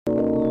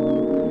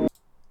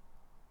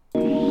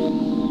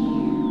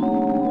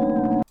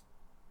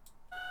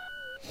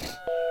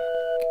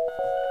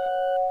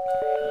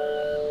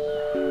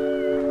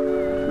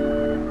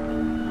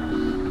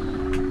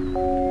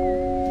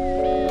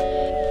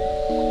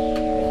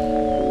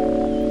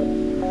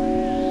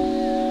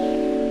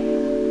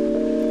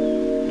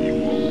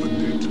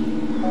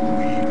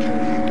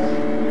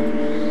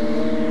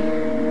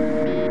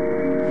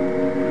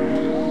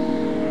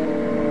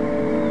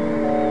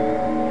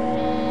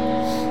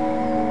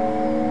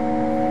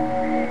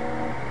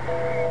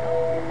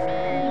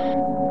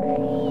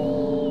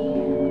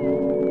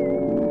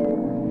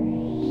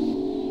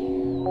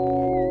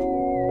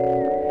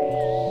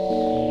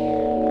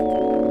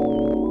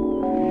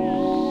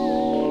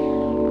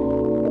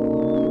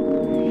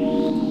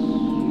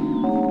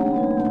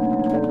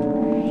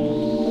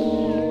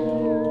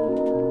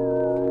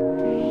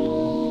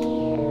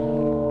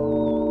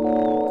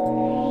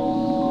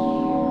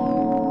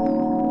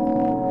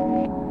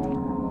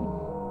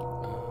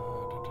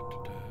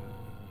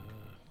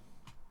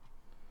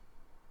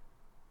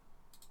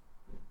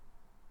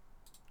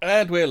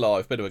And we're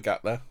live. Bit of a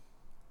gap there.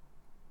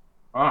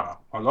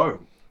 Hello.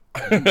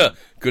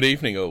 Good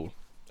evening, all.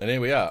 And here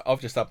we are.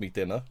 I've just had me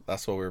dinner.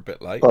 That's why we're a bit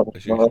late, Oh,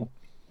 as usual.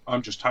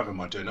 I'm just having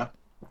my dinner.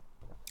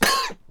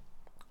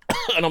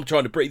 And I'm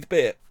trying to breathe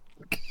beer.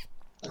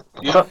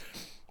 Yeah.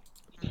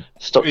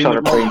 Stop In trying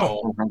to the breathe.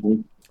 bottle.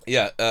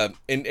 Yeah.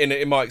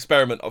 In my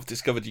experiment, I've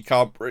discovered you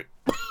can't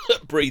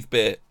breathe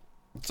beer.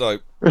 So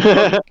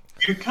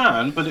You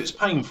can, but it's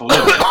painful,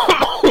 isn't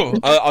it?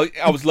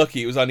 I was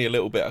lucky. It was only a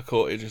little bit. I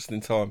caught it just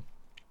in time.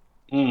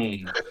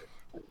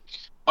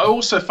 I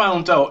also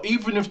found out,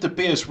 even if the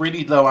beer's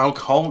really low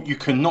alcohol, you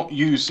cannot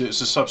use it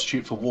as a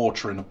substitute for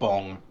water in a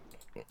bong.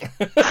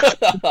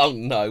 Oh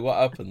no! What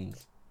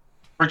happens?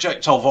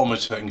 Projectile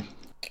vomiting.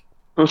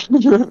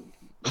 And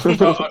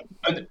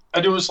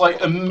it was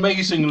like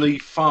amazingly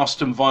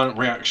fast and violent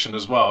reaction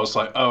as well. I was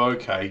like, oh,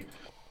 okay.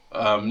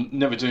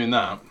 Never doing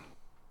that.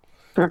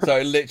 So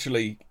it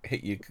literally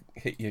hit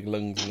your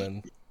lungs and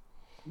then.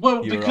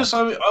 Well, You're because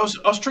I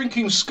was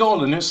drinking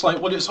Skull, and it's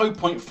like, well, it's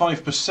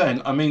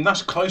 0.5%. I mean,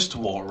 that's close to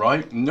water,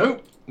 right?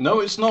 Nope. No,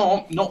 it's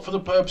not. Not for the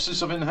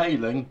purposes of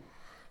inhaling.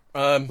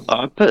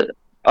 I put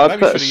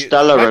Maybe a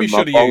Stella maybe in my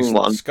should have bong used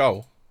one.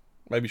 Skull.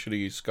 Maybe should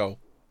have used Skull.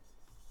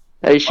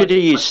 Hey, you should have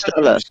used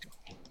Stella.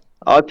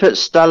 I put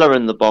Stella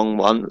in the bong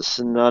once,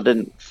 and I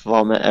didn't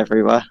vomit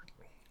everywhere.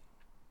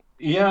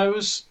 Yeah, it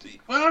was.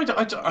 Well, I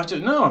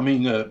don't know. I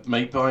mean,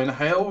 maybe I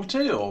inhaled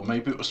it, or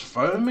maybe it was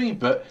foamy,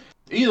 but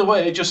either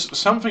way, it just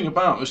something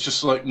about it was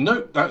just like,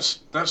 nope, that's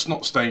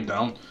not staying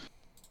down.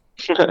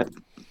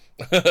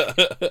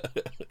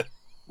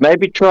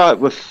 Maybe try it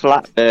with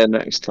flat beer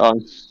next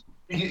time.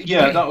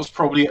 Yeah, that was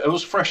probably it.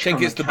 Was fresh Think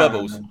from it's the the can.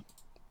 bubbles.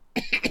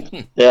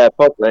 Yeah,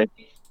 probably.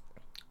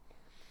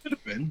 Could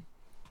have been.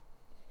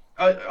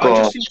 I Or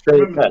just seem to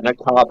straight remember. getting a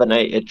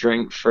carbonated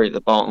drink through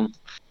the bong.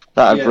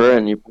 That'd Yeah.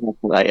 ruin your bong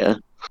later.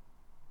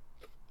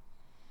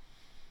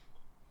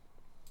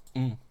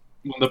 Well,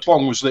 the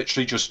bong was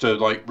literally just a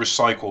like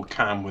recycled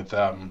can with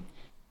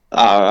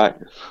Alright.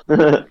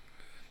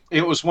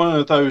 It was one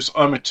of those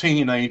I'm a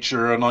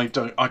teenager and I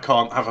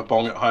can't have a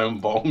bong at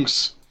home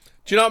bongs.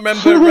 Do you not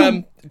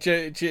remember?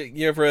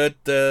 You ever heard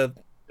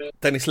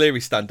Dennis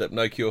Leary stand up?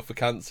 No cure for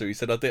cancer. He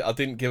said, I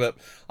didn't give up.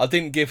 I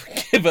didn't give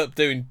up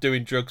doing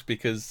drugs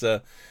because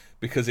it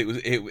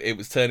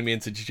was turning me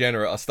into a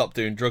degenerate. I stopped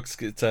doing drugs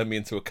because it turned me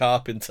into a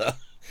carpenter.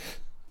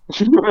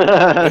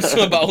 It's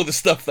something about all the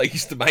stuff they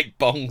used to make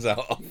bongs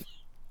out of.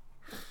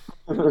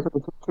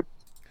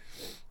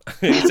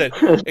 he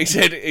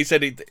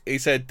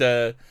said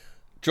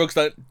drugs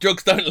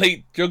don't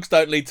lead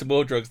to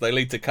more drugs, they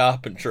lead to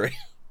carpentry.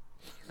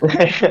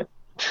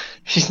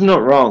 She's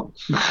not wrong.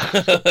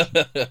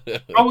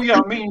 Oh yeah,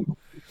 I mean,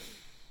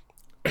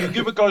 you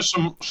give a guy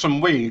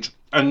some weed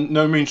and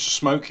no means to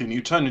smoking,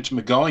 you turn into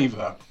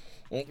MacGyver.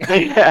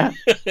 Yeah.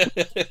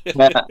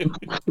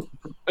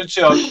 Let's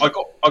see, I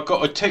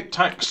got a Tic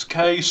Tacs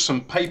case,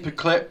 some paper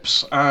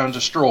clips, and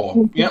a straw.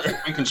 Yeah,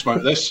 we can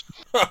smoke this.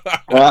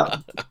 Yeah.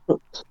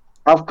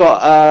 I've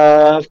got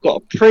a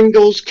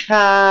Pringles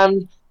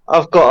can,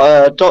 I've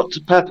got a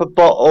Dr. Pepper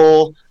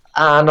bottle,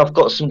 and I've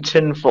got some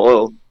tin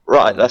foil.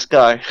 Right, let's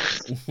go.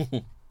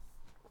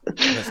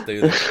 Let's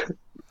do this.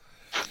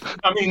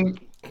 I mean,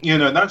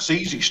 that's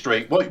easy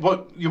street. What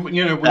That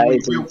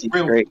is easy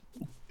real street.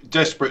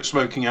 desperate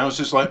smoking hours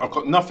is like, I've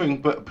got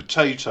nothing but a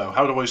potato.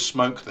 How do I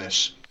smoke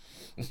this?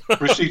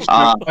 Proceed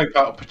to make pipe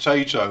out of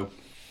potato.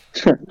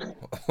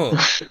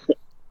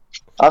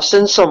 I've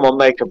seen someone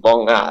make a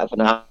bong out of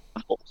an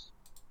apple.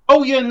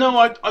 Oh yeah, no,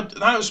 I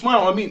that as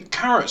well. I mean,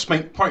 carrots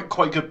make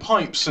quite good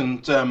pipes,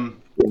 and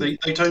they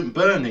don't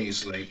burn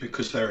easily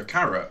because they're a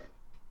carrot.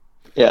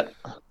 Yeah.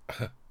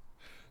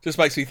 Just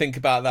makes me think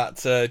about that.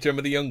 Do you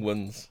remember the Young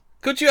Ones?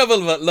 Could you ever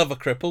love a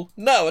cripple?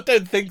 No, I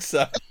don't think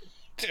so.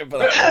 Do you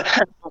remember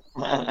that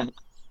one?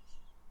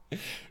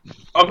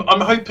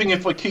 I'm hoping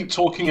if I keep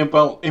talking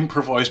about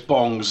improvised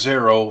bongs,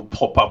 Zero will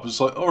pop up.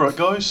 It's like, all right,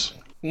 guys,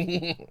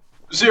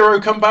 Zero,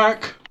 come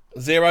back.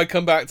 Zero,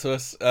 come back to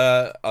us.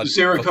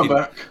 Zero, come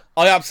back.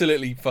 I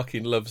absolutely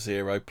fucking love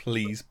Zero.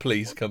 Please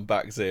come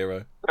back,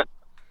 Zero.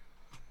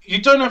 You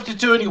don't have to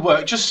do any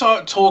work. Just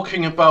start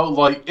talking about,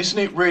 like, isn't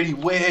it really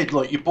weird?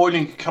 Like, you're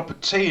boiling a cup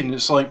of tea and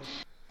it's like,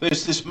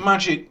 there's this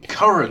magic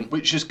current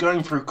which is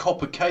going through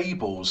copper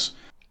cables.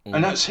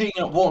 And that's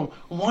heating up water.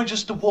 Why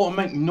does the water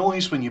make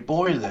noise when you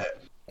boil it?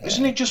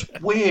 Isn't it just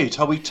weird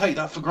how we take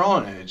that for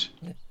granted?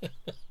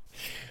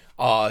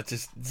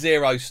 Just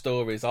Zero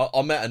stories. I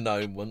met a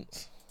gnome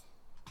once.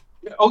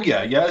 Oh,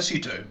 yeah, as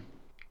you do.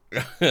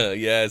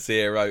 Yeah,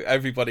 Zero.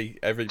 Everybody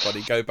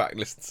go back and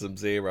listen to some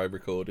Zero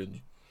recordings.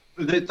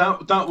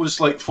 That was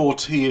like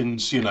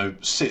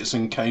 14's,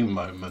 Citizen Kane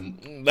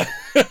moment. That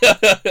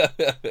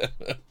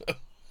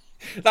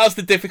was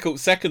the difficult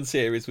second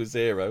series with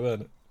Zero,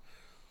 wasn't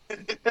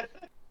it?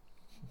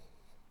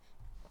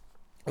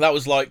 That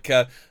was like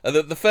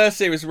the first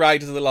series,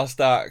 Raiders of the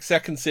Lost Ark.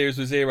 Second series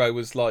with Zero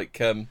was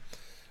like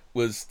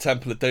was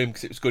Temple of Doom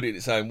because it was good in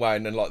its own way,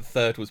 and then like the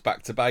third was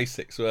Back to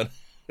Basics.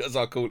 As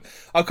I call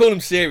them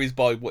series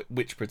by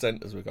which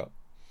presenters we got.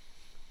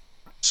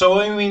 So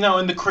are we now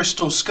in the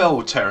Crystal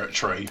Skull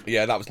territory?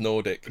 Yeah, that was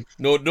Nordic.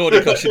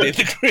 Nordic ushered in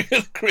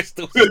the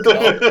Crystal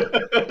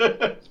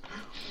Skull.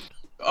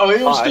 Oh,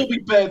 it'll still be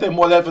better than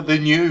whatever the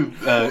new.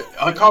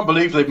 I can't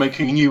believe they're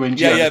making a new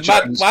Indiana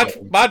Jones.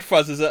 Mad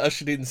Fuzz has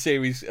ushered in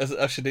series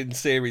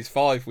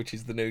 5, which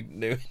is the new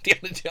Indiana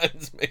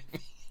Jones movie.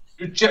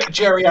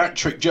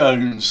 Geriatric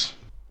Jones.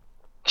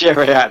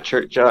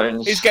 Geriatric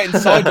Jones. He's getting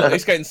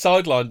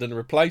sidelined and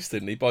replaced,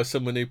 isn't he, by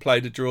someone who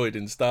played a droid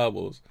in Star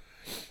Wars.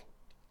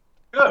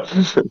 Yeah.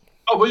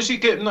 Oh, where's he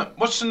getting that?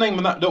 What's the name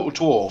of that little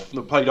dwarf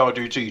that played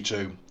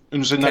R2-D2 and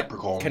was in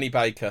Leprechaun? Kenny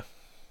Baker.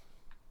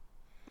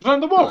 Is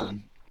that the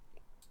one?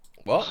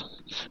 What?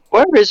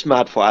 Where is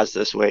Mad Faz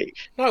this week?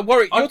 No,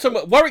 Warwick. You're talking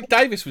about Warwick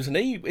Davis was an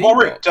Ewok.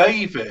 Warwick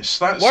Davis.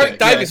 That's Warwick it.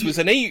 Davis was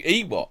an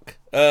Ewok.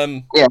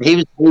 Yeah, he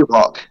was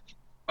Ewok.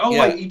 Oh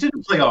Yeah. wait, he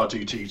didn't play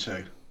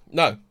R2-D2.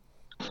 No.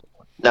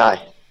 No.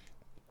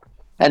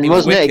 And He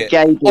was wasn't it a wicked.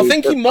 gay? I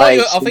think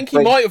he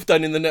might have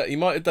done in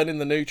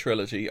the new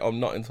trilogy. I'm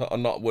not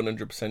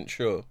 100%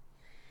 sure.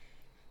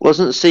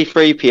 Wasn't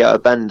C-3PO a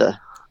bender?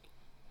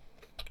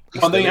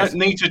 Oh, they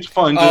needed to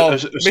find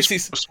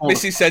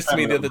Mrs. says to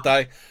me the other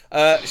day,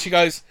 she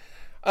goes,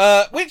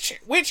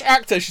 which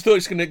actor? She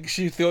thought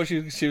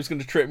she was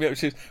gonna trip me up.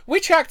 She goes,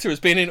 which actor has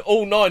been in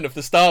all 9 of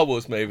the Star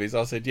Wars movies?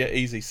 I said, yeah,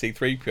 easy,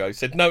 C-3PO. She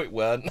said, no, it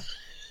weren't.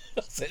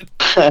 I said,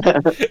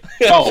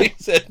 Oh. She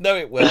said, no,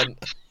 it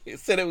weren't. It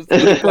said it was the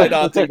one who played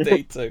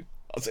R2-D2.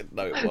 I said,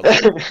 no, it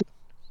wasn't.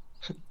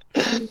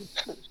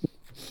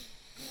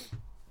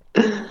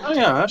 Oh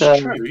yeah, that's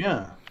true.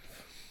 Yeah.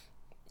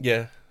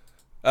 Yeah.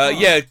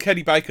 Yeah,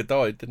 Kenny Baker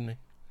died, didn't he?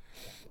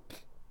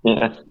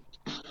 Yeah.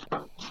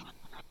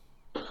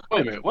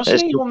 Wait a minute, wasn't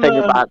It's he the on thing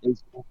the? about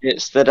these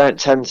idiots, they don't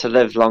tend to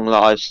live long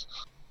lives.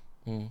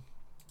 I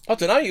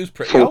don't know, he was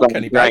pretty Full old, on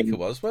Kenny brain. Baker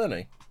was, weren't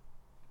he?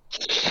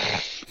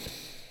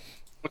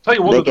 I'll tell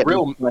you They get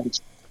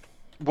replaced.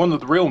 one of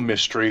the real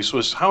mysteries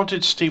was how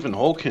did Stephen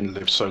Hawking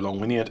live so long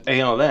when he had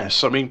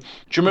ALS? I mean, do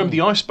you remember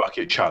the ice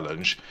bucket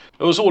challenge?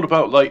 It was all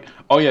about like,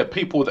 oh yeah,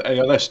 people with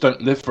ALS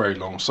don't live very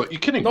long. So you're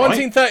kidding, right?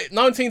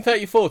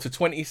 1934 to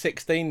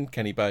 2016,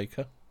 Kenny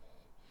Baker.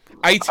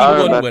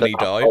 81 when he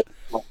died.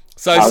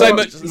 So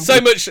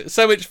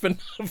much for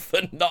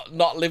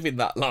not living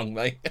that long,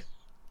 mate.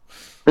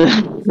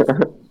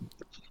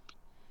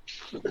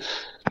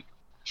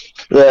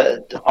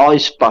 The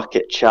ice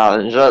bucket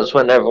challenge, that's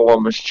when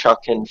everyone was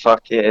chucking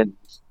fucking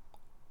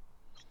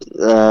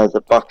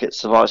the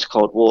buckets of ice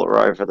cold water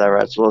over their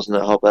heads, wasn't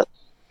it, Hobbit?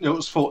 It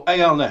was for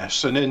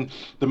ALS, and then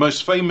the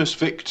most famous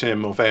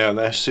victim of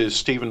ALS is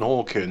Stephen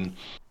Hawking.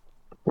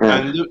 Yeah.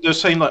 And they're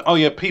saying like, oh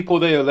yeah, people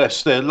with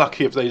ALS, they're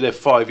lucky if they live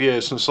 5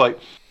 years. And it's like,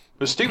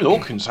 but Stephen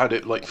Hawking's had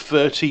it like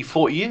 30,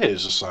 40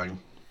 years or so.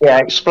 Yeah,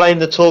 explain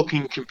the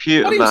talking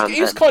computer Well, man.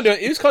 he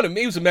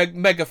was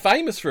mega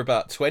famous for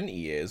about 20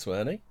 years,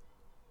 weren't he?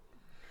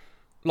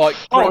 Like,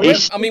 Oh,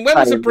 when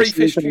was a brief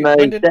history?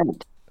 When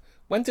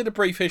did A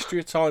Brief History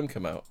of Time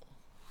come out?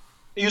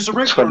 He was a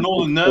regular on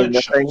all the nerd 20,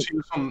 I shows. think. He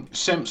was on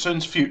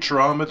Simpsons,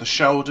 Futurama, The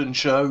Sheldon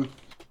Show.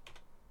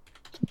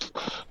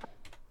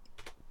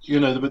 You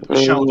know, the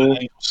Sheldon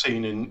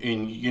scene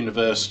in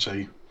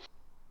university.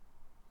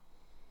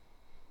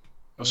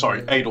 Oh,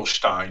 sorry,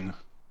 Edelstein.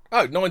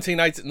 Oh,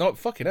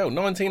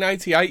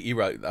 1988 he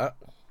wrote that.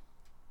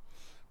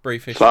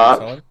 Brief History of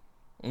Time.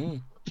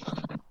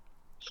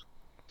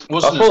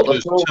 Wasn't I as thought good the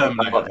as film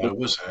Terminator, about though, it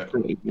was it?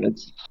 pretty good.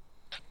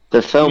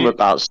 The film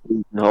about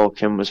Stephen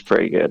Hawking was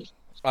pretty good.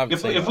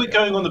 If we're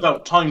going on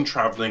about time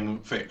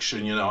traveling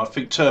fiction, you know, I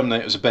think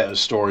Terminator's a better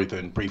story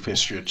than Brief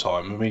History of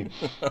Time. I mean,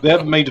 they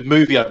haven't made a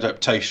movie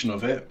adaptation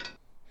of it.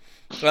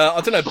 I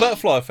don't know.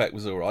 Butterfly Effect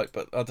was all right,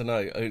 but I don't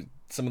know.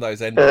 Some of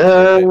those endings.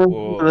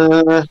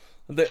 Were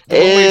a bit, the one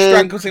where he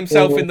strangles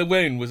himself in the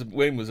wound was a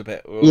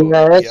bit.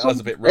 That was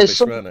a bit rubbish,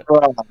 wasn't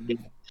it?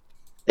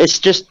 It's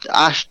just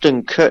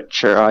Ashton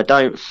Kutcher. I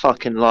don't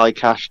fucking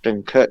like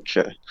Ashton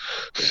Kutcher.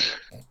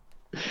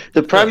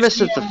 The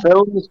premise of the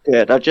film is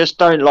good. I just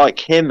don't like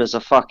him as a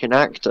fucking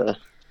actor.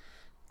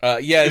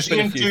 Yeah, Is he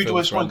in Dude,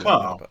 Where's My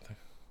Car?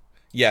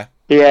 Yeah.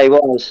 Yeah, he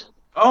was.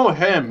 Oh,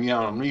 him,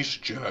 yeah, he's a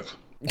jerk.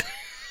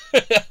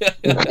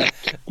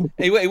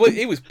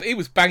 he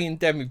was banging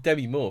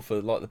Demi Moore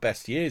for like the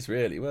best years,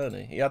 really, weren't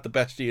he? He had the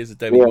best years of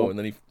Demi Moore,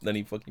 and then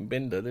he fucking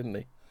binned her, didn't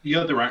he? The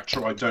other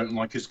actor I don't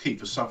like is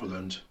Kiefer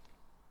Sutherland.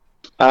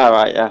 All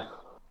right, yeah.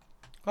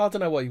 I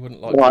don't know why you wouldn't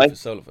like Why? Kiefer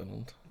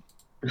Sutherland.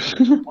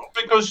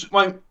 Because,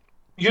 like,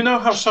 you know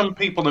how some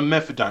people are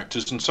method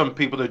actors and some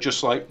people are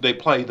just like, they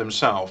play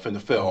themselves in the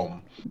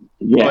film?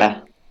 Yeah.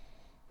 Like,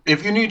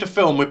 if you need a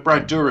film with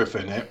Brad Dourif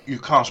in it, you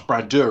cast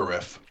Brad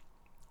Dourif.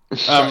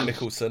 Jack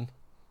Nicholson.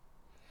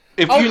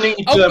 If you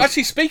need...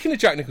 actually, speaking of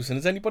Jack Nicholson,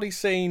 has anybody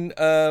seen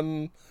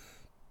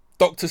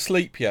Doctor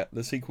Sleep yet?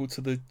 The sequel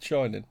to The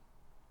Shining?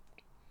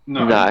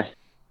 No.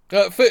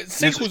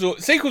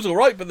 Sequel's all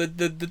right, but the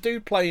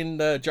dude playing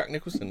Jack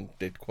Nicholson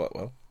did quite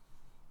well.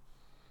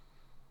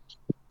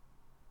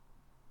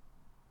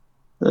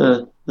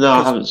 No,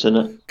 I haven't seen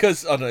it.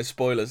 Because, I don't know,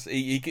 spoilers,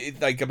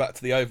 they go back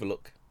to the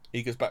Overlook.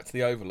 he goes back to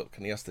the Overlook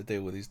and he has to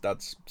deal with his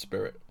dad's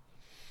spirit.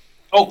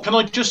 Oh, can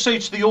I just say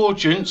to the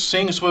audience,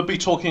 seeing as we'll be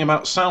talking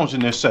about sound in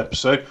this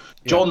episode,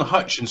 John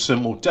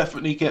Hutchinson will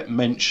definitely get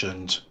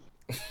mentioned.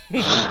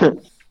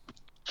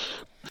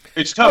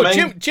 It's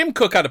coming. Jim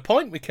Cook had a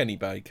point with Kenny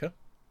Baker.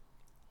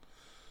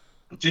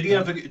 Did he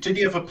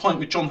have a point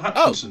with John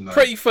Hutchinson? Oh,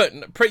 pretty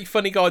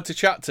funny guy to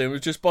chat to.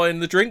 Was just buying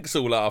the drinks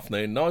all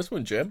afternoon. Nice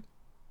one, Jim.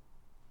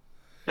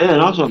 Yeah,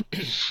 nice one.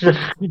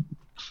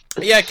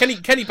 Yeah,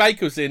 Kenny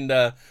Baker was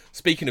in.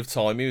 Speaking of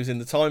time, he was in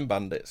the Time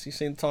Bandits. You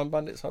seen Time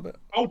Bandits, Hobbit?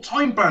 Oh,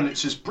 Time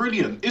Bandits is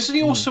brilliant. Isn't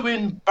he also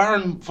in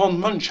Baron von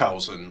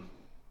Munchausen?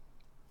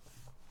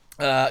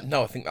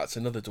 No, I think that's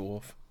another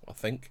dwarf. I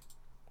think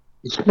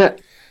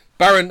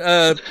Baron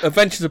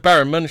Adventures of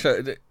Baron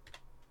Munchausen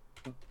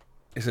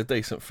is a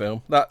decent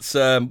film. That's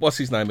what's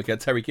his name again?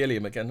 Terry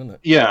Gilliam again, isn't it?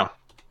 Yeah.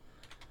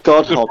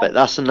 God, Hobbit,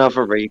 that's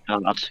another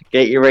retard.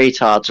 Get your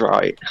retards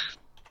right.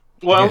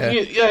 Well,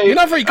 yeah. You're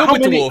not very good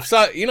with dwarfs.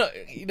 So you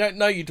don't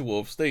know your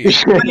dwarfs, do you?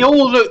 They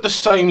all look the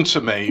same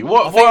to me.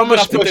 What am I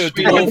supposed to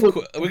be?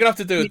 We're gonna have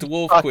to do a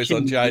dwarf quiz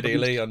on JD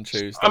Lee on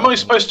Tuesday. Am I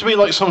supposed to be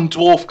like some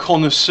dwarf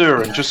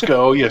connoisseur and just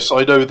go, "Oh yes,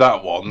 I know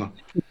that one"?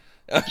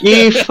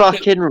 You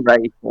fucking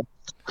racist.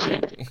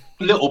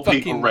 Little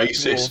people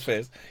racist.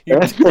 Dwarfist. You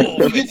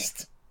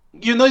dwarfist.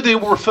 You know they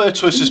will refer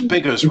to us as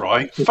biggers,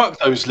 right? Fuck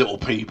those little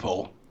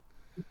people.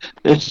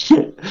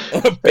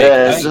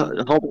 Hobbit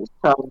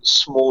sounds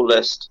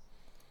smallest.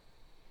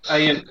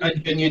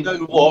 And you know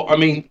what? I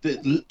mean,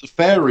 the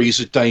fairies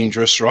are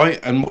dangerous, right?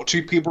 And what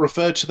do people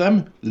refer to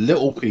them?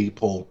 Little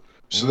people.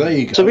 So there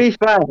you go. To be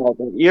fair,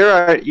 Hobbit,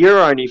 you're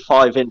only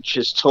 5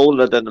 inches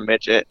taller than a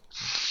midget.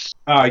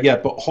 Yeah,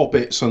 but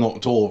hobbits are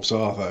not dwarves,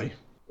 are they?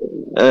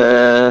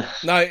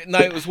 No,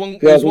 it was one.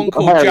 It was one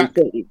called Jack.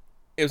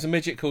 It was a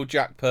midget called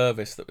Jack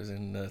Purvis that was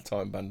in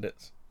Time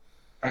Bandits.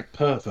 Jack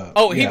Pervert.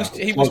 Oh, he was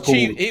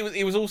chief.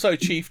 He was also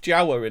Chief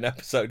Jawa in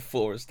Episode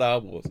 4 of Star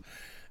Wars.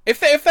 If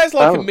there's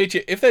like a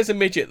midget, if there's a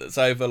midget that's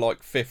over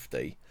like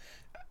 50,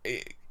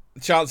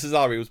 chances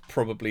are he was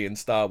probably in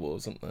Star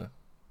Wars, isn't there?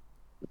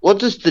 What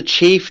does the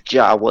Chief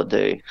Jawa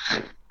do?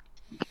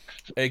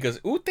 He goes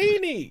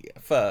Houdini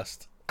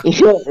first. Is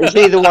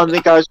he the one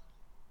that goes?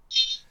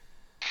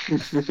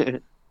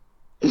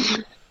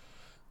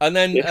 And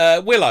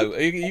then Willow.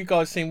 You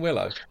guys seen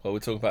Willow? Well, we're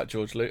talking about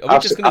George Lucas. Are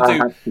we just going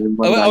to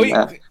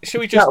do?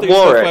 Should we just do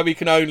stuff where we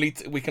can only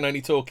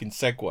talk in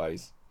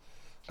segues?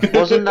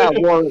 Wasn't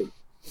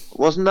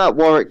that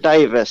Warwick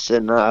Davis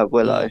in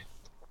Willow?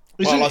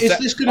 Well, I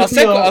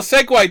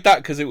segued that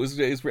because it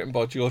was written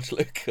by George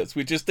Lucas.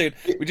 We're just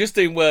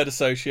doing word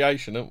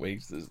association, aren't we?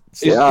 Is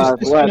this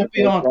going to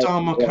be our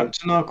Dharma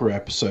Captain Agra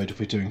episode if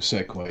we're doing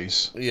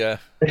segues? Yeah.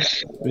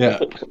 Yeah.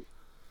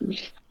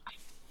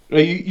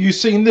 You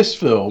seen this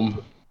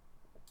film?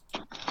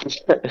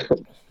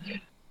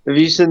 Have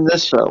you seen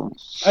this film?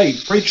 Hey,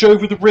 Bridge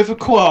Over the River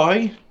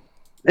Kwai,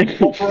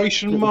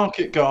 Operation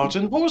Market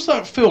Garden. What was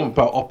that film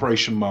about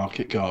Operation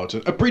Market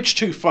Garden? A Bridge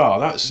Too Far,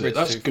 that's it.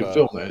 That's a good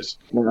film, that is.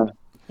 Yeah.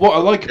 What I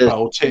like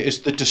about it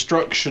is the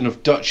destruction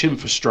of Dutch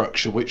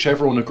infrastructure, which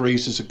everyone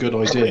agrees is a good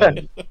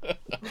idea.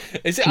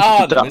 Is it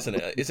Arnhem, isn't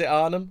it? Is it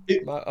Arnhem?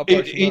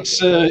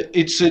 It's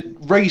a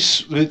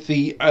race with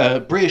the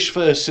British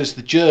versus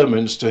the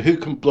Germans to who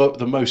can blow up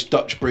the most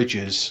Dutch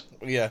bridges.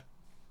 Yeah.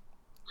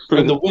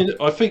 And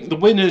I think the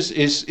winners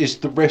is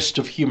the rest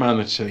of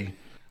humanity.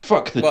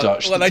 Fuck the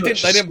Dutch. Well, they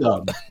didn't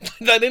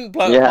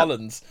blow up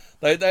Holland.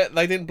 They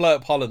didn't blow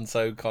up Holland,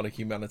 so kind of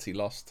humanity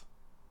lost.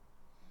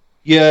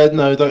 Yeah,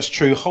 no, that's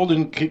true.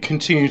 Holland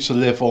continued to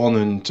live on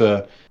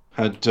and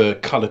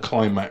had Colour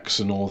Climax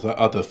and all that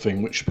other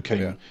thing, which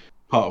became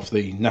part of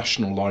the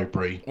National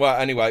Library. Well,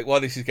 anyway,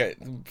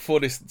 before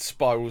this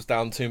spirals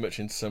down too much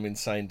into some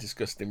insane,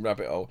 disgusting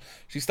rabbit hole,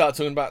 should we start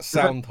talking about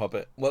sound,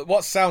 Hobbit?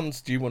 What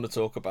sounds do you want to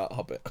talk about,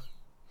 Hobbit?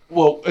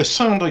 Well, a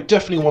sound I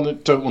definitely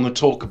don't want to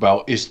talk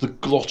about is the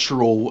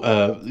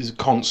glottal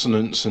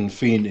consonants and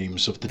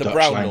phonemes of the Dutch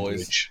brown language.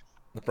 Noise.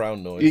 The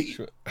brown noise.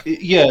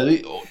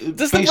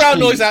 Does the brown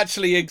noise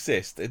actually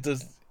exist? It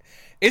does.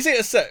 Is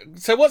it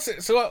what's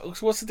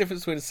the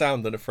difference between a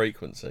sound and a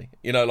frequency?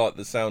 You know, like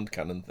the sound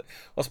canon thing.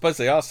 I suppose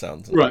they are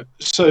sounds. Right.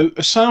 So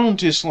a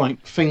sound is like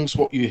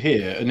what you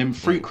hear, and then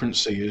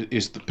frequency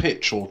is the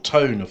pitch or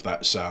tone of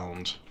that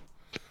sound.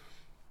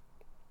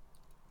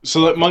 So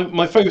like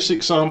my favourite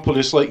example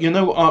is like, you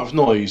know, Art of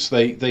Noise.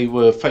 They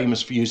were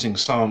famous for using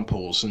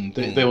samples, and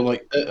they were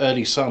like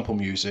early sample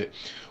music.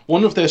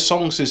 One of their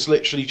songs is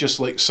literally just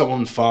like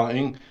someone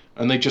farting,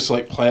 and they just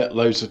like play it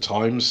loads of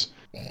times,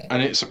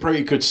 and it's a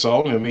pretty good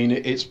song. I mean,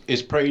 it's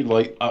pretty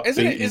like upbeat.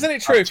 Isn't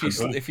it true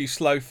if you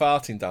slow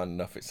farting down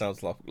enough, it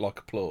sounds like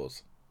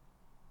applause?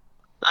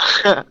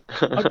 I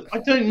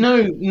don't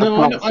know.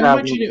 No, I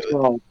imagine it.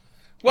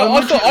 Well,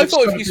 I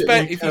thought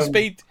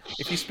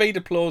if you speed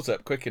applause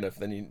up quick enough,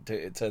 then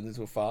it turns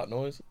into a fart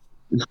noise.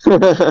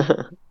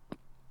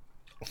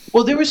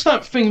 Well, there is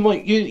that thing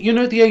like you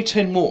know the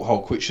A10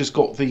 Warthog, which has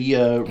got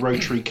the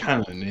rotary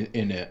cannon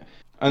in it,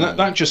 and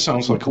that just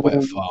sounds like a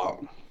wet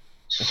fart.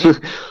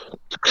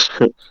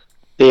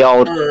 The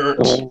old. Bert.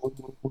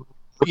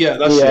 Yeah,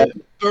 that's Yeah.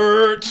 it.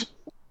 Bert.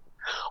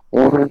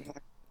 The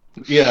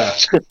Yeah.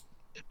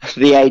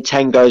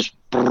 A10 goes.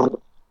 The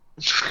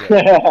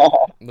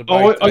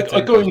Oh, I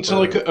Beta got into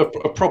Bird. like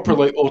a proper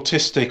like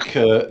autistic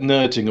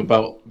nerding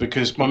about,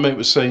 because my mate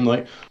was saying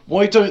like,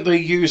 why don't they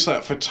use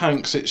that for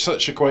tanks? It's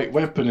such a great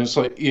weapon. It's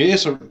like, it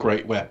is a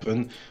great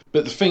weapon,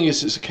 but the thing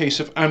is, it's a case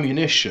of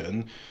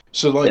ammunition.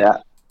 So like, Yeah.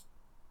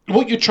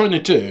 what you're trying to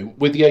do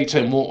with the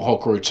A10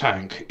 Warthog or a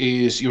tank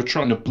is you're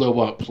trying to blow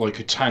up like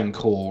a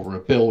tank or a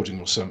building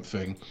or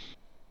something.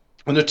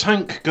 And the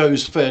tank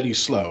goes fairly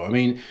slow. I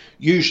mean,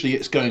 usually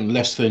it's going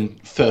less than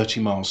 30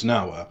 miles an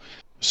hour.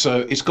 So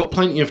it's got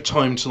plenty of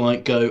time to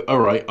like go, all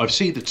right, I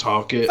see the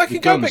target. They the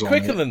can go a gun's bit on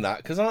quicker it. than that,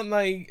 because aren't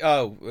they?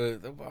 Oh,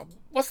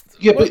 what's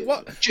Yeah,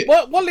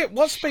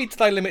 what speed do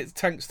they limit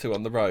tanks to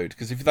on the road?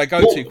 Because if they go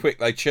Well- too quick,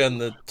 they churn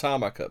the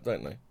tarmac up,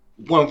 don't they?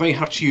 Well, they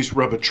have to use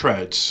rubber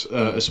treads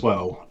as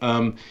well.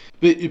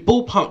 But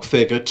ballpark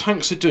figure,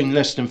 tanks are doing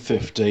less than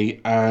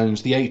 50, and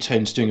the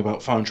A10 is doing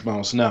about 500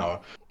 miles an hour,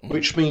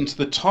 which means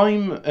the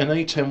time an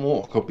A10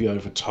 Warthog will be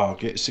over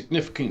target is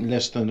significantly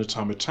less than the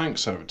time a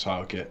tank's over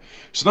target.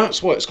 So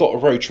that's why it's got a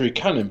rotary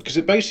cannon, because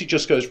it basically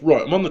just goes,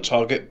 right, I'm on the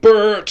target,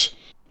 Bert!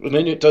 And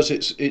then it does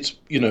its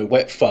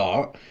wet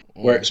fart,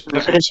 where it's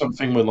picking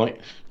something with like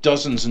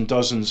dozens and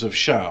dozens of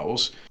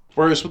shells.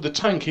 Whereas with the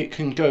tank, it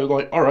can go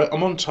like, all right,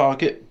 I'm on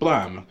target,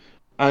 blam.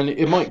 And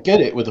it might get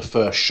it with the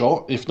first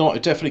shot. If not,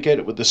 it definitely get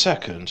it with the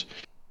second.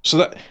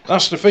 So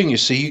that's the thing, you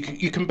see.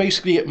 You can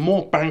basically get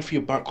more bang for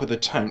your buck with a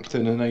tank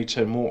than an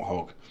A10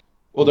 Warthog.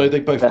 Although they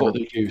both got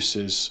their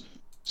uses.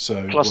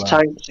 So Plus,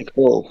 tanks are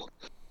cool.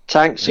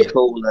 Tanks are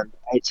cool, and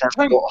A10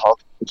 Tank- Warthog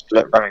is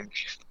split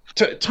range.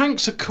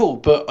 Tanks are cool,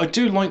 but I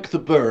do like the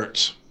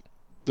Bert.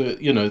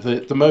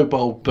 The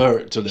mobile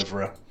Bert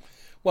deliverer.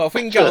 Well, if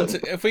we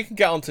can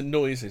get onto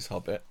noises,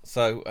 Hobbit.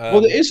 So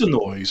Well, it is a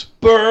noise.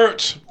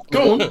 Bert!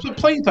 Go on,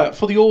 play that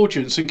for the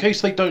audience in case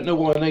they don't know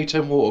what an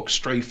A10 Warthog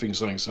strafing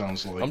something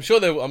sounds like. I'm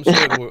sure they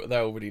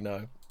already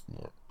know.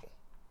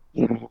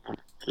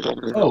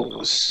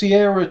 Oh,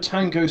 Sierra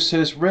Tango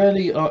says,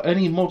 rarely are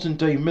any modern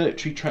day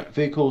military tracked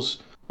vehicles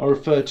are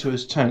referred to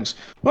as tanks.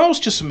 Well, that was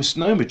just a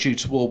misnomer due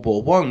to World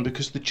War One,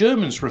 because the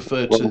Germans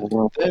referred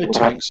to their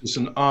tanks as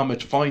an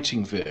armoured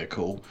fighting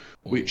vehicle,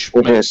 which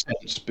makes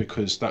sense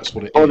because that's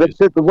what it Well, is.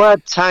 the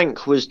word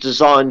tank was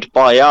designed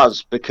by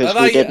us because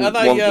we didn't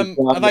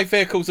want are they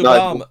vehicles of No.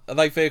 armour? Are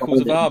they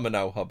vehicles of armour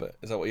now, Hobbit?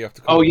 Is that what you have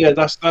to call Oh them? yeah,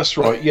 that's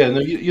right. Yeah, no,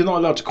 you're not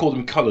allowed to call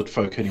them coloured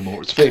folk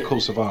anymore. It's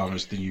vehicles of armour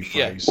is the new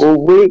Yeah. phrase. Well,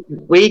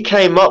 we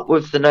came up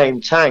with the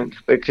name tank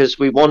because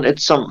we wanted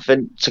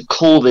something to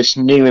call this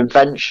new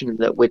invention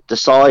that we'd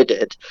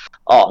decided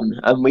on,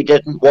 and we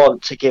didn't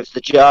want to give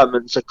the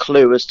Germans a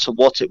clue as to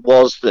what it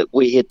was that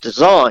we had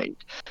designed.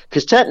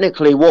 Because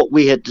technically what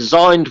we had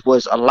designed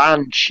was a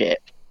land ship,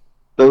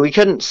 but we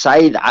couldn't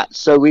say that,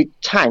 so we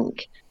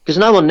tank. Because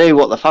no one knew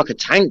what the fuck a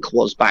tank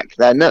was back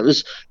then. That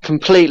was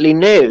completely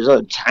new. It was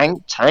like,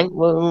 tank?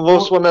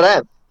 What's one of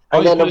them?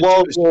 And then a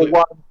World War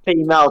One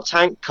female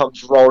tank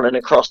comes rolling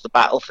across the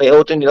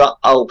battlefield, and you're like,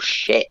 oh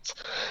shit.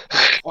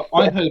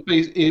 I heard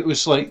it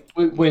was like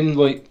when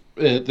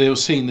they were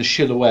seeing the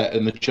silhouette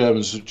and the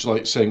Germans were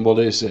like saying, "What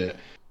is it?"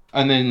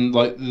 And then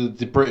like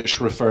the British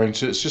referring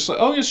to it, it's just like,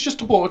 "Oh, it's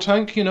just a water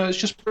tank. It's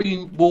just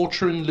bringing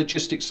water and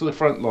logistics to the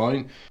front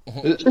line."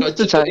 Just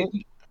a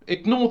tank.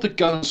 Ignore the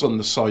guns on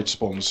the side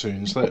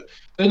sponsoons.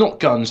 They're not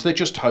guns. They're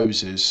just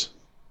hoses.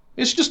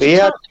 It's just. You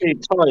had two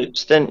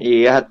types, didn't you?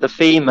 You had the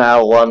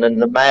female one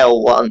and the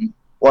male one.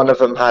 One of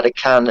them had a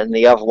cannon,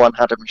 the other one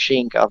had a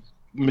machine gun.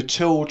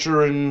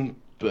 Matilda and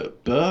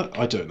Bert.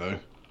 I don't know.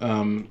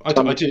 I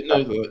didn't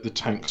know that the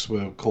tanks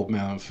were called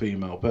male and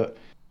female, but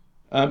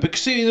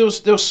because see, there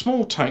was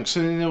small tanks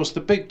and then there was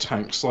the big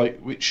tanks, like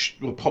which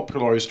were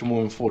popularised to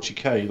more than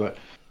 40k.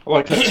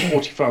 Like that's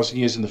 40,000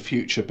 years in the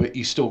future, but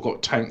you still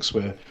got tanks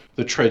where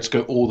the treads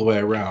go all the way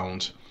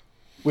around,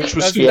 which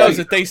was There was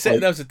a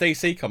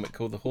DC comic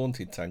called The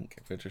Haunted Tank.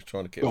 If you're just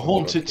trying to keep the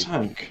haunted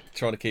tank.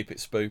 Trying to keep it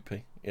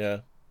spoopy, yeah.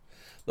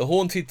 The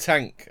Haunted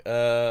Tank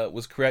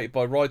was created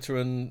by writer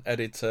and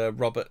editor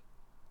Robert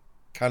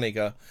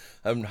Kanigher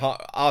and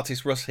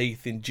artist Russ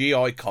Heath in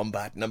GI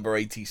Combat number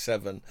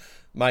 87,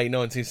 May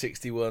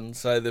 1961.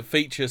 So the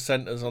feature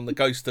centres on the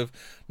ghost of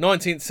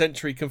 19th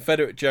century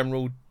Confederate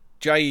General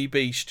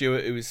J.E.B.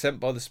 Stuart, who was sent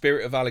by the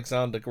spirit of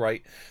Alexander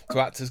Great to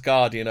act as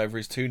guardian over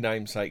his two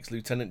namesakes,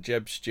 Lieutenant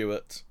Jeb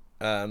Stuart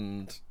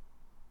and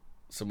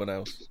someone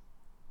else.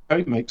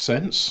 Okay, makes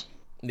sense.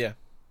 Yeah.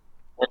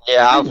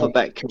 Yeah,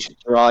 alphabet counts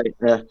right.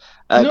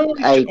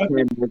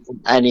 A10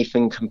 isn't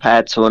anything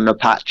compared to an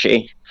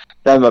Apache.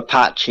 Them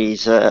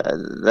Apaches,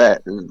 they're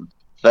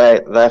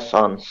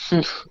fun.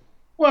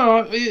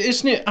 Well,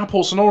 isn't it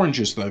apples and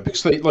oranges though?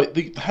 Because they like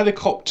the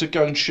helicopter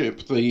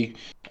gunship, the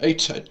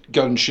A10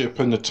 gunship,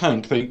 and the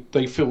tank.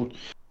 They fill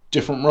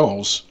different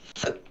roles.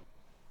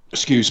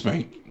 Excuse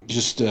me,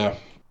 just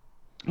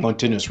my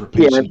dinner's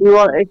repeating. Yeah,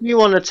 if you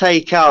want to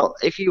take out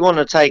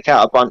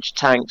a bunch of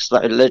tanks, though,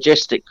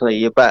 logistically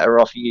you're better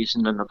off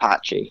using an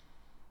Apache.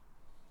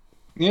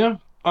 Yeah,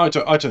 I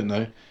don't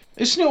know.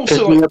 Isn't it Because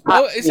also like,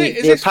 Oh, is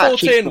it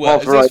 14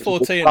 words? Is this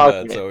 14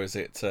 words, or is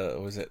it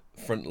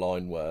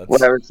frontline words?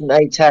 Whereas an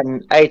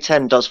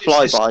A10 does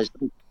It's- flybys.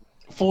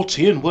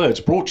 14 words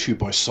brought to you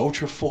by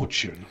Soldier of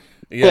Fortune?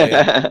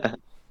 Yeah.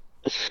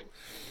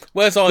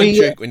 Where's Iron The,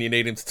 Duke when you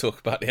need him to talk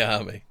about the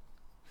army?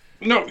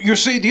 No, you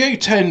see, the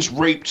A10's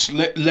raped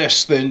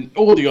less than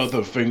all the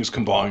other things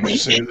combined. You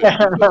see,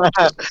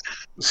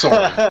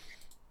 sorry.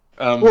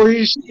 Well,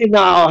 you see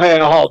now here,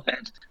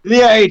 Hobbit. The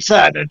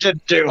A10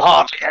 didn't do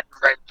hardly any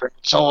rape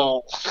at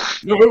all.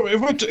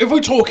 If we're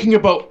talking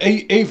about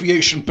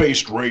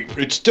aviation-based rape,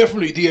 it's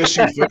definitely the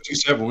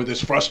Su-57 with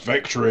its thrust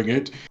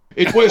vectoring.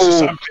 It wears a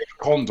sandpaper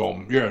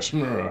condom. Yes.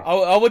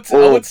 I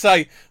would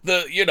say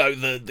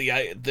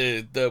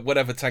the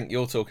whatever tank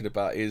you're talking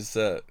about is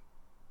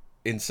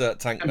insert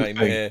tank name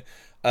here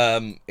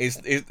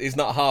is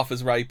not half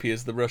as rapey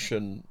as the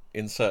Russian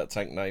insert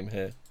tank name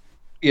here.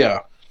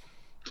 Yeah.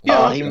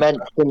 He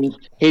mentioned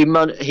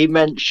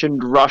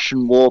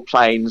Russian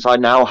warplanes. I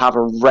now have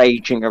a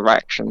raging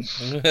erection.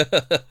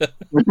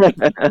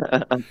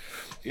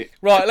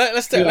 Right,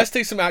 let's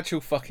do some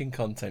actual fucking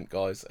content,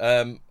 guys.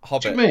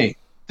 Hobbit. Jimmy,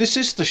 this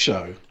is the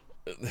show.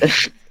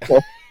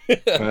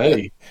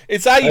 Hey.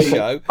 It's a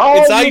show.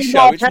 Oh, It's a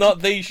show. It's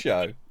not the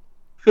show.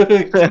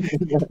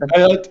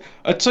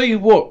 I tell you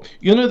what,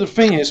 the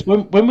thing is,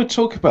 when we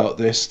talk about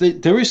this,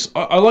 there is.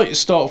 I like to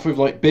start off with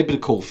like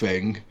biblical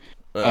thing,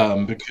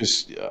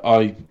 because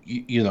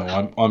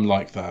I'm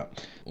like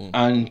that.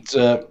 And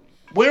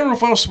where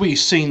have else we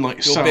seen like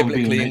You're Sam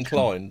biblically being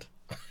inclined.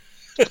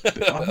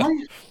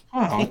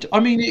 I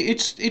mean,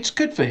 it's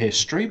good for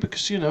history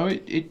because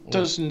it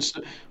doesn't.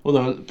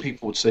 Although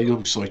people would say,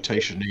 "Oh,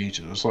 citation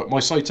needed." It's like my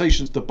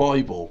citation's the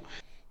Bible.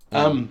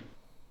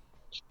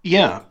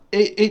 Yeah,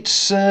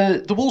 it's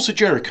the walls of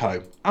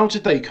Jericho. How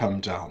did they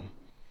come down?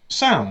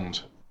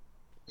 Sound.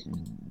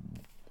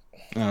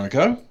 There we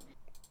go.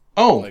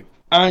 Oh,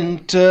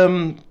 and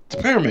the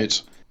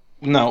pyramids.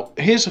 Now,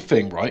 here's the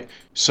thing, right?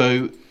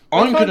 So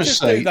I'm going to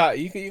say do that.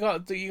 You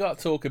got to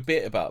talk a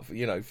bit about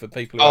for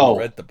people who haven't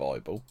read the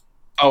Bible.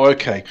 Oh,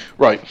 okay,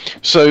 right.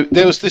 So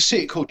there was this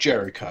city called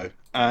Jericho,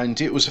 and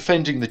it was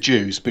offending the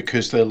Jews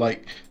because they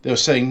were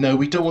saying, no,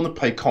 we don't want to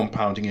pay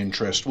compounding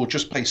interest. We'll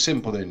just pay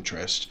simple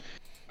interest.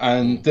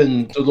 And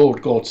then the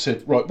Lord God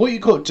said, right, what you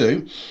got to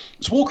do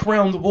is walk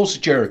around the walls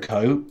of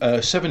Jericho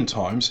 7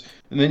 times,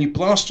 and then you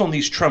blast on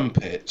these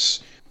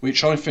trumpets,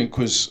 which I think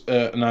was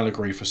an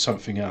allegory for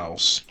something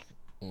else.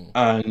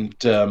 And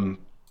they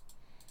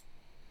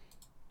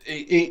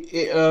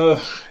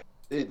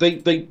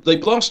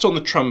blast on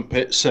the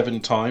trumpet 7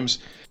 times,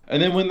 and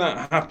then when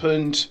that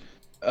happened,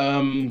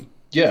 the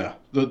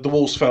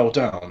walls fell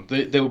down.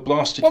 They were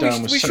blasted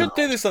down with we sound. should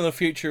do this on a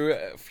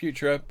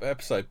future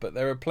episode, but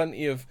there are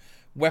plenty of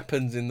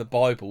weapons in the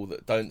Bible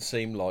that don't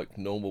seem like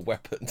normal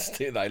weapons,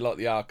 do they? Like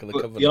the Ark of the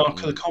Covenant. The Ark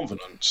of the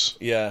Covenant.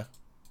 Yeah.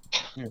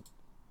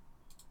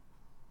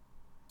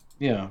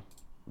 Yeah.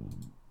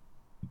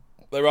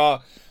 There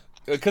are,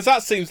 because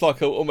that seems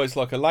like almost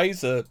like a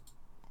laser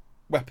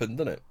weapon,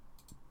 doesn't it?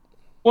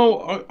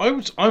 Well,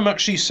 I'm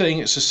actually saying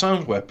it's a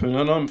sound weapon,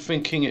 and I'm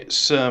thinking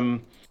it's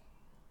in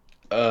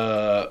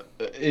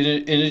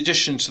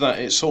addition to that,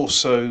 it's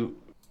also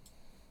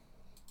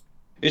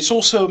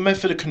a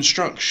method of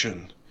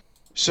construction.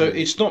 So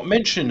it's not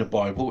mentioned in the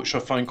Bible, which I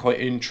find quite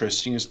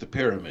interesting, as the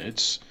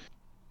pyramids.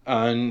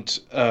 And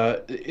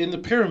in the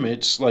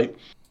pyramids, like,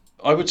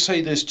 I would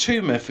say there's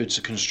 2 methods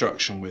of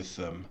construction with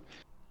them.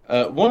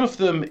 One of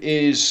them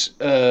is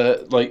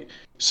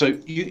so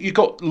you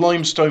got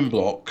limestone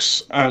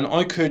blocks, and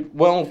I could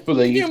well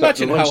believe. Can you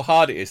imagine how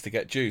hard it is to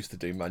get Jews to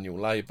do manual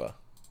labour?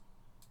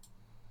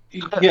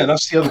 Yeah,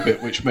 that's the other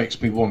bit which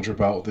makes me wonder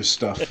about all this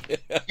stuff.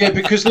 Yeah,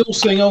 because they're all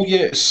saying, "Oh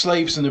yeah, it's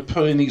slaves," and they're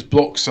pulling these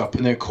blocks up,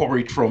 and they're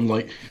quarried from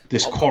like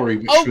this quarry,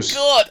 which was.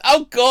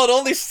 Oh god!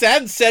 All this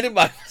sand set in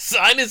my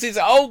sinuses.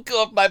 Oh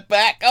god, my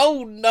back.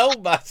 Oh no,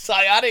 my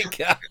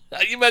sciatica.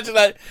 You imagine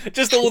that?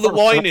 Just all the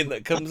whining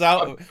that comes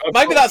out.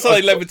 Maybe that's how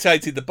they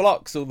levitated the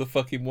blocks. All the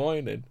fucking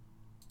whining.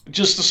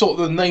 Just the sort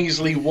of the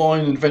nasally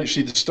whine, and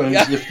eventually the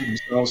stones lifted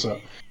themselves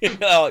up.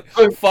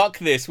 Fuck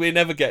this. We're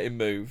never getting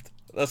moved.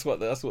 That's what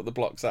the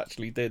blocks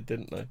actually did,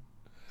 didn't they?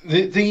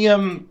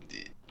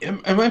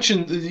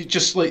 Imagine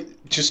just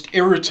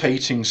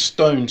irritating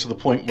stone to the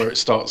point where it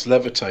starts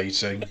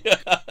levitating.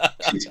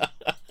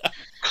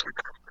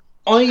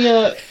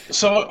 I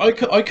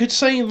could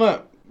say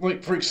that,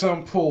 like, for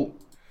example,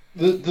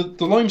 the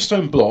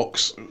limestone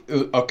blocks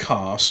are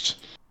cast,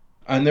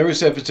 and there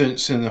is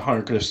evidence in the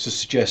hieroglyphs to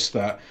suggest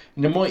that,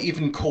 and it might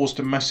even caused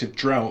a massive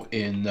drought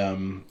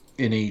in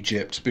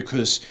Egypt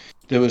because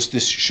there was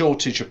this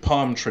shortage of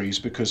palm trees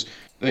because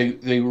the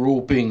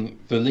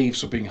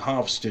leaves were being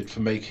harvested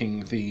for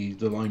making the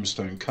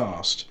limestone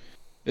cast.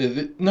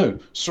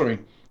 The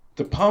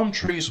palm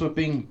trees were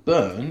being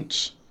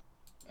burnt.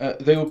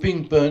 They were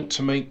being burnt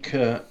to make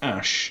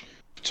ash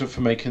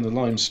for making the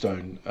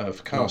limestone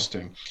for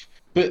casting.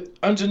 But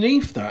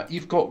underneath that,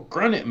 you've got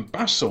granite and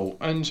basalt,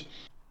 and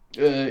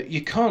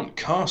you can't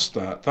cast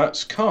that.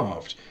 That's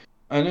carved.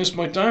 And as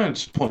my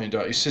dad pointed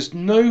out, he says,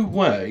 no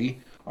way,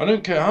 I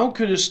don't care how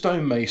good a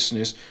stonemason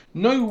is,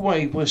 no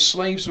way were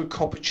slaves with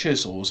copper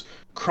chisels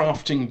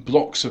crafting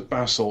blocks of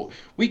basalt.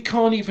 We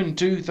can't even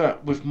do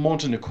that with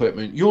modern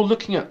equipment. You're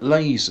looking at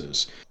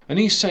lasers. And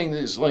he's saying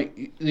that it's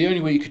like the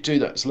only way you could do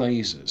that is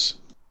lasers.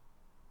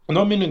 And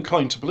I'm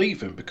inclined to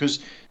believe him because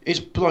it's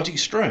bloody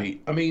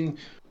straight. I mean,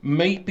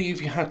 maybe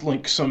if you had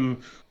like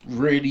some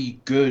really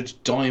good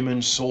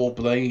diamond saw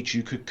blade,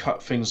 you could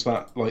cut things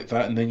like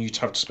that, and then you'd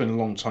have to spend a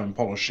long time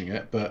polishing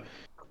it. But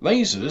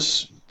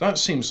lasers, that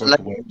seems like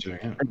a way of doing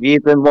it. Have you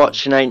been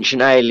watching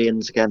Ancient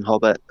Aliens again,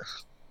 Hobbit?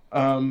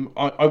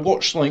 I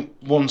watched like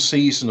one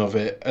season of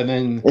it, and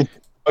then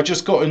I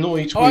just got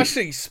annoyed. Oh,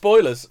 actually,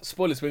 spoilers.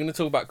 We're going to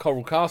talk about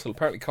Coral Castle.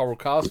 Apparently, Coral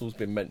Castle's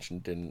been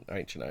mentioned in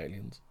Ancient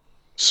Aliens.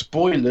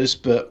 Spoilers,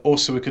 but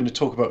also we're going to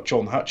talk about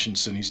John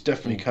Hutchinson. He's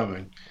definitely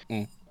coming.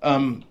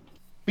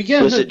 But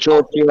yeah, Was it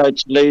Giorgio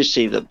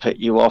Lucy that put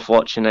you off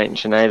watching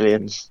Ancient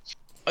Aliens?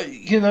 I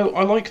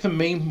like the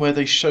meme where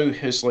they show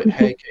his like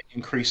hair getting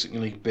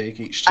increasingly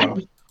big each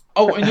time.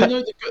 Oh, and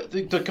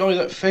the guy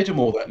that fed him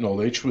all that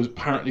knowledge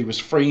was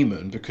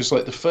Freeman, because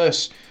like the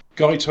first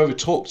guy to ever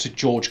talk to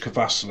George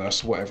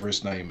Cavassalas, whatever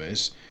his name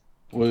is,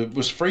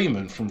 was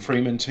Freeman from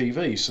Freeman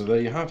TV. So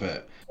there you have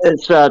it.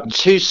 It's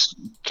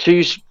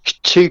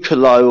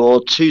Tucolo or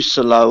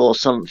Tusolo or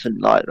something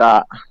like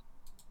that.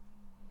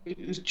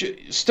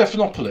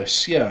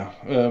 Stephanopoulos, yeah.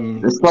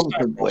 It's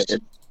something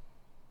weird.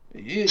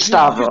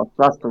 Stavros,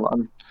 that's the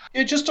one.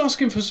 Yeah, just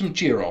ask him for some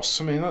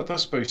gyros. I mean,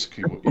 that's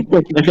basically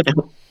what you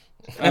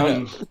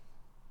do.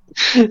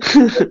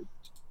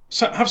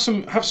 So have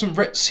some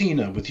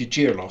Retsina with your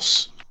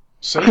gyros.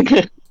 See,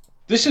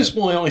 this is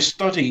why I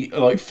study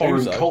like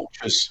foreign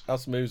cultures.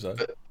 How's some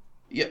ouzo?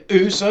 Yeah,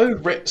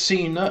 ouzo,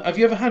 Retsina. Have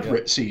you ever had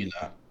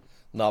Retsina?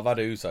 No, I've had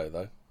ouzo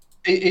though.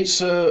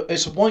 It's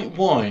a white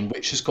wine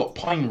which has got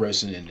pine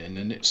resin in it,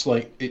 and it's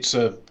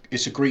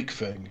a Greek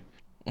thing.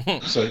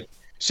 So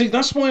see,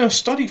 that's why I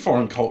study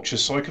foreign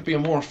cultures, so I could be a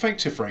more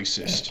effective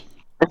racist.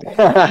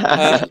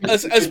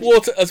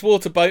 As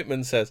Walter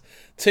Boatman says,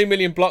 2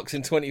 million blocks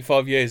in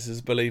 25 years is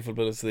as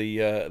believable as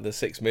the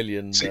 6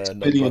 million. 6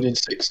 billion in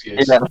 6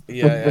 years.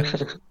 Yeah.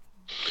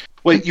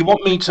 Wait, you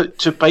want me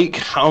to bake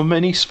how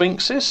many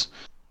sphinxes?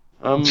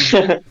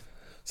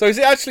 So is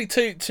it actually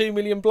 2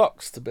 million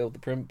blocks to build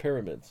the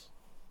pyramids?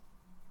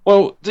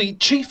 Well, the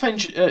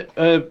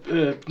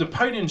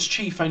Napoleon's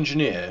chief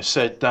engineer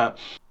said that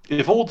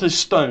if all the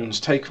stones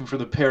taken from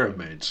the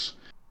pyramids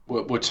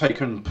were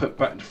taken and put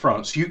back to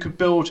France, you could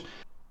build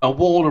a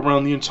wall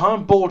around the entire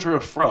border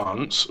of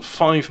France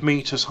 5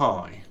 meters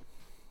high.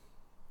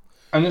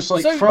 And it's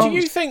like, so France...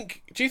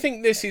 do you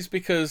think this is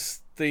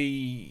because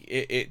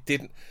it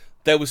didn't?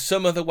 There was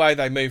some other way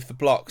they moved the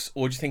blocks,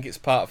 or do you think it's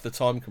part of the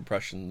time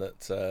compression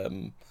that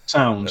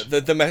sound?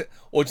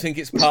 Or do you think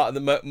it's part of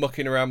the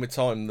mucking around with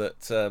time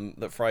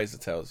that Fraser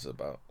tells us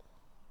about?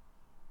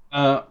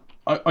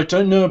 I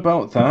don't know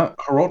about that.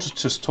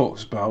 Herodotus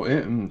talks about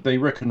it, and they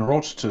reckon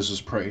Herodotus is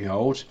pretty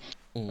old.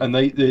 And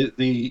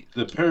the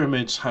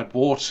pyramids had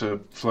water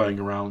flowing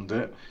around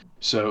it,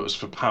 so it was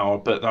for power.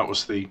 But that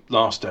was the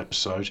last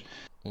episode.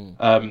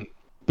 But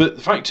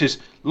the fact is,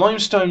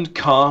 limestone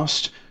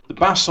cast. The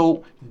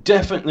basalt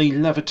definitely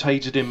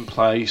levitated in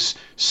place.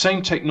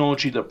 Same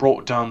technology that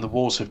brought down the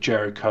walls of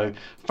Jericho.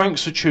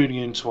 Thanks for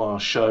tuning into our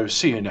show.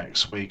 See you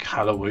next week,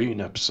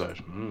 Halloween episode.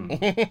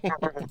 Play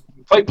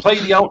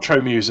the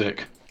outro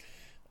music.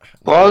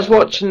 Well, I was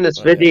watching this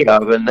video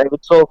and they were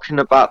talking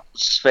about the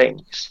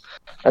Sphinx,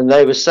 and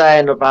they were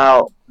saying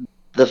about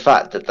the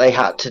fact that they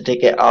had to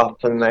dig it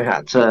up and they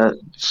had to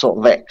sort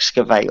of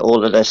excavate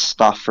all of this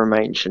stuff from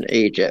ancient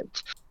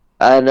Egypt.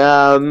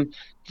 And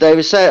they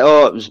were saying,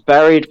 it was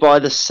buried by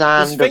the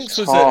sand of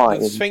time.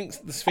 The Sphinx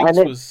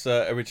was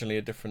originally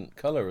a different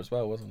colour as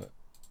well, wasn't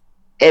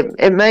it?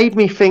 It made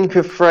me think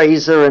of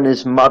Fraser and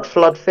his mud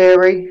flood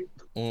theory.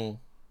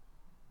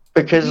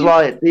 Because,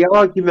 like, the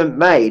argument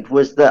made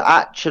was that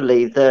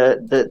actually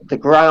the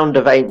ground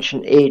of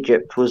ancient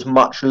Egypt was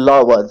much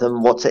lower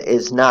than what it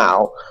is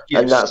now,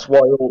 and that's why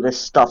all this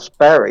stuff's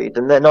buried.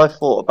 And then I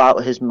thought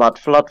about his mud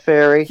flood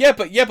theory. Yeah,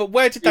 but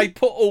where did they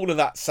put all of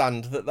that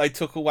sand that they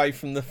took away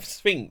from the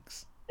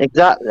Sphinx?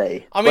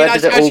 Exactly. I mean,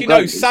 as you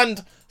know,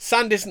 sand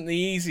isn't the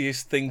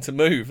easiest thing to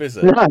move, is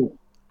it?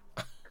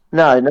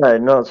 No, not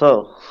at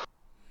all.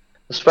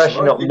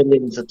 Especially not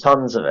millions of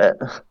tons of it.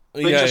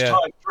 They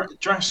hired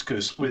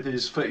Drascus with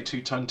his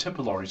 32-ton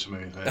tipper lorry to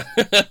move it.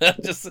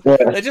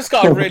 They just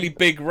got a really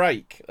big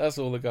rake. That's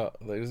all they got.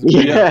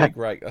 Big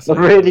rake. That's a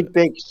really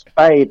big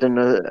spade and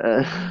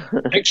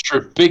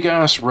extra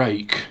big-ass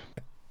rake.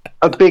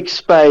 A big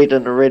spade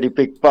and a really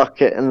big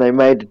bucket, and they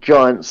made a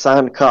giant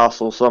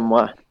sandcastle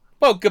somewhere.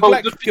 Well,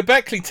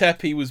 Göbekli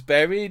Tepe was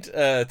buried.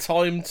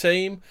 Time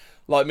Team,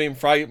 like me and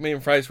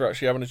Fraser were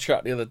actually having a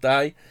chat the other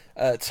day.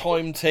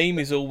 Time Team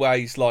is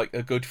always like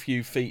a good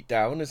few feet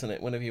down, isn't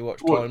it? Whenever you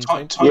watch Time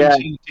Team. Time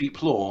Team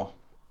Deep Lore.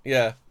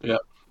 Yeah.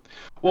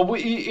 Well,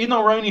 in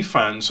our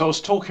OnlyFans, I was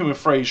talking with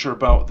Fraser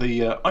about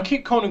the. I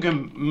keep calling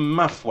him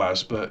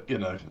Mathwaz, but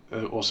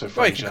also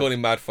Fraser. Well, you can call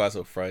him Madfaz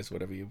or Fraser,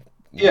 whatever you're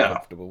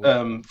comfortable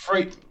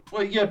with.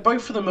 Well, yeah,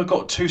 both of them have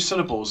got 2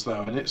 syllables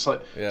though, and it's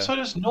like so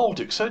does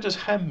Nordic, so does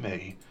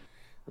Hemi.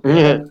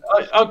 Yeah.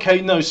 Okay,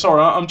 no,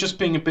 sorry, I'm just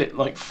being a bit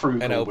like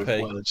frugal NLP.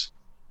 with words.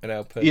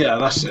 NLP. Yeah,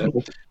 that's it.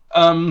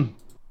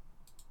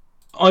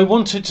 I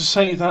wanted to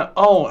say that.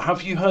 Oh,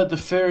 have you heard the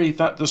theory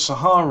that the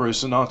Sahara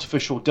is an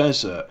artificial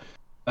desert?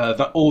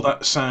 That all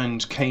that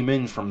sand came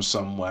in from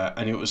somewhere,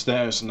 and it was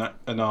there as an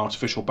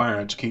artificial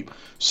barrier to keep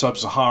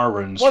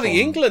sub-Saharans. Well,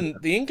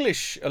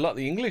 a lot of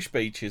the English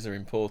beaches are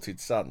imported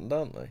sand,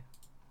 aren't they?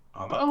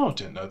 Oh, I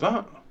didn't know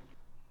that.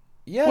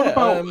 Yeah. What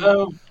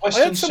about I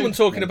heard someone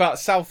talking about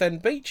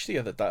Southend Beach the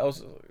other day. I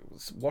was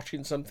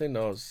watching something.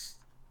 I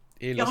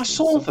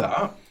saw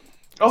that.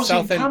 I was in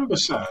Southend... Camber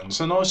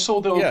Sands, and I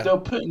saw they were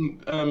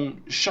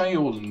putting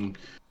shale and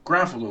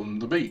gravel on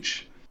the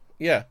beach.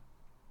 Yeah.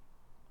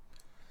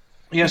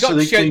 Yeah, you got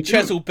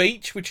Chesil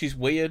Beach, which is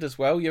weird as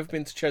well. You ever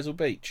been to Chesil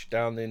Beach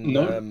down in?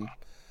 No.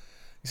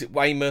 Is it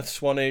Weymouth,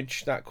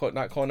 Swanage, that kind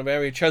of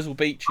area? Chesil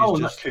Beach is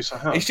in that case I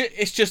have.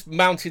 It's just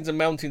mountains and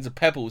mountains of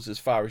pebbles as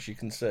far as you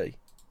can see.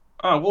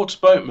 Walter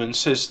Boatman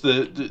says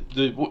the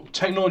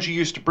technology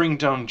used to bring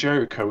down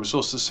Jericho was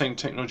also the same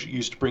technology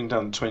used to bring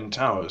down the Twin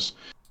Towers.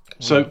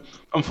 So,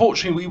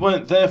 unfortunately, we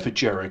weren't there for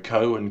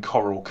Jericho and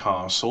Coral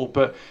Castle,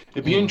 but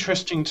it'd be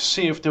interesting to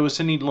see if there was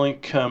any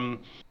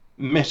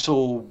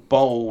metal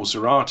bowls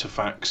or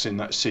artifacts in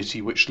that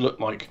city which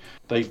look like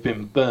they've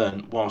been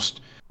burnt,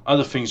 whilst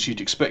other things you'd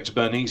expect to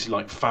burn easily,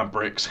 like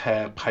fabrics,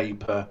 hair,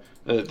 paper,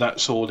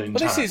 that's all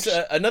intact. Well, this is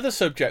another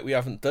subject we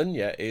haven't done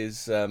yet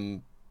is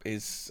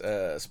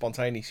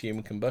spontaneous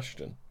human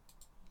combustion.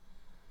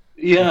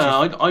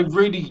 Yeah, I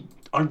really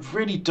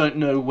don't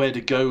know where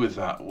to go with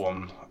that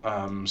one.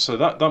 So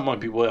that might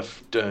be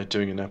worth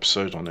doing an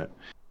episode on it.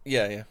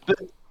 Yeah. But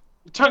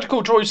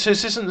Tactical Droid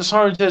says, isn't the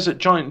Sahara Desert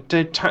giant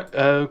dead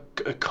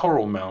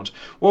coral mound?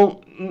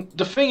 Well,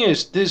 the thing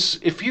is,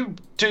 if you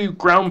do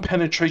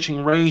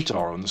ground-penetrating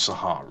radar on the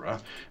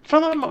Sahara, I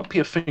found that might be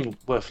a thing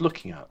worth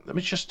looking at. Let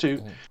me just do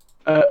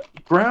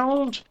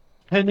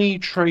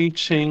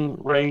ground-penetrating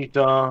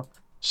radar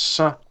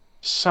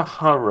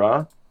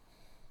Sahara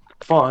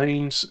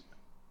finds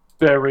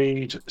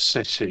buried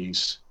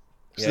cities.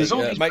 So there's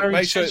all these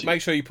make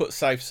sure you put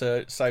safe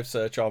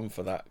search on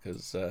for that,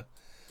 because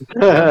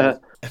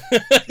VPN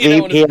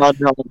on.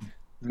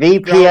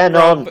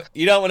 VPN on.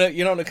 You don't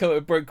want to come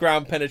up with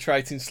Ground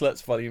Penetrating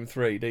Sluts Volume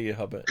 3, do you,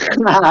 Hobbit?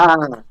 I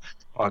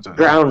don't know.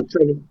 Ground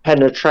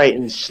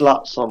penetrating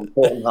sluts on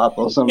Pornhub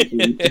or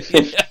something.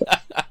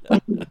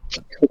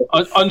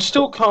 I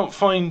still can't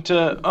find.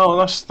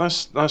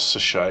 That's a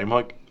shame.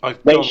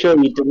 Make sure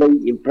you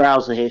delete your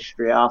browser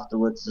history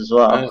afterwards as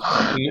well.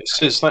 And it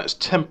says that's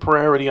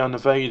temporarily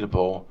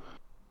unavailable.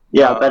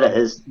 Yeah, I bet it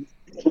is.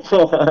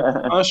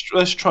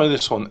 Let's try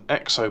this one.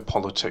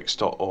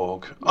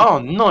 Exopolitics.org. Oh,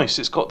 nice!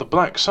 It's got the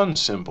black sun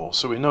symbol,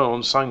 so we know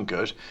on sound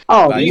good.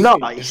 Oh,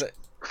 nice!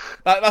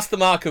 That's the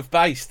mark of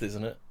based,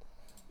 isn't it?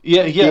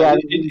 Yeah.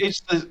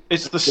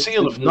 It's the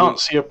seal of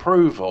Nazi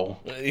approval.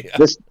 Yeah.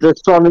 The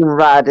sun in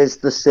rad is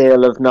the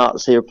seal of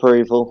Nazi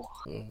approval.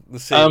 The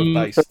seal of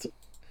based.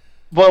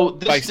 Well,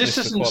 this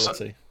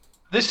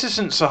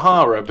isn't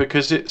Sahara,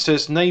 because it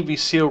says Navy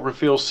SEAL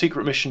reveals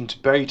secret mission to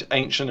buried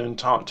ancient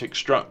Antarctic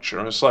structure.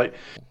 And it's like,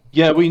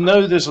 yeah, we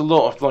know there's a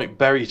lot of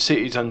buried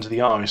cities under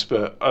the ice,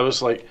 but I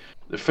was like,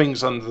 the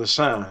things under the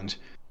sand.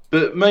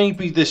 But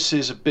maybe this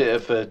is a bit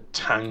of a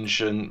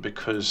tangent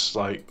because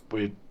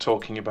we're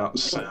talking about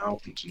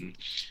sound. And...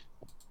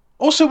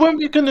 Also, weren't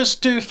we going to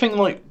do a thing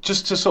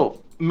just to sort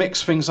of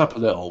mix things up a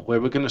little,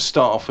 where we're going to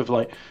start off with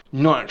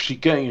not actually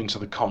getting into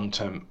the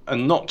content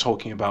and not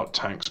talking about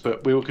tanks,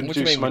 but we were going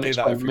to do some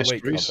unexplained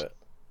mysteries.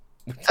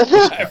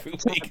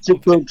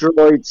 Tactical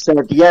Droid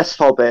said, "Yes,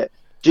 Hobbit.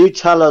 Do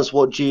tell us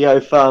what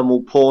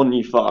geothermal porn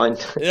you find."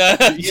 Yeah,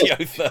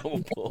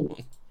 geothermal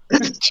porn.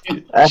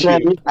 And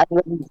then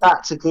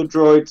Tactical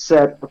Droid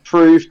said,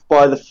 "Approved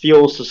by the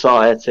Fuel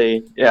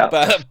Society." Yeah.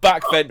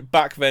 Back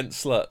vent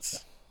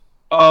sluts.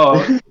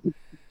 Oh.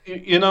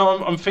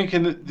 I'm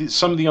thinking that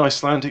some of the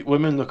Icelandic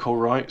women look all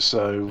right.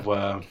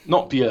 So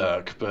not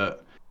Björk,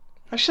 but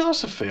actually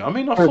that's the thing. I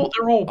mean, I thought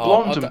they were all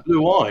blonde and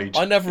blue-eyed.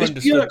 I never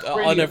understood.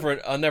 I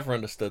never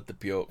understood the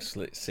Björk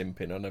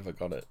simping. I never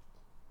got it.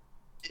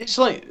 It's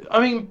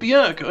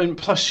Björk, and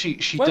plus she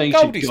dated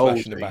Goldie. Goldie.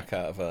 Smashing the back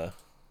out of her.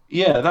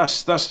 Yeah,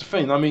 that's the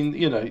thing. I mean,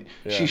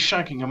 she's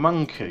shagging a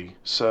monkey.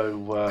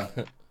 So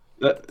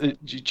do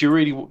you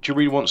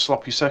really want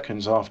sloppy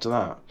seconds after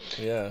that?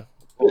 Yeah.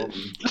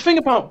 The thing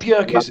about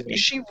Björk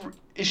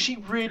is she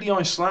really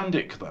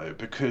Icelandic though?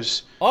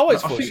 Because I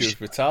always thought she was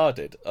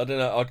retarded. I don't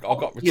know. I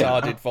got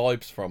retarded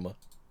vibes from her.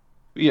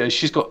 Yeah,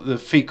 she's got the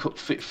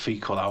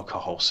fecal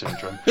alcohol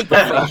syndrome.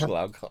 Fecal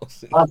alcohol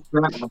syndrome.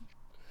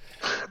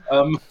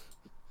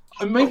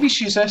 Maybe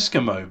she's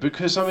Eskimo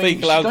because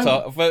fecal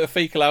alcohol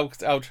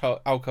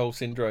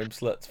syndrome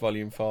sluts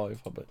volume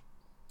 5. Hobbit.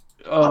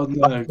 Oh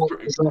no!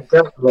 It's not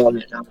going on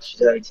it now.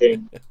 She's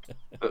 18.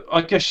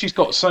 I guess she's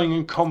got something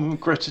in common with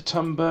Greta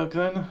Thunberg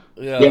then.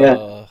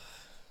 Yeah.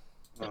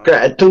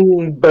 Greta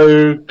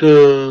Thunberg.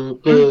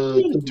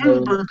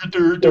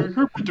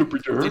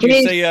 Did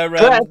you see her?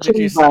 Greta Did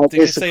you Thunberg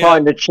is the see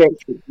kind of chick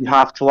that you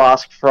have to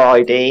ask for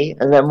ID,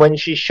 and then when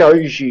she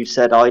shows you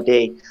said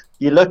ID,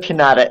 you're looking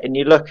at it and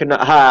you're looking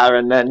at her,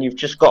 and then you've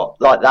just got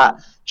like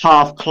that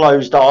half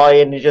closed eye,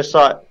 and you're just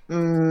like,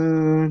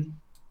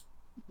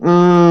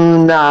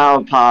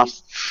 no,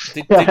 pass.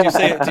 Did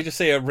you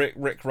see her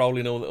Rick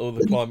rolling all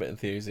the climate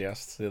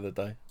enthusiasts the other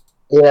day?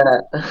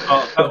 Yeah.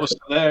 Oh, that was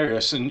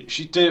hilarious, and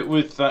she did it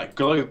with that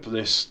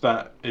globalist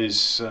that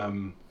is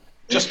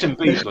Justin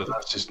Bieber.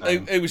 That's his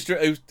name.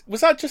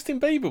 Was that Justin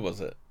Bieber?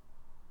 Was it?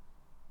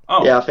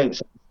 Oh, Yeah, I think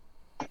so.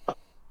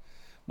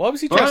 Why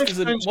was he dressed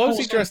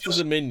as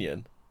a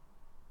minion?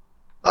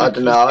 I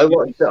don't know. I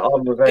watched it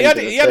on Revenge.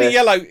 He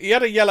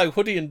had a yellow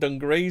hoodie and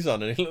dungarees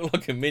on, and he looked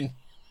like a minion.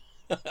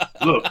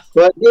 Look,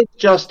 Well, it's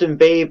Justin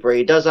Bieber.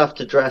 He does have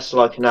to dress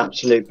like an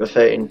absolute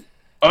buffoon.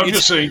 I'm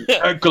just saying,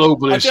 a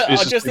globalist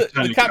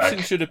the caption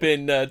should have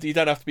been, you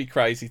don't have to be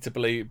crazy to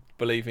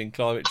believe in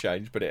climate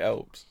change, but it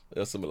helps.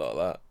 Or something like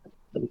that.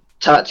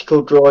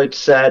 Tactical Droid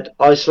said,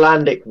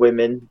 Icelandic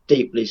women,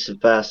 deeply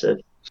subversive.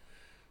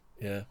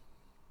 Yeah.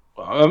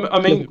 I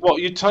mean,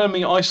 what, you're telling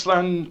me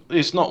Iceland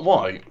is not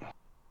white?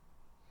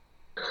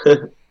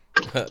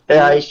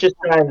 Yeah, he's just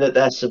saying that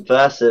they're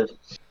subversive.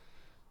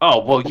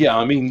 Oh, well, yeah,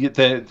 I mean,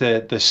 they're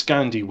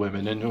Scandi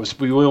women, and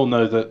we all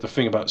know that the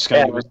thing about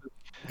Scandi was...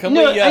 I'm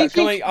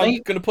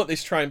going to put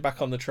this train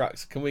back on the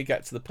tracks. Can we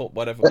get to the point,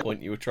 whatever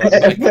point you were trying to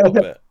make a little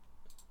bit?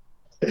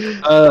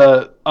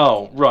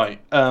 Oh, right.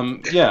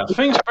 Yeah,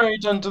 things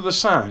buried under the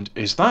sand.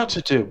 Is that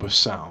to do with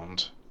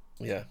sound?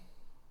 Yeah.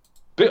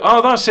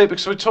 But, that's it,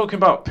 because we're talking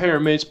about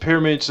pyramids,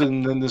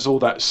 and then there's all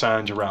that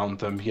sand around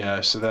them.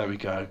 Yeah, so there we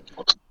go.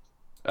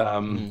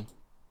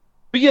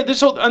 But yeah,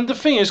 there's all, and the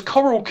thing is,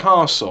 Coral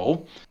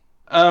Castle.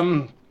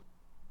 I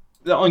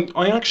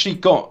actually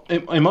got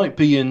it. It might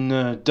be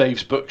in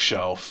Dave's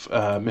bookshelf,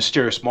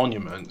 Mysterious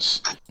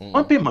Monuments.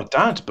 Might be in my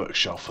dad's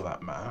bookshelf for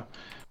that matter.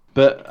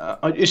 But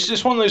it's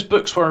just one of those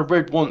books where I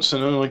read once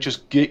and then I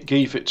just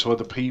gave it to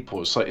other people.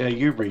 It's like, yeah,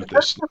 you read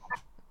this now.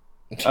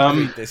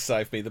 Read this,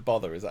 save me the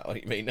bother. Is that what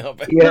you mean?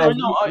 Yeah,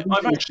 no,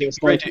 I've actually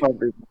read it.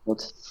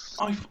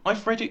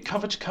 I've read it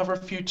cover to cover a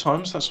few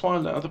times. That's why I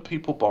let other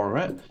people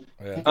borrow it.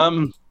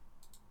 Yeah.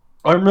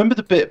 I remember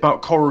the bit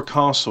about Coral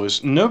Castle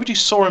is nobody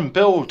saw him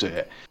build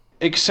it,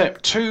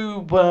 except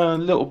two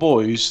little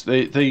boys.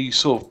 They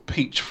sort of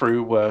peeked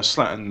through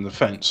slatting the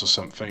fence or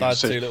something.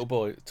 That's two little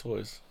boy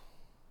toys.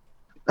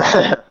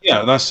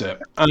 Yeah, that's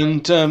it.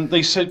 And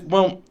they said,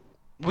 well,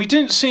 we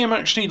didn't see him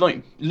actually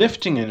like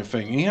lifting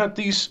anything. He had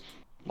these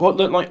what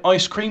looked like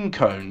ice cream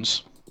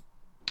cones,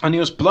 and he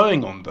was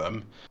blowing on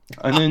them,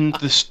 and then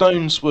the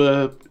stones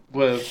were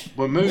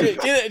moving.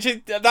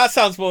 That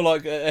sounds more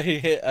like a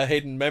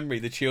hidden memory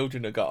the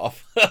children have got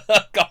off.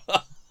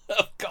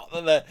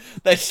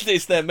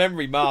 It's their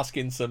memory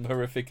masking some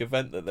horrific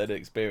event that they'd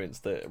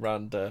experienced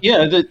around.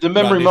 Yeah, the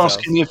memory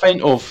masking the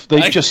event of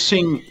they've just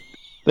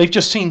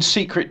seen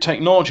secret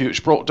technology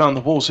which brought down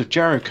the walls of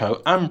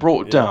Jericho and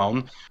brought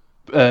down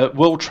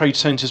World Trade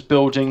Center's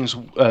buildings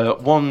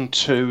 1,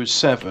 2,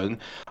 7.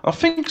 I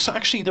think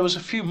actually there was a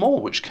few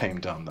more which came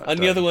down that. And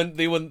day.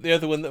 the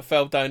other one that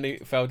fell down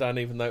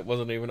even though it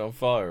wasn't even on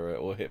fire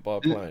or hit by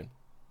a plane.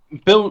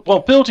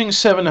 Building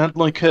 7 had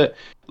like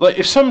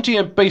if somebody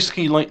had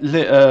basically like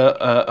lit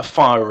a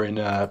fire in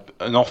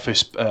an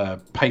office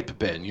paper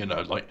bin,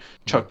 like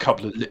chuck a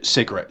couple of lit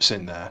cigarettes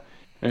in there,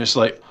 and it's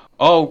like,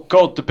 oh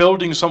god, the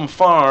building's on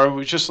fire. It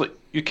was just like,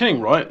 you're kidding,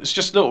 right? It's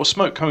just a little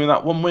smoke coming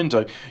out one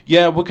window.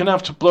 Yeah, we're gonna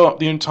have to blow up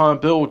the entire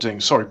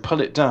building. Sorry,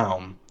 pull it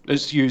down.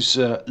 Let's use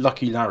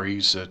Lucky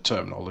Larry's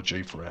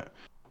terminology for it.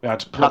 We had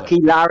to pull Lucky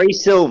Larry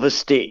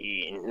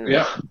Silverstein.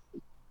 Yeah.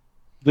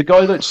 The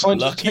guy that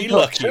signed Lucky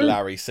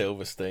Larry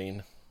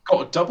Silverstein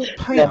got a double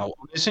payout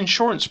on his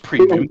insurance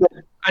premium,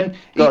 and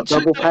he took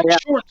the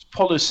insurance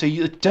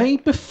policy the day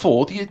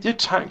before the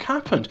attack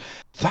happened.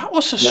 That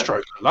was a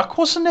stroke of luck,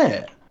 wasn't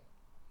it?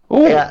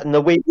 Ooh. Yeah, and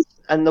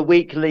the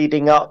week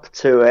leading up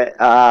to it,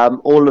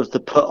 all of the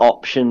put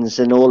options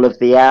in all of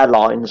the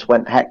airlines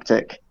went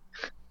hectic.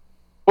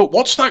 But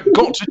what's that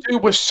got to do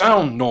with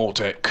sound,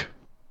 Nordic?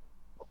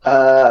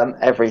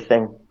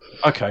 Everything.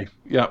 Okay,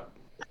 yeah.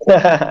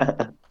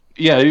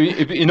 Yeah,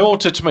 in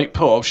order to make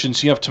put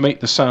options, you have to make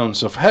the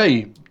sounds of,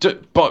 hey,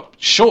 but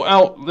short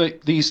out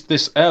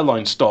this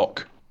airline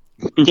stock.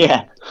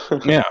 Yeah.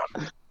 Yeah.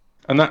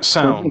 And that's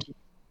sound.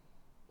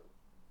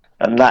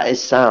 And that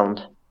is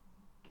sound.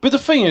 But the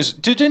thing is,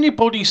 did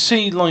anybody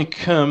see,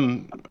 like,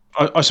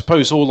 I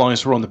suppose all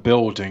eyes were on the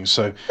building,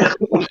 so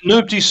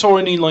nobody saw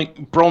any,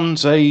 like,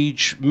 Bronze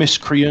Age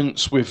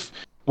miscreants with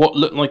what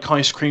looked like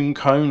ice cream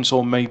cones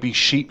or maybe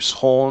sheep's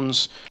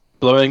horns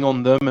blowing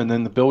on them and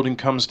then the building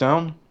comes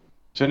down?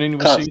 Did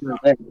anyone see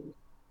that?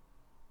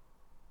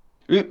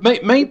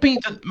 Maybe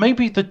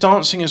the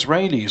dancing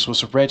Israelis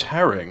was a red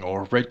herring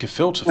or a red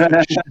gefilte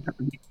fish.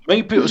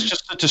 Maybe it was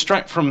just to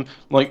distract from,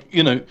 like,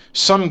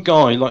 some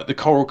guy like the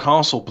Coral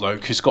Castle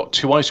bloke who's got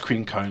 2 ice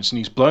cream cones and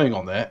he's blowing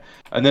on it,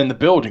 and then the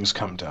buildings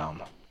come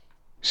down.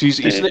 So he's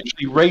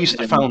literally raised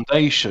the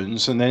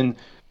foundations and then.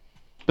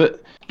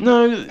 But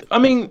no, I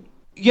mean,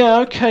 yeah,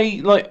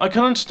 okay, like I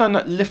can understand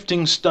that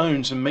lifting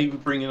stones and maybe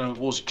bringing them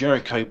towards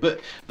Jericho,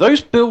 but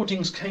those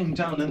buildings came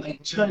down and they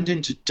turned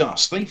into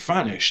dust. They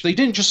vanished. They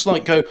didn't just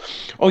like go,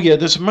 oh yeah,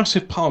 there's a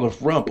massive pile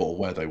of rubble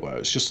where they were.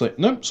 It's just like,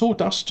 no, it's all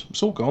dust.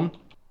 It's all gone.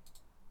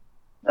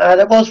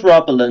 There was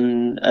rubble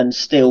and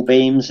steel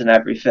beams and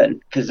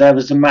everything, because there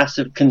was a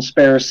massive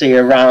conspiracy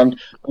around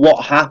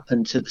what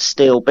happened to the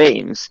steel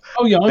beams.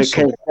 Oh yeah, I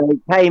saw. Because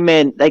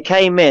they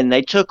came in,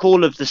 they took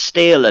all of the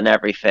steel and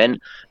everything,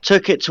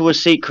 took it to a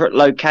secret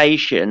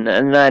location,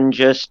 and then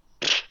just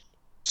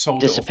Sold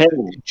disappeared.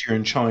 it off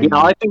during China.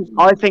 Yeah,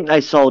 I think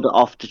they sold it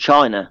off to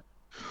China.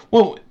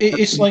 Well,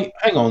 it's like,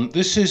 hang on,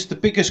 this is the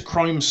biggest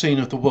crime scene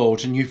of the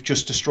world, and you've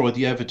just destroyed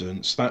the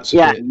evidence. That's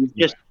You've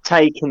just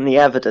taken the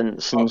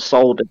evidence and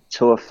sold it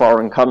to a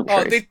foreign country.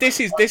 Oh, this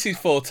is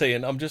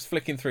 14. I'm just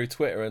flicking through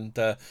Twitter, and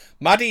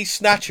Maddie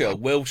Snatcher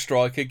will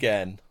strike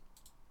again.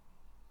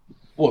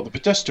 What, the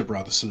Podesta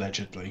brothers,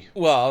 allegedly?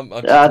 Well,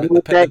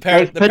 the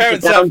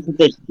parents have to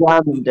this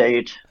German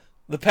dude.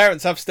 The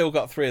parents have still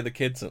got 3 other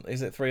kids.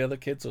 Is it 3 other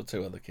kids or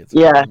 2 other kids?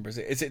 Yeah.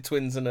 Is it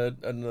twins and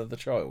another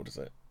child? Is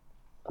it?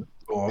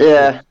 Oh,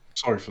 Yeah.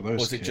 Sorry for those. Or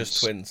was it kids.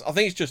 just twins? I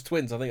think it's just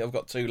twins. I think I've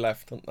got 2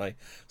 left, haven't they?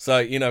 So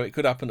it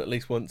could happen at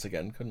least once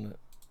again, couldn't it?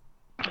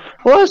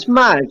 Well, it's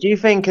mad. Do you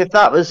think if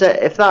that was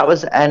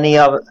any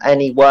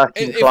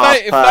working class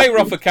If they were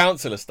off a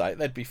council estate,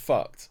 they'd be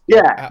fucked.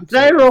 Yeah, if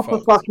they were off a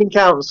fucking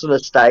council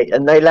estate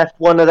and they left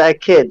one of their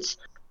kids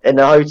in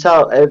a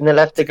hotel, and they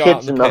left the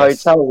kids in the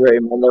hotel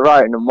room on their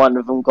own, and one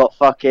of them got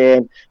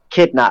fucking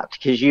kidnapped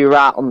because you were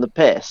out on the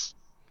piss.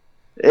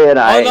 No.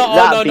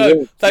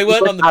 They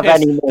weren't on the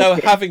piss. They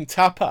were having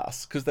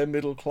tapas because they're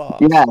middle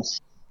class.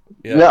 Yes.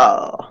 Yeah.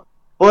 No.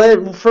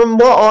 Well, from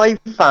what I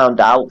found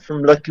out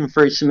from looking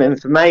through some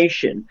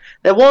information,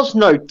 there was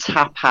no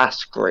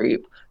tapas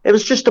group. It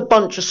was just a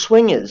bunch of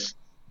swingers.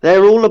 They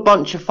were all a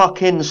bunch of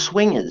fucking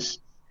swingers.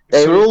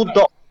 They were all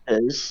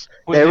doctors.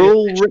 They were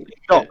all rich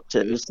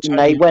doctors, and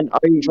they went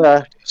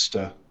over.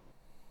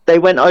 They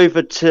went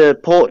over to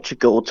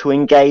Portugal to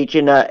engage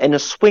in a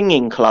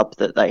swinging club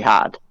that they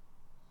had.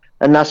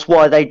 And that's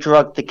why they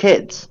drugged the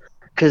kids.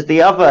 Because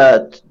the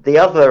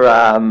other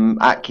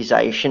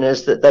accusation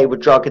is that they were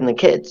drugging the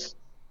kids,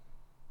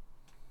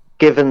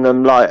 giving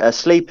them like a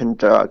sleeping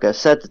drug, a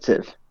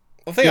sedative.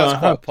 I think that's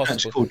quite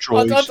possible.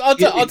 I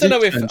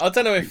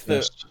don't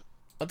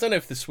know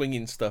if the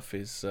swinging stuff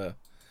is a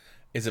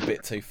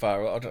bit too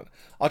far.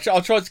 I'll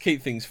try to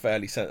keep things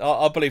fairly sensible.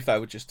 I believe they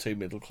were just too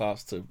middle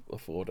class to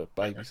afford a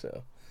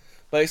babysitter.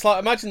 But it's like,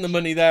 imagine the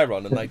money they're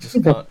on, and they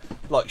just can't,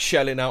 like,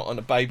 shelling out on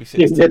a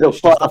babysitter. Middle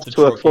class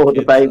to afford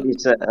a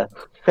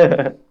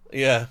babysitter.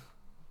 Yeah.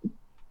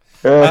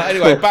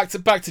 Anyway, back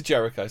to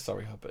Jericho.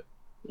 Sorry, Hubbard.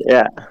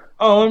 Yeah.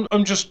 Oh,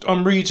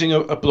 I'm reading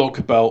a blog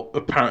about,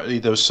 apparently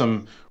there was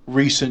some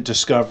recent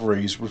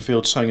discoveries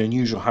revealed something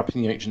unusual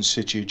happening in the ancient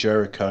city of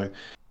Jericho.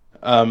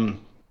 No,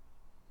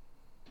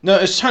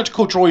 as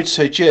Tactical Droid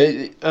said,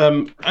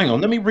 hang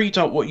on, let me read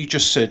out what you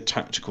just said,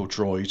 Tactical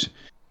Droid.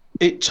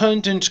 It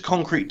turned into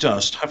concrete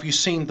dust. Have you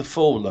seen the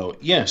fallout?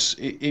 Yes,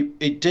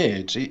 it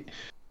did.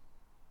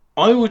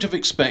 I would have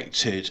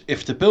expected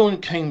if the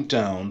building came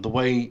down the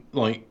way,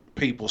 like,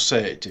 people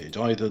say it did,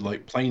 either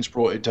like planes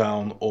brought it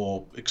down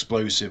or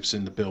explosives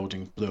in the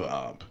building blew it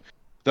up,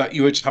 that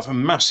you would have a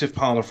massive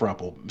pile of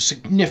rubble,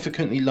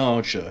 significantly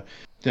larger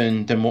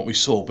than what we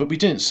saw. But we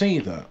didn't see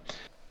that.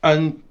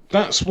 And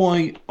that's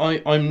why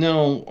I'm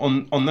now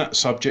on that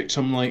subject.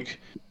 I'm like,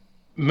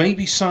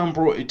 maybe Sam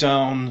brought it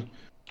down,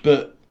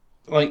 but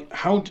like,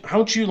 how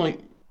do you like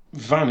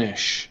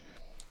vanish?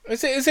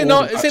 Is it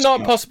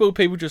not possible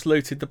people just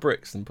looted the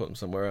bricks and put them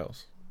somewhere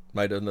else,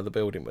 made another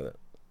building with it?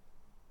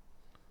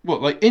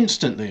 What, like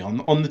instantly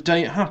on the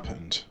day it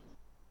happened?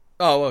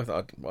 Oh, well,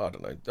 I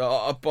don't know.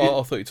 I thought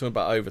you were talking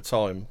about over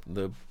time,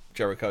 the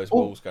Jericho's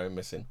walls going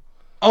missing.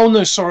 Oh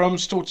no, sorry, I'm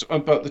still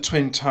about the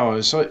Twin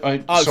Towers. Sorry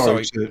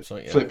to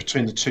flip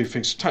between the two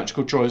things.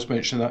 Tactical Droids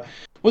mentioned that.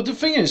 Well, the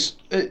thing is,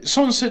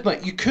 someone said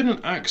like you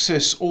couldn't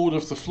access all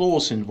of the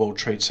floors in World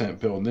Trade Center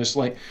building. There's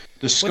like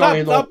the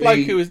sky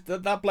lobby.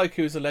 That bloke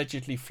who was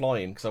allegedly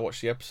flying, because I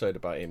watched the episode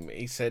about him.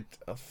 He said,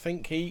 I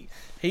think he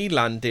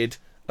landed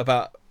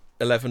about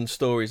 11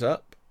 stories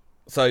up.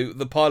 So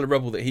the pile of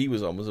rubble that he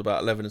was on was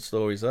about 11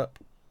 stories up.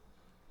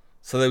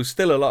 So there was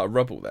still a lot of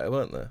rubble there,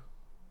 weren't there?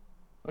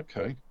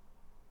 Okay.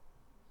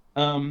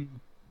 There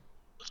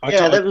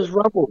was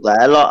rubble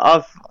there.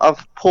 Like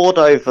I've poured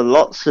over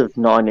lots of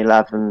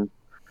 9/11.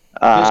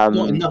 There's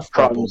not enough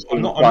rubble.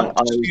 I'm not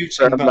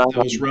disputing that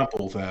there was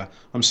rubble there.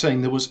 I'm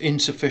saying there was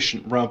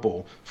insufficient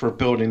rubble for a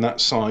building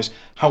that size.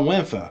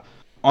 However,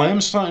 I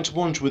am starting to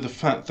wonder with the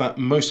fact that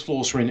most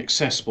floors were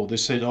inaccessible. They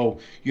said, "Oh,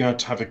 you had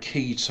to have a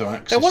key to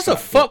access." There was a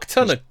fuck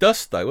ton of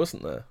dust, though,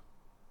 wasn't there?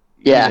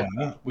 Yeah,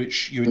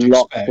 which you would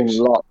lots expect, and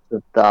lots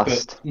of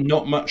dust. but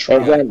not much.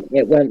 It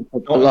went for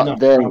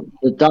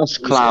the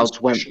dust clouds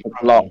went for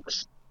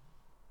blocks.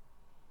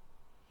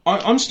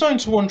 I'm starting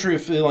to wonder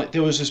if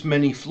there was as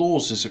many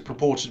flaws as it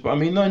purported. But I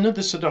mean, I know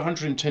they said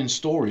 110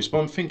 stories, but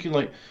I'm thinking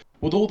like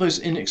with all those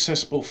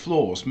inaccessible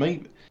floors,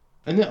 maybe.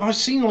 And then I've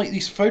seen like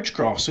these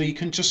photographs, so you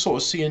can just sort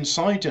of see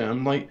inside it.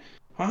 I'm like,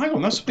 oh, hang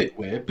on, that's a bit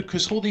weird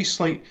because all these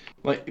like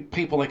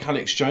people like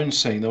Alex Jones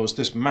saying there was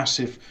this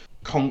massive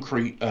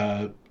concrete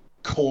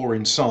core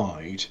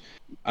inside,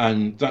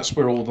 and that's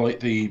where all like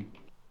the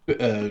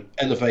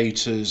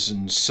elevators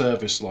and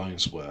service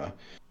lines were.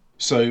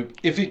 So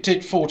if it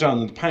did fall down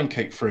and the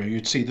pancake through,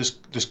 you'd see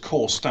this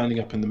core standing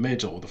up in the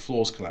middle, the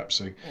floor's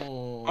collapsing. I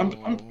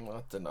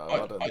don't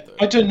know.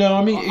 I don't know.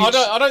 I mean,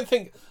 I don't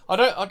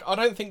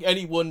think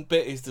any one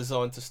bit is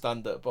designed to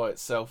stand up by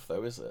itself,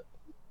 though, is it?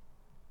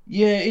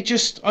 Yeah, it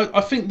just.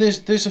 I think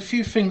there's a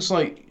few things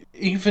like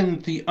even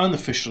the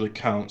unofficial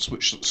accounts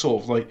which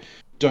sort of like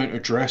don't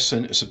address,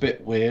 and it's a bit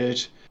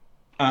weird.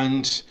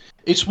 And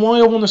it's why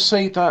I want to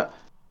say that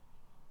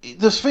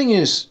the thing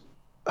is.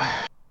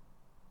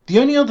 The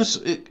only other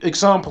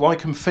example I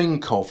can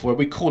think of where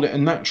we call it a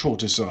natural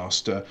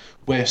disaster,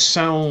 where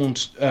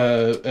sound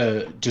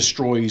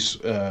destroys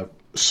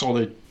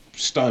solid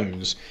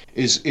stones,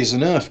 is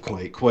an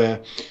earthquake. Where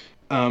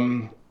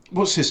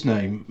what's his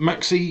name?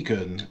 Max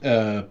Egan.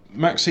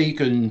 Max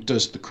Egan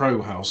does the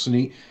Crow House,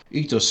 and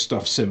he does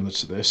stuff similar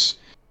to this.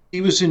 He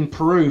was in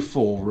Peru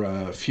for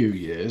a few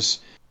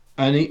years.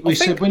 And we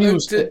said when he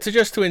was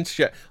to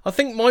interject, I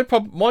think my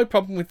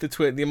problem with the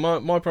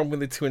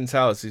Twin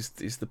Towers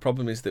is the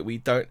problem is that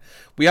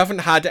we haven't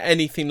had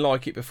anything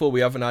like it before.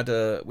 We haven't had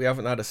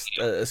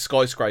a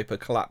skyscraper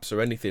collapse or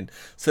anything.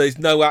 So there's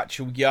no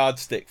actual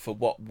yardstick for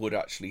what would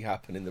actually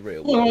happen in the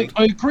real world. Well,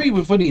 I agree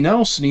with Willie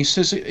Nelson. He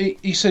says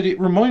he said it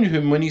reminded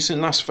him when he's in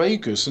Las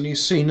Vegas and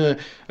he's seen a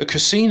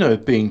casino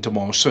being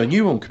demolished, so a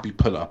new one could be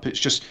put up. It's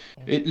just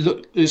it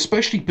looked,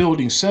 especially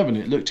Building 7,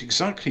 it looked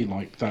exactly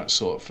like that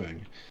sort of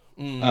thing.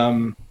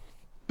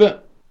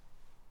 But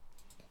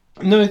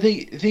no,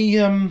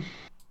 the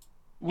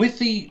with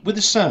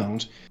the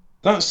sound,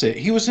 that's it.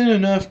 He was in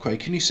an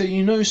earthquake, and he said,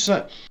 "You notice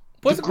that."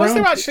 Was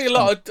there actually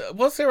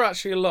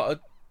a lot of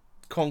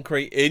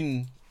concrete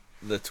in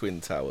the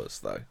Twin Towers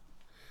though?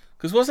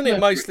 Because wasn't it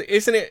mostly?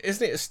 Isn't it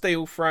a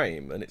steel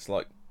frame? And it's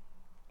like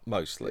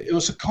mostly. It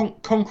was a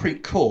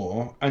concrete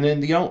core, and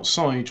then the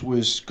outside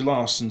was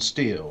glass and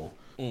steel.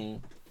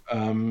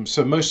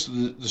 So most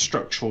of the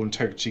structural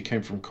integrity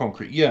came from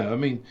concrete. Yeah, I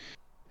mean,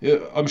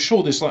 I'm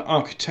sure there's like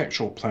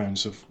architectural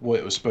plans of what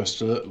it was supposed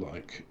to look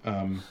like.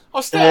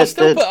 I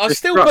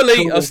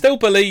still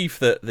believe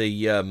that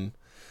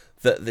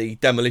the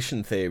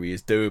demolition theory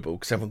is doable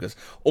because everyone goes,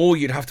 "Oh,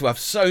 you'd have to have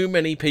so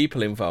many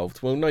people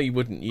involved." Well, no, you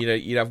wouldn't.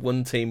 You'd have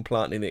one team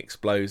planting the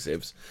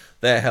explosives.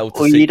 They're held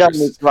to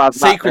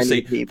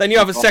secrecy. Then you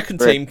have a second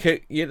team.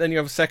 Then you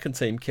have a second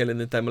team killing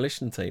the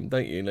demolition team,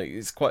 don't you?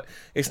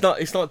 It's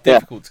not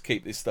difficult to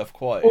keep this stuff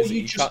quiet. Is it?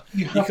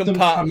 You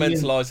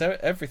compartmentalize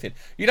everything.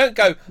 You don't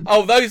go,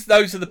 "Oh,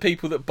 those are the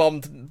people that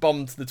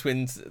bombed the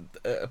twins,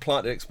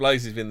 planted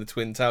explosives in the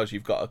Twin Towers.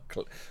 You've got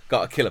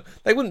to kill them."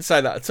 They wouldn't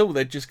say that at all.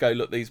 They'd just go,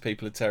 "Look, these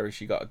people are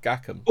terrorists. You got to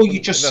gack them." Or you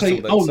just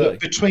say, "Oh, look,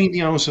 between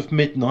the hours of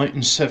midnight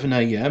and 7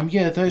 a.m.,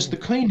 there's the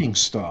cleaning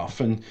staff,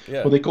 and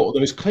they got all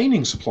those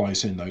cleaning supplies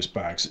in those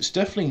bags." It's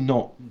definitely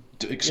not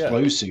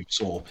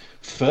explosives or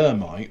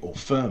thermite or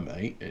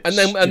thermate.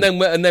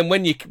 And then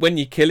when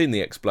you're killing the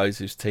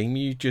explosives team,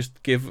 you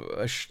just give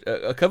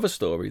a cover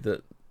story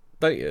that,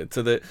 don't you,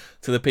 to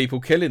the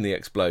people killing the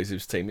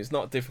explosives team. It's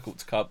not difficult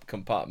to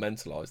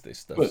compartmentalize this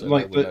stuff. But so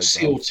like the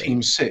SEAL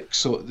Team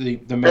 6 or the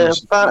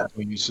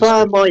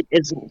thermite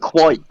isn't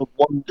quite the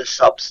wonder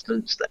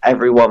substance that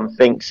everyone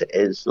thinks it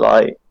is.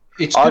 Like,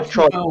 I've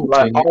tried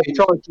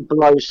to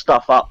blow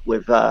stuff up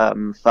with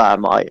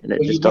thermite, and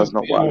it just does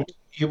not work.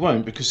 You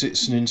won't, because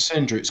it's an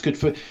incendiary. It's good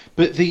for,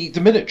 but the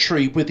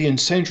military with the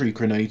incendiary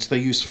grenades, they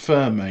use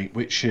thermate,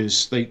 which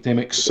is they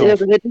mix soft. Yeah,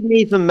 but it didn't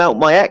even melt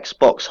my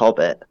Xbox,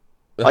 Hobbit.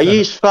 I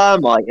used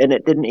thermite, and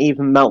it didn't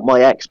even melt my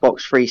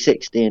Xbox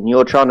 360. And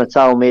you're trying to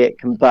tell me it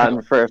can burn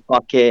through a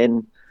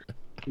fucking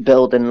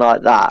building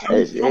like that?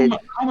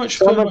 How much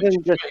thermite do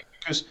you make?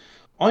 Because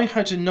I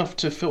had enough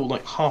to fill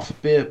like half a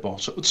beer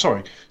bottle.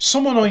 Sorry,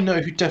 someone I know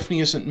who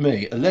definitely isn't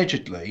me,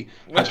 allegedly,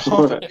 had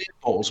half a beer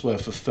bottle's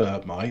worth of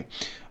thermite,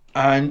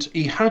 and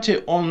he had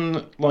it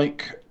on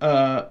like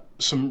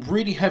some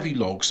really heavy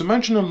logs.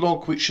 Imagine a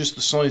log which is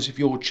the size of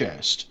your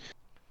chest,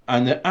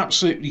 and they're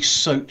absolutely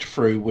soaked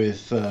through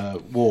with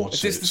water.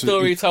 Is this the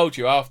story he told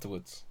you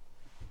afterwards?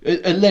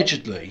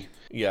 Allegedly.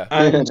 Yeah.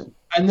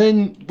 And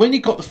then when he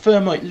got the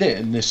thermite lit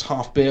in this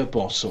half beer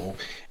bottle,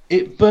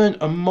 it burnt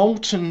a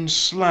molten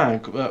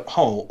slag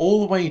hole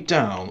all the way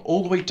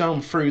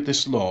down through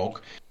this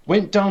log,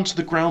 went down to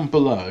the ground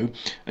below,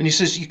 and he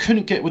says you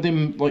couldn't get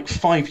within like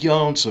 5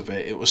 yards of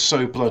it. It was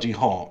so bloody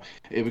hot,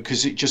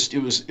 because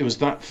it was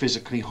that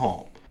physically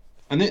hot.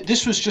 And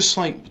this was just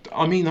like,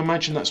 I mean,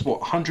 imagine that's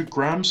what, 100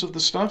 grams of the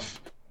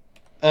stuff.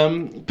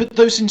 But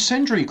those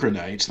incendiary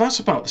grenades, that's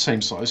about the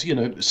same size.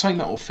 Saying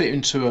that will fit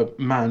into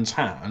a man's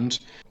hand.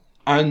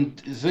 And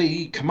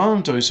the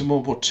commandos in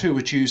World War II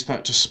would use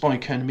that to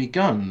spike enemy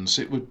guns.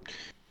 It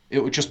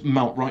would just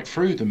melt right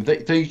through them.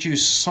 They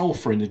use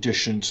sulfur in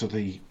addition to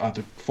the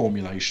other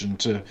formulation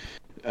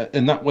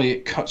and that way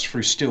it cuts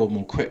through steel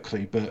more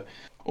quickly. But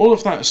all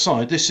of that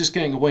aside, this is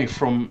getting away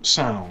from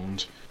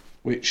sound,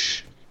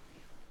 which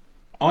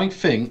I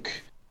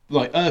think,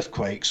 like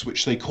earthquakes,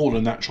 which they call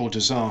a natural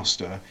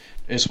disaster,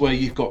 is where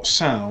you've got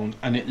sound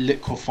and it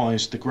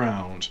liquefies the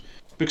ground.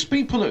 Because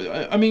people,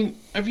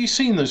 have you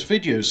seen those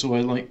videos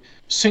where like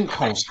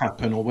sinkholes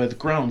happen or where the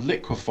ground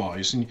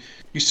liquefies and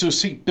you sort of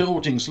see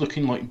buildings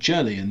looking like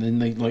jelly and then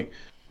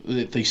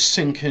they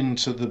sink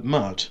into the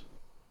mud?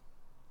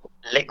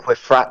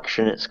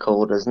 Liquefaction, it's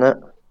called, isn't it?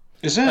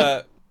 Is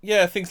it?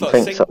 Yeah, things like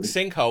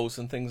sinkholes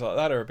and things like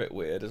that are a bit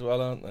weird as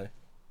well, aren't they?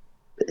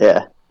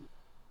 Yeah,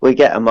 we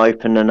get them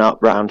opening up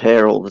round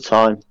here all the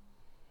time.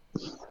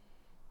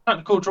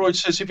 Tactical Droid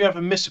says, if you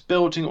ever miss a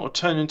building or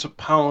turn into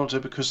powder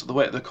because of the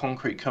weight of the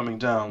concrete coming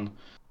down.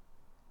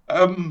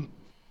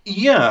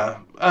 Yeah,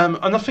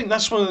 and I think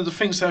that's one of the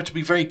things they have to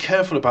be very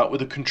careful about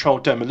with a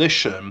controlled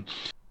demolition,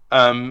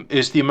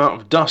 is the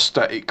amount of dust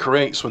that it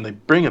creates when they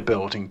bring a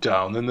building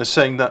down. And they're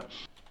saying that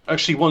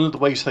actually one of the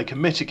ways they can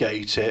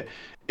mitigate it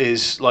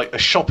is like a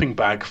shopping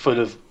bag full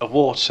of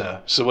water.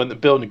 So when the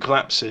building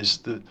collapses,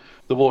 the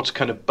water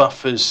kind of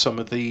buffers some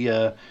of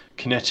the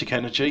kinetic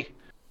energy.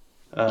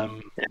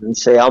 And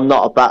see, I'm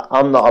not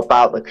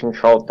about the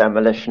controlled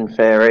demolition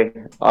theory.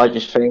 I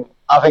just think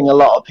having a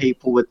lot of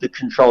people with the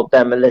controlled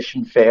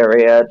demolition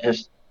theory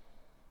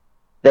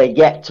they're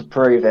yet to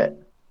prove it.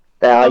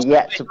 They are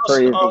yet to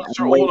prove it. It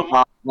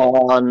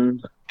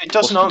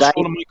doesn't answer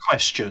all of my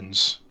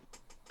questions.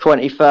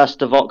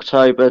 21st of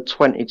October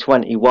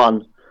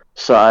 2021.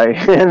 So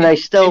and they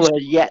still are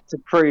yet to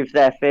prove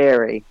their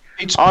theory.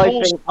 I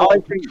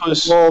think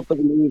the more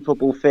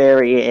believable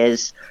theory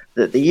is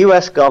that the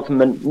US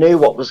government knew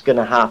what was going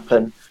to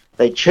happen.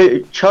 They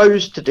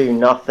chose to do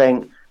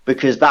nothing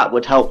because that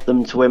would help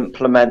them to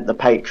implement the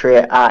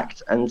Patriot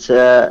Act and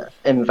to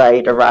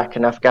invade Iraq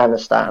and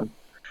Afghanistan.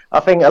 I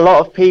think a lot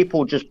of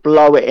people just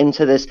blow it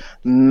into this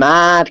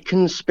mad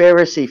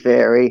conspiracy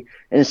theory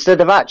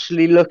instead of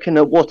actually looking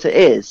at what it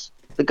is.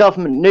 The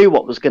government knew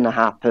what was going to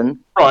happen.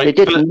 Right, they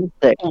didn't.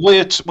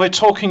 We're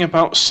talking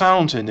about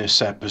sound in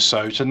this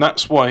episode, and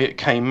that's why it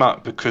came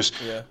up, because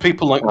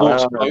people like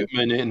Walter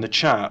Boatman in the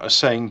chat are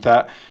saying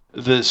that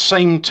the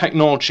same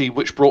technology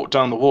which brought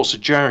down the walls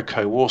of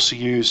Jericho was also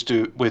used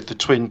with the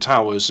Twin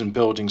Towers and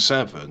Building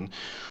 7,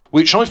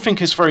 which I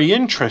think is very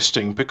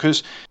interesting,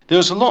 because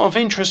there's a lot of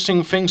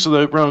interesting things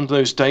around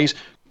those days.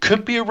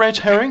 Could be a red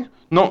herring,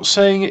 not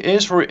saying it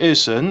is or it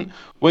isn't,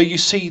 where you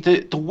see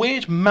the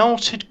weird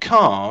melted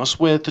cars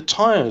where the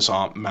tyres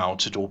aren't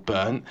melted or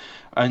burnt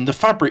and the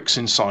fabrics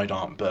inside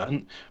aren't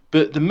burnt,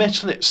 but the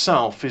metal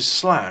itself is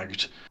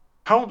slagged.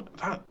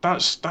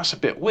 That's a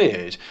bit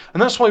weird.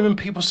 And that's why when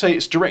people say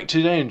it's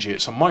directed energy,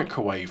 it's a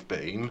microwave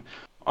beam,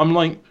 I'm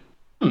like,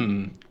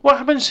 what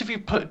happens if you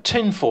put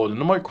tinfoil in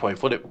the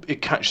microwave? Well,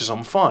 it catches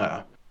on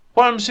fire.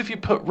 What happens if you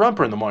put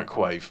rubber in the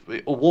microwave?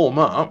 It'll warm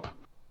up,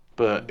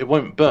 but it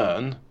won't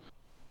burn.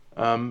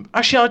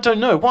 Actually, I don't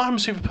know. What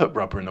happens if you put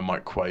rubber in the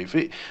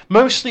microwave?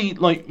 Mostly,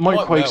 like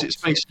microwaves, it's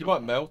based. You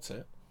might melt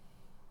it.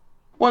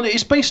 Well,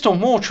 it's based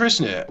on water,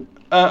 isn't it?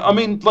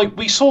 Like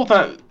we saw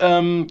that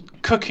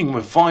Cooking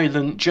with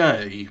Violent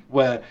J,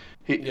 where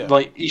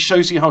he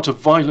shows you how to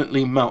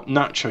violently melt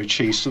nacho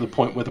cheese to the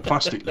point where the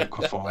plastic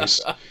liquefies.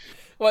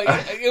 Well,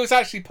 it was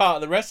actually part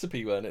of the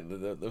recipe, wasn't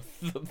it?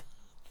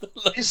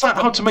 Is that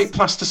how to make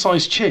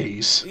plasticized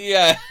cheese?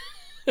 Yeah.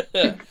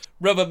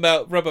 Rubber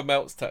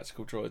melts,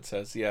 Tactical Droid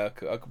says. Yeah, I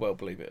could well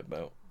believe it would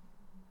melt.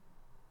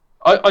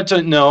 I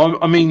don't know.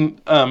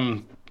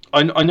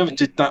 I never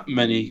did that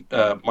many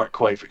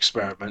microwave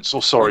experiments.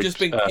 Oh, sorry. You're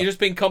just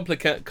being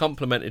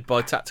complimented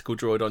by Tactical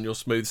Droid on your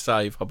smooth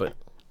save, Hobbit.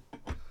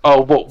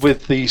 Oh, what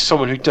with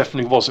someone who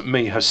definitely wasn't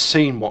me has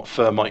seen what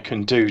thermite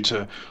can do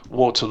to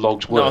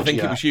waterlogged wood. No, I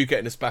think it was you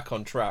getting us back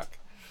on track.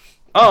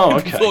 Oh,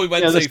 okay. Before we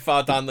went too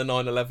far down the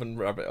 9/11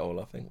 rabbit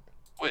hole, I think.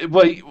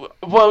 Wait,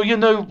 well, the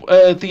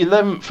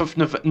 11th of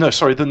November. No,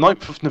 sorry, the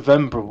 9th of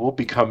November will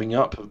be coming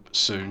up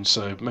soon,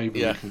 so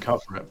maybe we can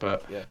cover it.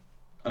 But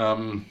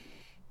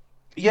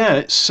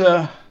it's.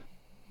 I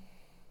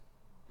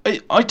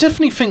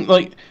definitely think,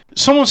 like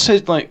someone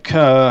said, like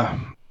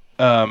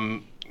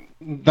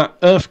that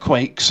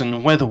earthquakes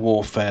and weather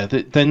warfare,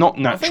 that they're not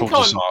natural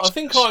disasters. I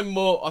think I'm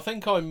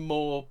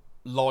more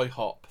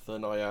LIHOP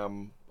than I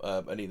am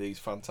any of these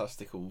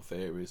fantastical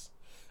theories.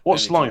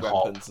 What's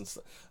LIHOP?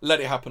 Let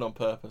it happen on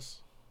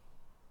purpose.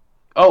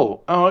 Oh,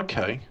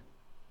 okay.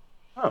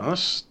 Oh,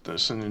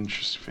 that's an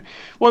interesting thing.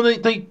 Well, they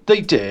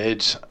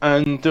did,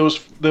 and there was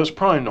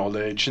prior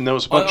knowledge, and there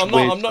was a bunch of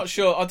weird... I'm not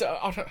sure.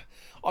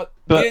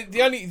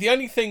 The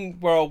only thing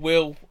where I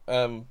will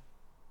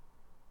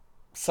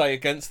say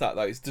against that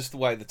though. It's just the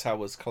way the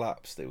towers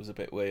collapsed. It was a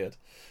bit weird.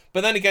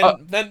 But then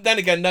again, then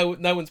again,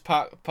 no one's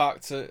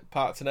parked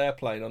an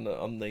airplane on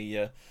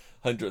the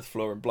 100th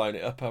floor and blown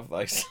it up, have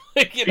they? So,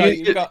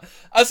 you've got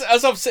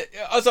as I've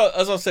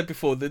said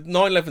before, the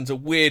 9/11's a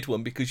weird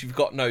one because you've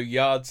got no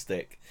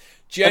yardstick.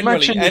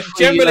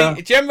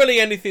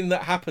 Generally, anything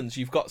that happens,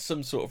 you've got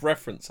some sort of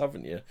reference,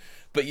 haven't you?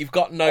 But you've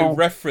got no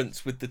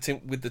reference with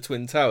the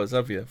Twin Towers,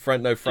 have you?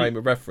 No frame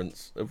of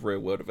reference of real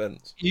world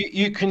events.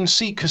 You can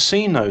see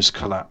casinos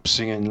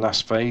collapsing in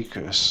Las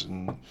Vegas,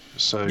 and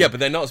so yeah, but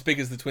they're not as big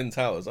as the Twin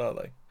Towers, are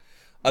they?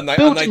 And they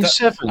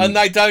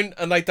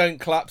don't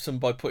collapse them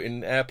by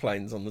putting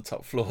airplanes on the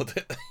top floor.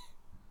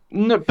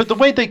 No, but the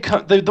way they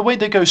the way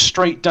they go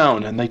straight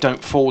down and they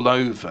don't fall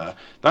over,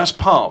 that's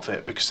part of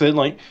it, because they're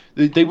like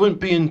they wouldn't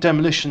be in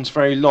demolitions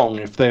very long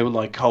if they were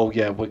like, oh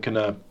yeah, we're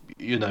gonna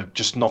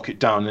just knock it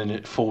down and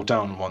it fall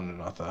down on one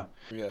another.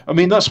 Yeah. I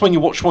mean, that's when you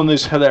watch one of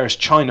those hilarious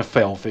China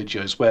fail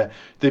videos where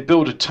they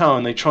build a tower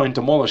and they try and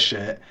demolish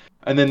it,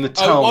 and then the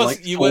tower falls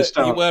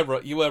down.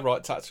 You were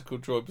right. Tactical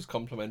Droid was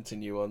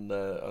complimenting you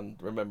on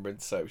remembering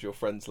to say it was your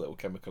friend's little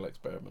chemical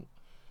experiment.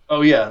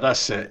 Oh yeah,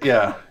 that's it.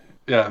 Yeah.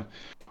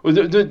 Well,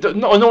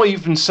 I'm not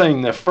even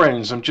saying they're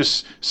friends. I'm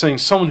just saying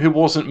someone who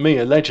wasn't me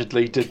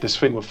allegedly did this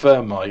thing with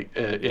thermite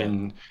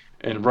in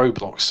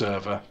Roblox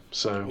server.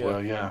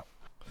 So yeah.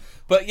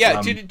 But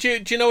yeah,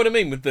 do you know what I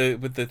mean with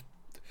the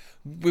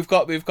we've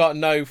got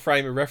no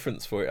frame of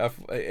reference for it,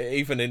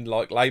 even in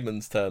like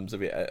layman's terms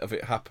of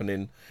it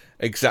happening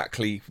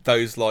exactly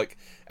those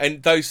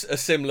a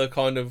similar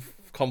kind of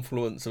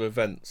confluence of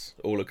events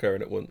all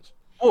occurring at once.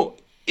 Well,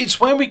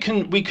 it's where we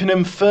can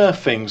infer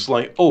things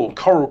like, oh,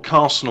 Coral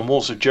Castle and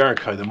Walls of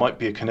Jericho, there might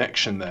be a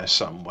connection there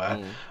somewhere.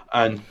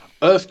 And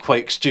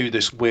earthquakes do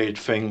this weird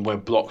thing where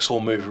blocks all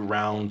move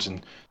around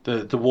and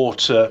the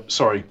water,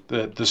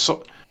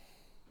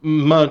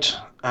 mud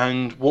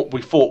and what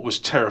we thought was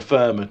terra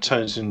firma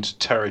turns into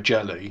terra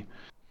jelly.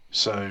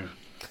 So,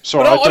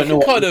 sorry, I don't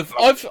know.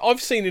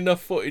 I've seen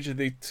enough footage of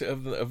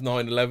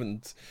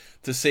 9/11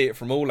 to see it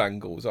from all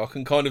angles. I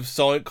can kind of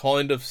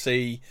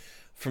see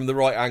from the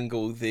right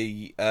angle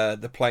the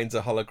planes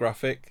are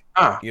holographic.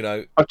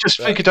 I've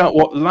just figured out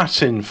what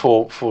Latin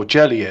for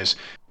jelly is.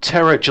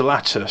 Terra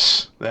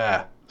gelatus.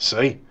 There,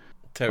 see?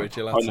 Terra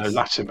gelatus. I know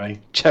Latin, mate.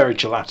 Terra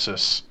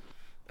gelatus.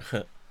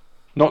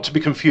 Not to be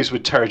confused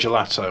with terra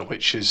gelato,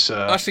 which is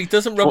actually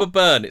doesn't rubber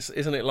burn.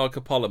 Isn't it like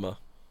a polymer?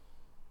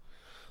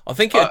 I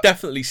think it'd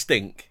definitely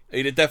stink.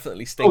 It'd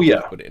definitely stink if you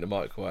put it in a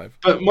microwave.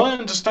 But my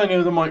understanding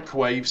of the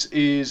microwaves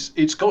is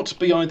it's got to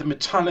be either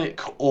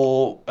metallic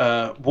or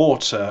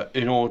water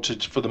in order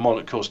for the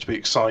molecules to be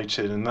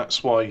excited, and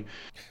that's why.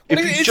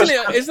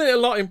 Isn't it a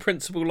lot in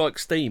principle like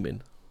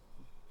steaming?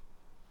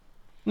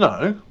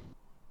 No.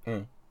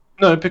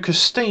 No, because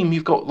steam,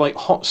 you've got like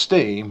hot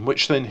steam,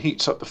 which then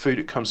heats up the food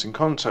it comes in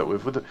contact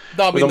with. The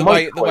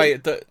way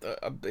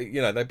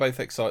they both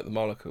excite the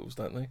molecules,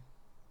 don't they?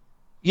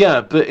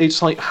 Yeah, but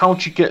it's like, how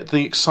do you get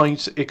the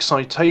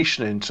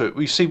excitation into it?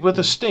 We see with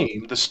the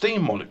steam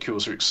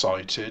molecules are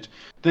excited,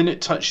 then it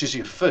touches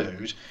your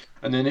food,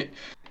 and then it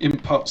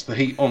imparts the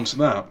heat onto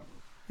that.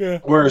 Yeah.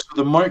 Whereas with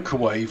the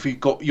microwave,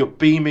 you're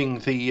beaming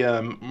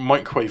the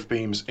microwave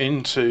beams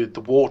into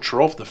the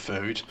water of the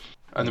food,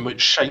 and then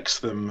which shakes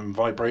them and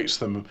vibrates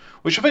them,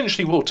 which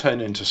eventually will turn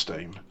into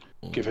steam.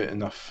 Give it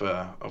enough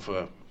of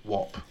a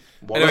whop.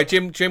 Anyway,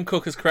 Jim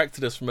Cook has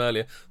corrected us from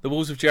earlier. The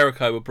walls of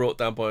Jericho were brought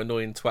down by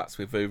annoying twats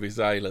with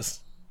vuvuzelas.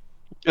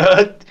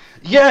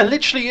 Yeah,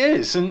 literally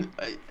is, and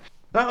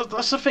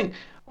that's the thing.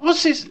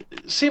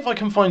 See if I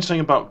can find something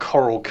about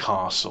Coral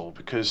Castle,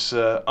 because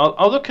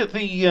I'll look at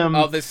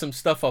the. There's some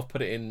stuff. I've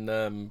put it in.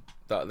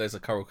 There's a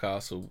Coral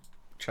Castle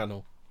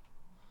channel.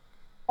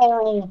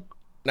 Coral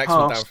Next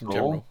Castle one down from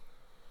General.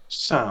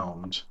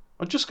 Sound.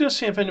 I'm just going to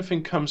see if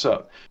anything comes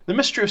up. The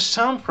mystery of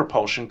sound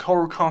propulsion,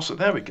 Coral Castle.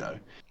 There we go.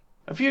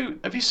 Have you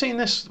seen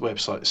this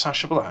website,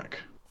 Sacha Black?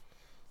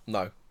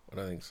 No, I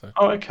don't think so.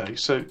 Oh, okay.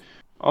 So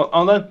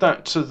I'll add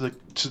that to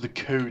the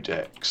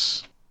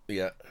codex.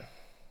 Yeah.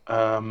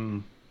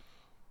 I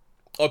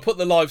put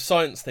the live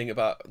science thing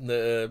about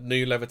the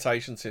new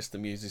levitation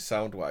system uses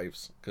sound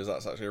waves, because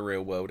that's actually a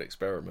real world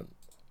experiment.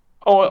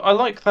 Oh, I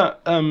like that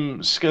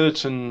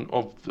skeleton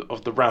of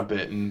the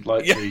rabbit and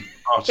like the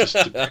artist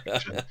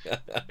depiction,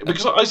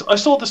 because I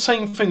saw the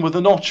same thing with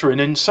an otter, and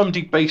then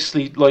somebody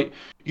basically like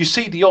you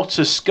see the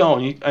otter's skull,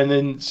 and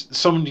then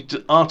somebody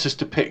artist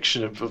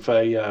depiction of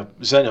a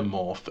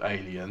xenomorph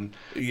alien,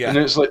 and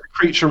it's like the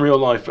creature in real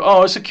life.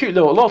 Oh, it's a cute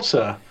little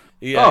otter.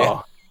 Yeah.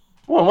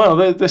 Well,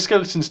 their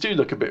skeletons do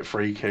look a bit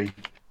freaky.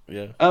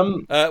 Yeah.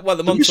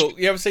 The Montauk.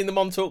 You ever seen the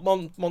Montauk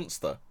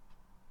monster?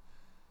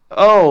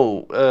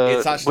 Oh,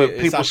 it's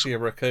actually a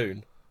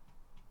raccoon.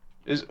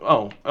 Just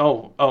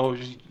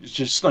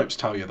Snopes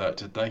tell you that,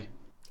 did they?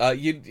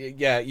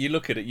 You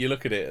look at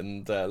it,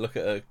 and look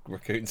at a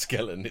raccoon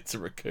skeleton. It's a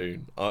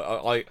raccoon.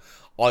 I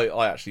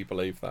actually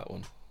believe that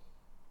one.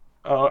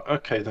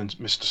 Okay then,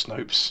 Mr.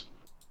 Snopes.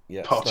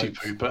 Yeah, Party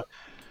Snopes. pooper.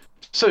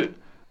 So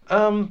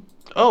Oh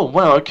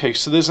wow. Okay.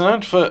 So there's an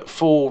advert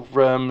for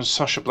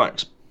Sacha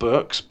Black's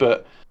books,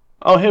 but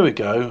here we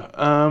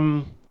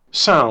go.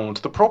 Sound.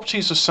 The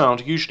properties of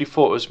sound are usually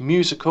thought as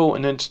musical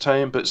and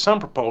entertaining, but sound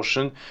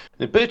propulsion,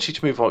 the ability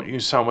to move out using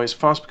sound waves, is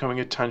fast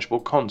becoming a tangible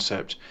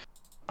concept.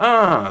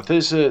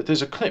 There's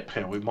a clip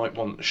here we might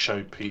want to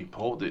show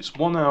people. It's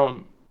 1 hour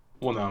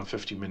and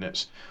 50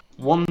 minutes,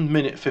 1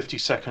 minute 50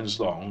 seconds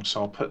long.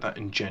 So I'll put that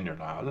in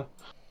general.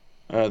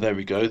 There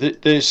we go.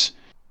 There's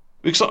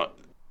because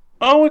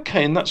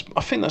okay, and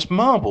I think that's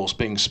marbles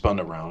being spun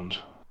around.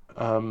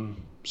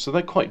 So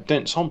they're quite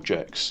dense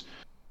objects.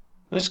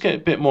 Let's get a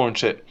bit more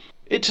into it.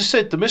 It is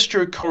said the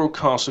mystery of Coral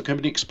Castle can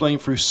be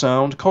explained through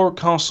sound. Coral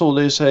Castle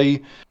is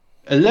a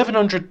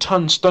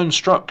 1,100-ton stone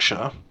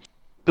structure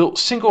built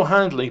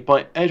single-handedly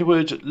by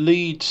Edward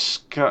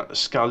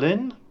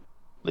Leedskalnin.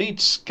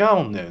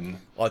 Leedskalnin.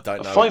 I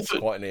don't know. It's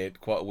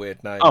quite a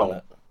weird name. Isn't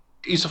it?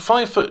 He's a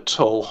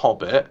 5-foot-tall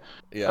hobbit.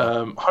 Yeah.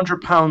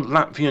 100-pound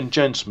Latvian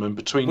gentleman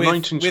between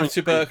 1920 with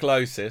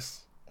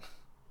tuberculosis.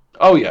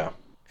 Oh yeah.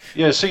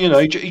 Yeah, so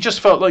he just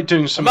felt like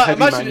doing some heavy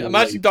manual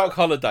Imagine labor. Doc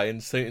Holliday in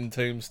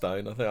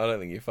Tombstone. I don't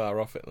think you're far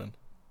off it then.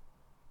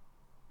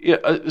 Yeah,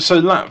 so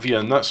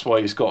Latvian, that's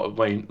why he's got a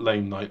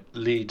lame like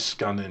lead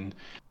scanning.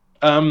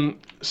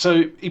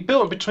 So he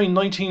built it between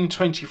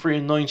 1923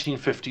 and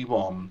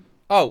 1951.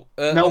 Oh,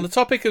 on the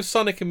topic of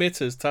sonic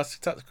emitters,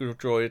 Tactical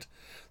Droid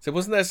said,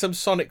 wasn't there some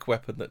sonic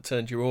weapon that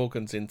turned your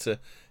organs into?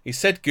 He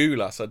said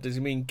goulash. Does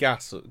he mean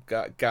gas or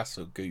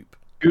goop?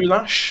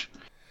 Goulash.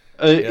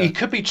 Yeah. He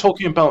could be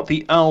talking about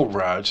the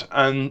Alrad,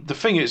 and the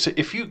thing is,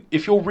 if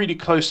you're really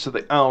close to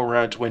the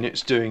Alrad when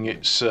it's doing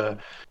its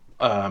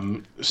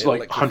it's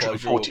like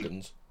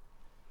 140.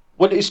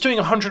 Well, it's doing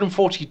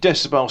 140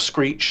 decibel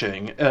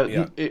screeching.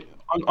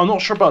 I'm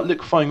not sure about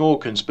liquefying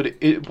organs, but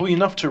it will be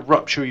enough to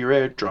rupture your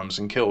eardrums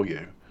and kill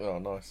you. Oh,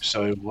 nice.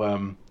 So,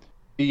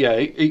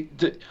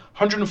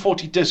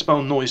 140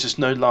 decibel noise is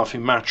no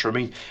laughing matter. I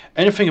mean,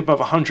 anything above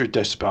 100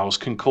 decibels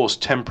can cause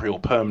temporary or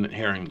permanent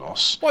hearing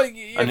loss. Well, have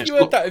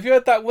you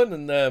heard that one?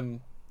 And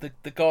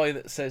the guy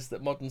that says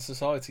that modern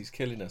society is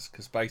killing us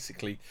because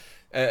basically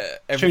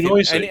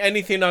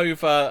anything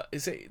over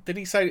did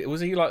he say,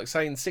 was he like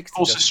saying 60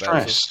 causes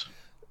decibels? Stress.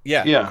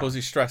 Yeah,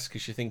 causes stress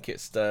because you think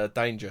it's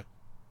danger.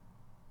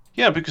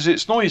 Yeah, because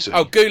it's noisy.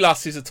 Oh,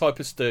 goulash is a type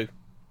of stew.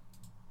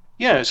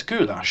 Yeah, it's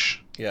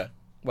goulash. Yeah.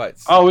 Wait.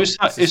 Is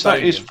that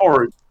his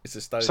foreign? It's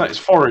Is that his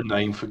foreign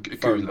name for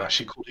goulash?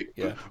 He called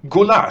it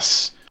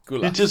goulash.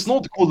 It is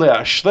not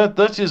goulash.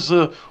 That is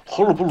a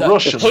horrible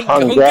Russian.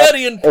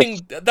 Hungarian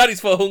pig. That is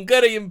for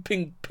Hungarian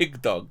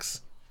pig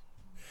dogs.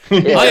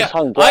 Yeah,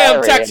 I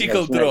am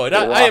Tactical Droid.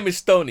 I am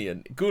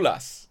Estonian.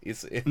 Goulash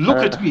is. Look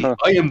at me.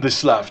 I am the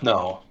Slav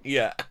now.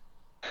 Yeah.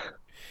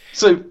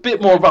 So, a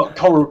bit more about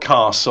Coral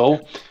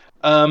Castle.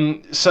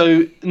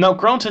 So, now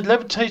granted,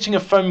 levitating a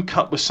foam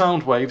cup with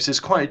sound waves is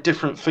quite a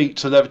different feat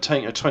to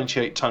levitating a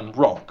 28-ton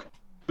rock.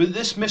 But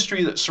this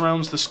mystery that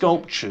surrounds the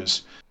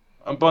sculptures,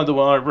 and by the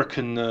way, I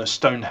reckon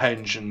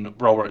Stonehenge and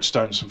Rollright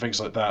Stones and things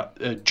like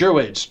that,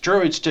 Druids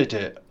did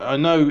it. I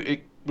know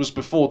it was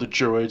before the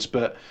Druids,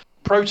 but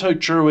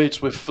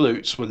proto-Druids with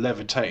flutes were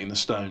levitating the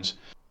stones.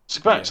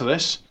 So back to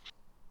this.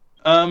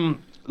 Get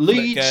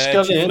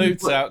your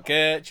flutes out,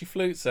 get your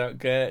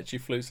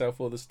flutes out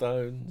for the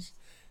stones.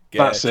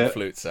 Get your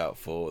flutes out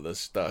for the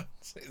stones.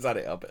 Is that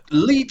it, Hobbit?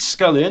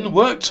 Leedskalnin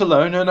worked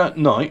alone and at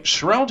night,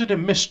 shrouded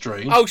in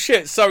mystery. Oh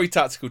shit, sorry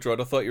Tactical Droid,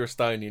 I thought you were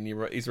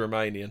Estonian, he's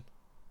Romanian.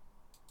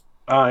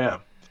 Ah, yeah.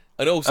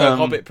 And also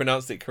Hobbit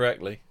pronounced it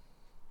correctly.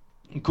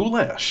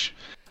 Goulash.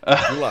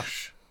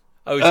 Goulash.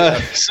 Oh,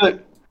 is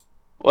it?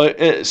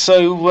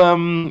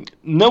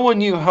 No one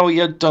knew how he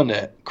had done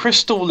it.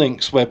 Crystal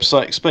Link's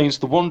website explains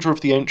the wonder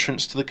of the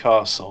entrance to the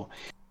castle.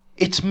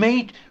 It's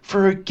made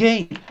for a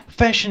gate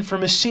fashioned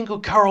from a single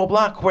coral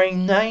block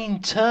weighing 9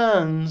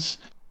 tons.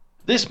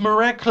 This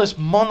miraculous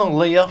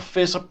monolith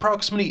is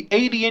approximately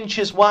 80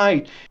 inches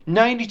wide,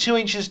 92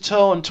 inches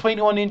tall, and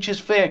 21 inches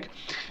thick.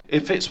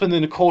 It fits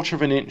within a quarter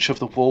of an inch of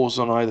the walls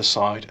on either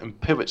side and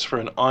pivots for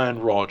an iron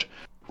rod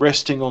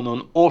resting on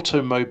an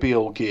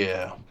automobile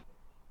gear.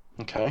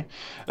 Okay.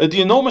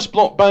 The enormous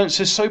block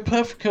balances so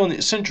perfectly on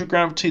its centre of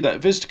gravity that a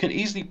visitor can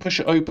easily push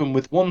it open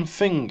with one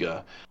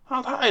finger.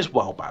 Oh, that is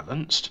well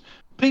balanced.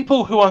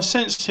 People who are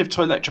sensitive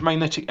to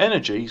electromagnetic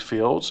energy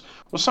fields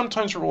will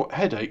sometimes report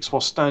headaches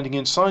while standing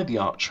inside the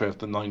archway of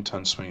the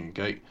 9-ton swinging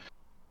gate,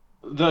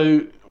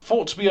 though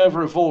thought to be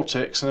over a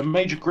vortex and a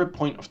major grid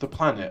point of the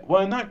planet.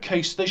 Well, in that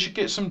case, they should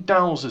get some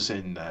dowsers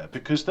in there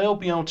because they'll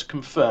be able to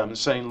confirm and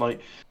saying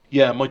like,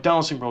 yeah, my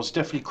dowsing rod's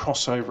definitely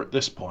cross over at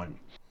this point.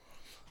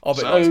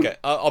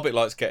 Hobbit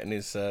likes getting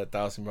his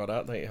dowsing rod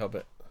out, don't you,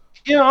 Hobbit?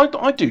 Yeah,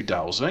 I do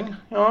dowsing.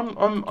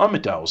 I'm a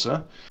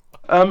dowser.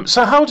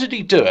 So how did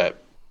he do it?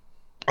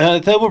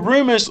 There were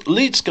rumours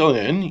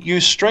Leedskalnin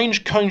used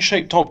strange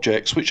cone-shaped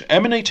objects which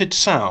emanated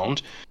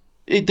sound.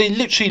 They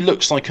literally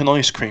looks like an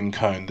ice cream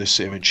cone, this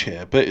image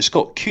here, but it's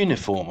got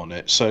cuneiform on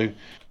it. So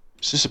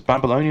is this a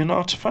Babylonian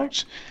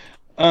artifact?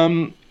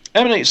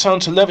 Emanate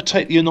sound to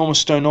levitate the enormous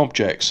stone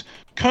objects.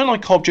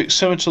 cone-like object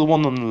similar to the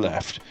one on the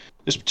left.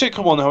 This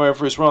particular one,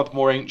 however, is rather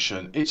more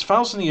ancient. It's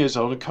 1,000 years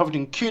old and covered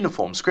in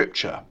cuneiform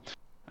scripture,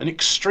 an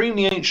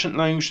extremely ancient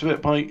language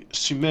developed by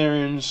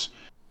Sumerians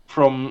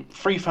from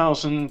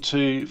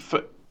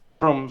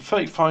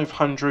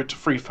 3,500 to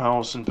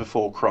 3,000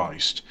 before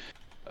Christ.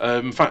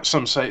 In fact,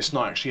 some say it's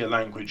not actually a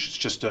language; it's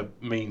just a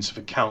means of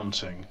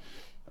accounting.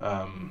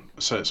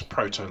 So it's a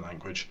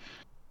proto-language.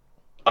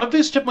 I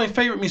visited my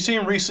favourite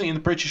museum recently in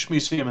the British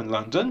Museum in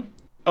London.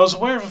 I was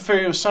aware of a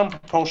theory of sound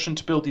propulsion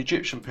to build the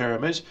Egyptian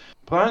pyramids,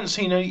 but I hadn't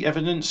seen any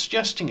evidence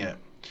suggesting it.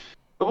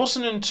 It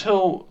wasn't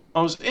until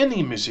I was in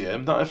the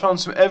museum that I found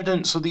some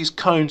evidence of these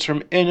cones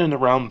from in and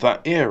around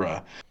that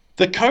era.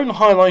 The cone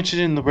highlighted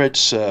in the red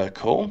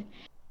circle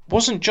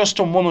wasn't just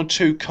on one or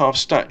two carved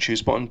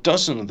statues, but on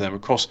dozens of them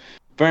across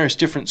various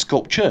different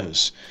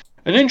sculptures.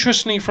 And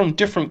interestingly, from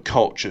different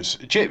cultures: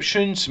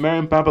 Egyptian,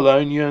 Sumerian,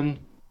 Babylonian.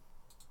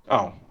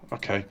 Oh,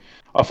 okay.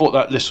 I thought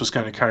that list was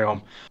going to carry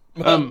on.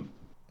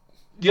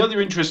 The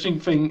other interesting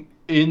thing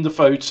in the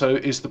photo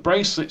is the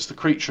bracelets the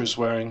creature is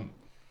wearing.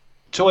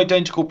 Two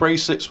identical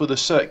bracelets with a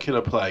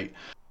circular plate,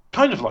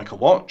 kind of like a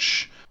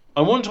watch.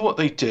 I wonder what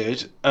they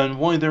did and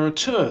why there are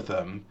two of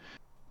them.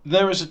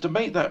 There is a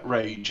debate that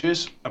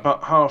rages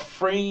about how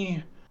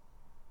between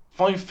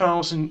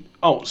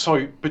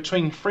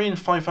 3 and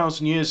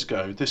 5,000 years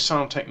ago, this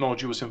sound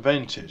technology was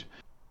invented.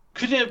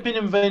 Could it have been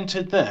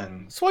invented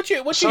then? So what do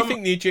you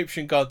think the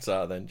Egyptian gods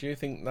are then? Do you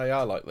think they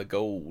are like the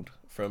gold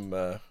from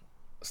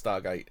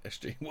Stargate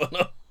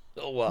SG-1?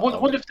 Or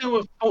what if they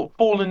were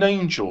fallen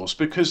angels?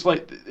 Because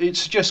it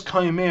suggests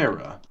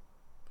chimera.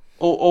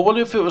 Or what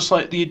if it was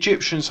like the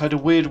Egyptians had a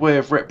weird way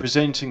of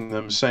representing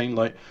them, saying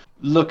like,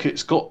 look,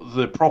 it's got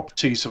the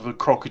properties of a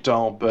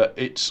crocodile, but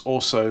it's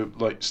also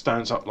like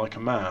stands up like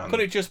a man. Could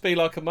it just be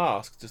like a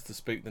mask, just to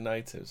spook the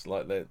natives,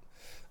 like that?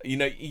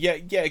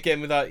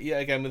 Again with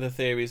the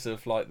theories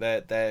of like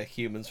they're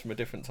humans from a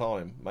different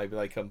time. Maybe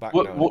they come back now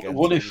and again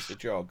what to if use the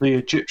job. The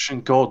Egyptian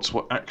gods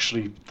were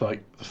actually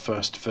like the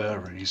first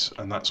furries,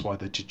 and that's why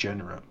they're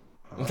degenerate?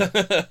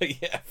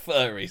 Yeah,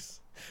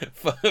 furries.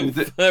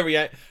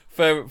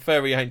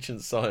 Furry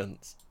ancient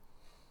science.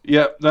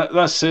 Yeah,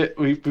 that's it.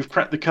 We've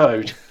cracked the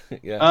code.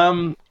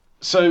 Yeah.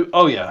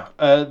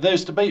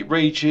 There's debate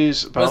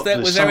rages about.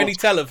 Was there any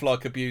tell of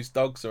like abused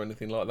dogs or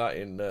anything like that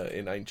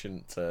in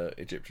ancient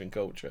Egyptian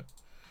culture?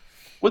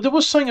 Well, there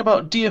was something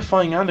about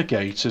deifying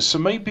alligators, so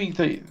maybe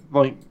they're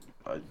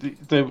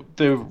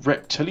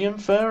reptilian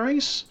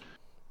furries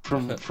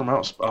from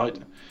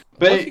outside.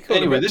 But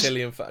anyway,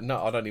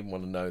 no, I don't even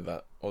want to know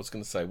that. I was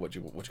going to say, what do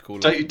you call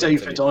it?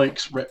 David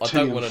Icke's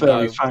reptilian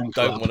furry fan club.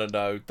 Don't want to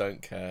know.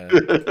 Don't care.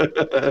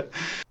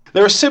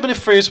 There are similar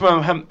theories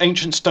about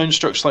ancient stone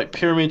structures like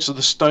pyramids of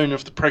the stone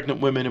of the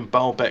pregnant women in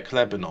Baalbek,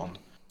 Lebanon.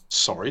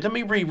 Sorry, let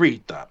me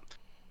reread that.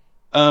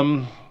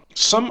 Some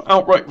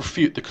outright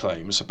refute the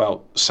claims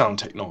about sound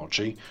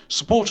technology.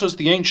 Supporters of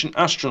the ancient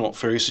astronaut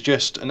theory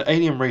suggest an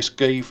alien race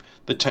gave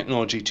the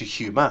technology to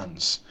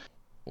humans.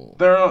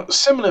 There are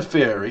similar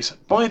theories.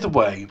 By the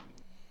way,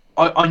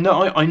 I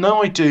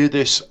know I do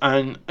this,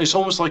 and it's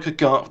almost like a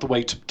go out of the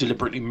way to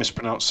deliberately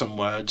mispronounce some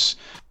words.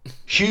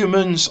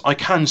 Humans, I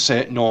can say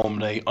it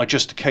normally. I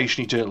just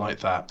occasionally do it like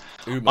that.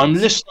 Oomans.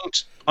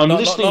 I'm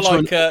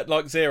listening. Not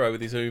like Zero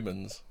with his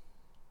oomans.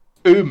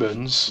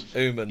 Oomans.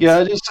 Oomans. Yeah,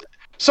 it is.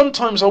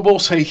 Sometimes I will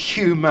say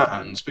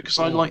humans because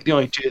I like the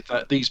idea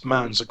that these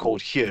mans are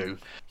called Hugh.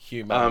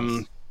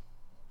 Humans.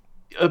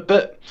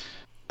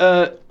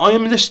 I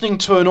am listening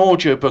to an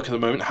audiobook at the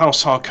moment,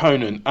 House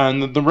Harkonnen,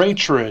 and the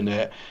narrator in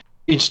it,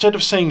 instead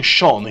of saying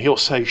Sean, he'll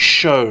say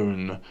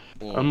Shone.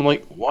 I'm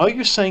like, why are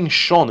you saying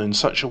Sean in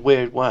such a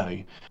weird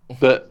way?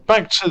 But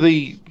back to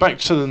the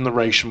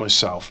narration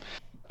myself.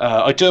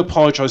 I do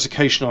apologise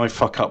occasionally I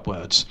fuck up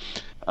words.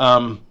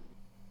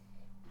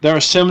 There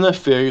are similar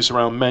theories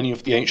around many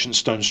of the ancient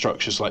stone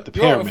structures like the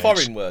pyramids. You're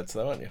foreign words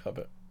though, aren't you,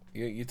 Hubbard?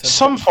 You tend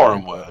Some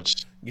foreign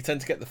words. You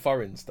tend to get the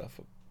foreign stuff.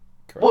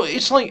 Correct. Well,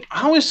 it's like,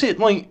 how is it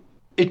like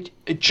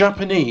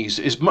Japanese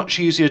is much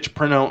easier to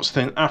pronounce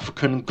than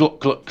African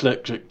gluck gluck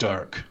gluck gluck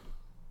dirk?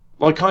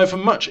 Like, I have a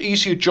much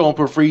easier job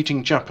of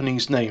reading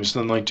Japanese names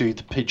than I do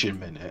the Pigeon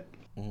Minute.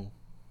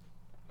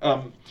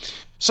 The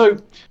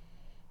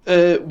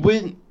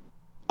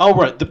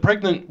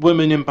pregnant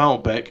woman in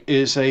Baalbek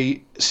is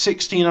a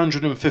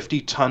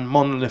 1,650-ton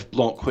monolith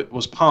block which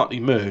was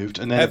partly moved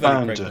and then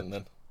abandoned.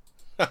 Then.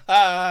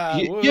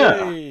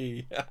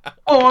 Yeah.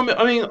 Oh,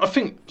 I mean, I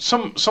think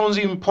someone's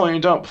even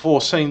pointed out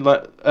before, saying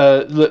that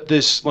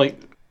there's like.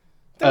 Did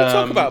we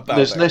talk about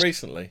Baalbek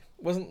recently?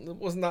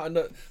 Wasn't that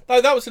another?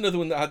 No, that was another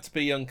one that had to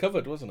be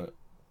uncovered, wasn't it?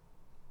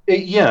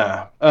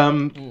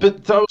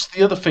 But that was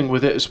the other thing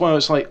with it as well.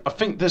 It's like, I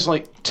think there's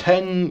like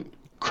 10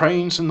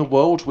 cranes in the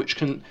world which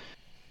can.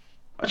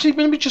 Actually,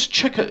 let me just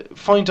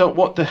find out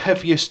what the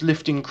heaviest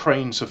lifting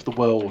cranes of the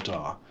world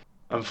are,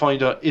 and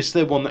find out, is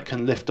there one that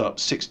can lift up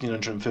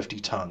 1,650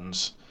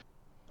 tons?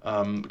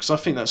 Because I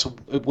think that's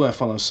a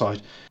worthwhile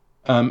aside.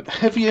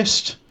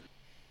 Heaviest,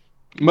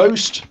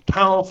 most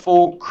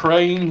powerful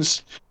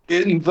cranes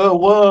in the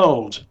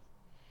world.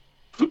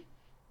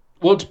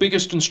 World's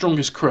biggest and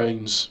strongest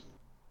cranes.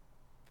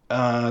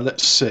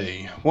 Let's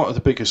see. What are the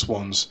biggest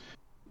ones?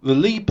 The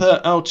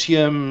Liebherr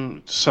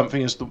LTM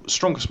something is the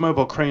strongest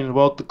mobile crane in the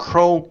world. The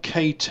Kroll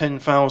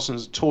K10000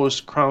 is the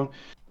tallest crane.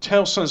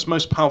 Tailsun is the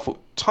most powerful.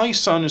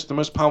 Taisun is the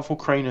most powerful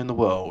crane in the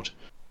world.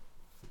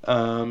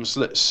 So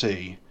let's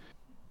see.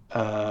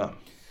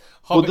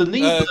 Hobbit, the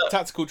Liebherr...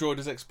 Tactical Droid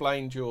has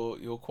explained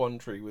your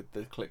quandary with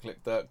the click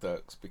dirk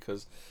dirks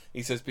because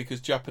he says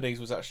because Japanese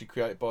was actually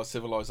created by a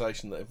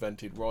civilization that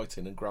invented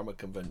writing and grammar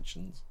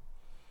conventions.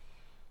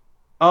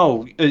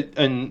 Oh,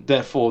 and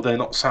therefore they're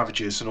not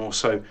savages, and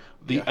also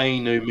the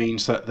Ainu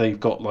means that they've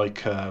got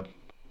like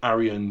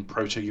Aryan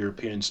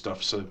Proto-European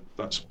stuff, so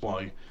that's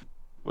why.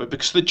 Well,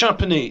 because the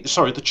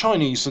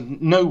Chinese are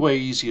no way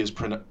easy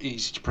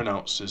to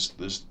pronounce as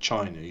the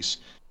Chinese.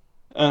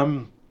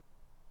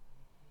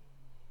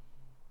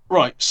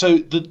 Right, so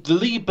the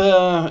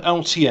Liebherr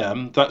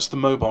LTM, that's the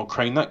mobile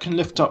crane, that can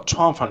lift up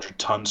 1,200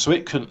 tons, so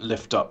it couldn't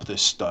lift up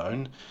this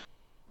stone.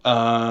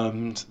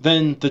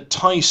 Then the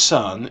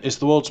Taisun is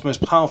the world's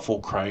most powerful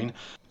crane.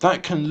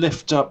 That can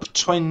lift up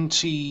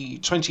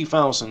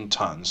 20,000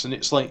 tons, and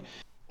it's like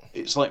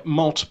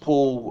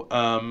multiple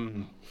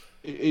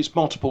it's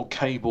multiple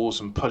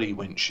cables and pulley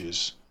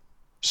winches.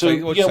 So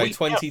what would you say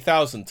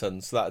 20,000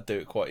 tons? So that'd do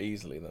it quite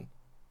easily then.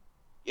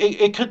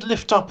 It could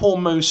lift up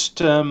almost.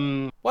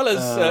 Well,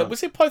 as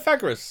was it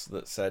Pythagoras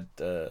that said,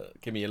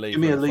 "Give me a lever,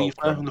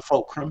 and the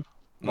fulcrum,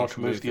 not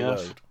remove the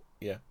earth." Load.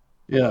 Yeah.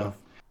 Yeah.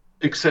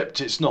 Except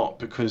it's not,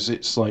 because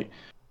it's like,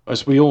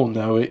 as we all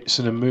know, it's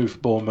an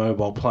immovable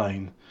mobile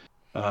plane.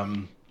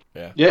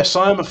 Yes,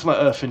 I am a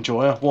flat Earth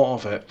enjoyer. What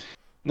of it?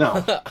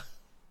 Now,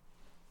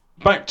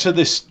 back to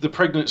the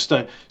pregnant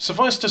stone.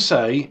 Suffice to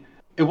say,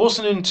 it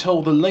wasn't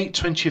until the late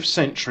 20th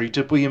century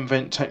did we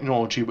invent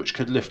technology which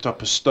could lift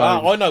up a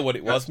stone. I know what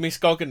it was.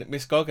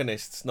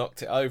 Misogonists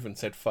knocked it over and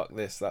said, "Fuck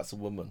this, that's a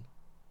woman."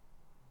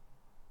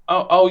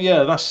 Oh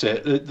yeah, that's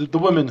it. The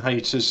women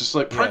haters. It's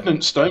like,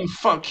 pregnant stone,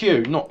 fuck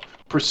you. Not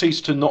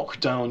proceeds to knock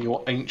down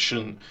your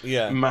ancient,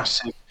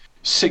 massive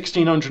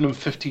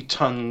 1,650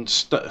 ton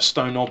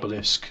stone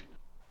obelisk.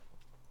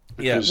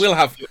 Because, we'll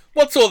have.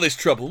 What's all this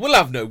trouble? We'll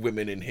have no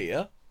women in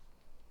here.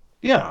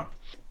 Yeah.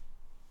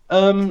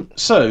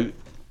 So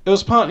it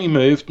was partly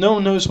moved. No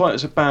one knows why it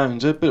was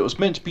abandoned, but it was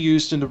meant to be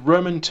used in the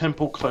Roman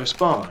temple close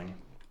by.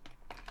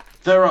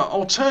 There are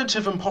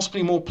alternative and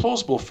possibly more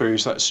plausible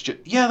theories that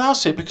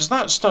that's it, because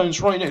that stone's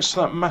right next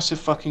to that massive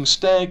fucking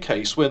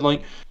staircase where,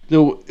 like,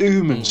 little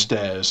Uman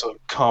stairs are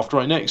carved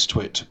right next to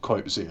it, to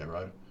quote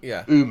Zero.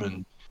 Yeah.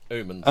 Umans.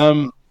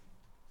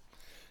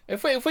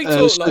 If we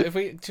talk,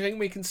 do you think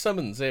we can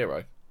summon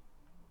Zero?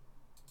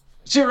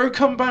 Zero,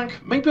 come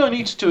back. Maybe I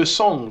need to do a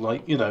song,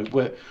 like,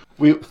 where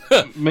we...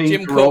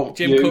 Jim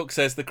Cook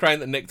says, the crane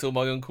that nicked all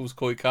my uncle's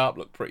koi carp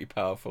looked pretty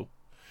powerful.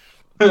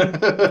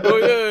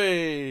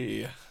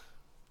 Yeah.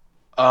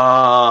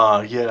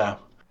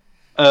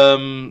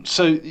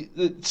 So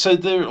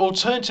there are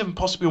alternative and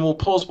possibly more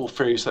plausible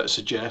theories that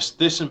suggest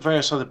this and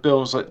various other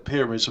buildings like the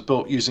pyramids are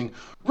built using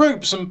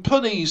ropes and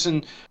pulleys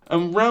and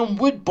round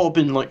wood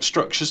bobbin like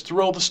structures to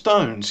roll the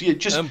stones. Yeah,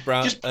 just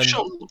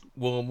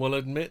warm wool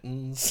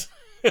admittance.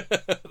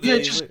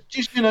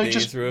 Just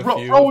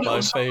roll it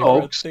on some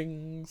logs.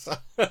 Things.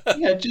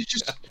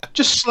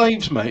 just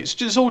slaves,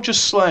 mate. It's all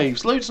just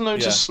slaves. Loads and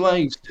loads of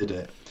slaves did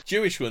it.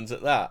 Jewish ones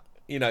at that.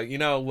 You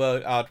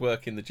know, hard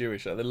work in the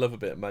Jewish. They love a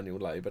bit of manual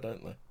labour,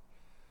 don't they?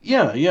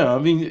 Yeah. I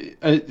mean,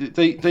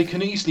 they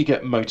can easily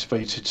get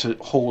motivated to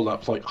haul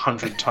up like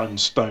 100-ton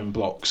stone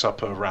blocks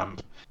up a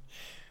ramp.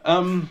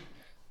 And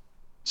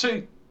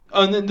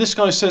then this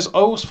guy says, I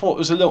always thought it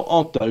was a little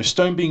odd though.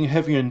 Stone being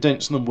heavier and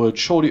denser than wood,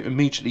 surely it would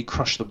immediately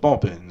crush the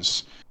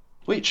bobbins.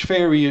 Which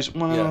theory is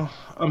I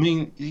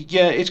mean,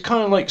 it's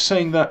kind of like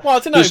saying that. Well, I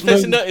don't know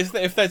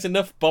if there's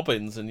enough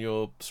bobbins and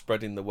you're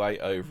spreading the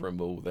weight over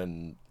them all,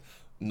 then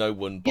no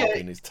one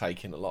bobbin is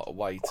taking a lot of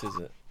weight, is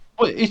it?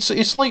 Well,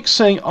 it's like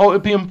saying,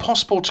 it'd be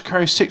impossible to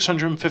carry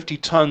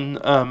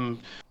 650-ton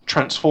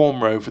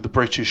transformer over the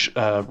British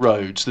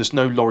roads. There's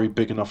no lorry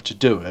big enough to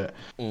do it,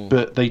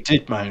 but they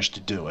did manage to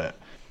do it.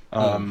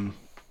 And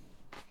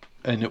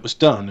it was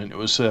done, and it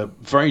was a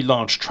very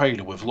large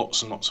trailer with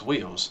lots and lots of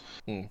wheels.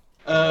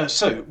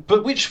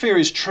 But which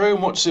theory is true,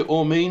 and what does it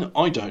all mean?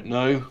 I don't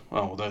know.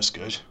 Oh, well, that's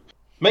good.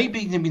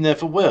 Maybe we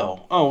never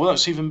will. Oh, well,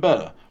 that's even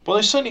better. Well,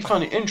 I certainly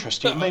found it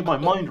interesting. It made my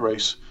mind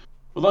race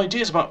with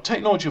ideas about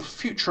technology of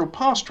future or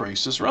past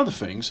races or other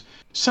things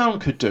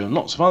sound could do, and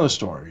lots of other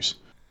stories.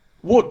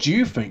 What do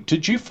you think?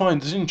 Did you find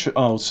this interesting?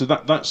 Oh, so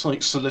that's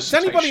like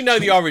solicitation. Does anybody know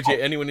the origin?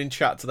 Anyone in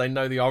chat, do they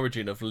know the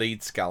origin of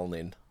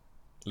Leedskalnin?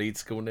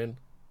 Leedskalnin?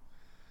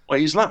 Well,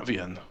 he's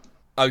Latvian.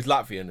 Oh, he's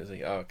Latvian, is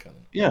he? Oh, okay.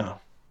 Yeah.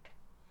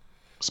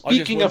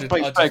 Speaking of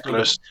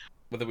Pythagoras,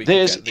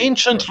 there's an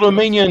ancient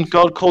Romanian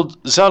god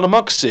called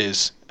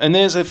Zalmoxis, and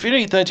there's a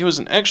theory that he was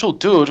an actual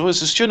dude who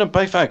was a student of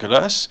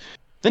Pythagoras.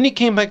 Then he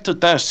came back to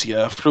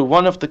Dacia through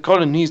one of the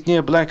colonies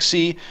near Black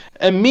Sea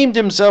and memed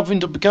himself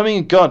into becoming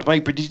a god by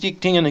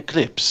predicting an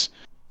eclipse.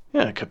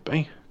 Yeah, it could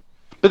be.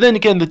 But then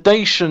again, the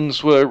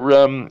Dacians were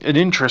an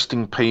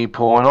interesting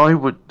people, and I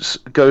would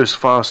go as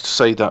far as to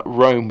say that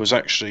Rome was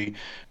actually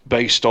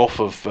based off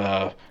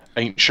of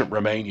ancient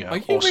Romania. Are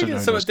you also reading known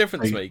something as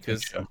different to me?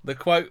 Because the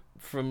quote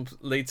from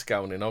Leeds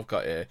Scouting I've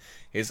got here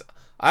is,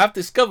 I have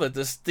discovered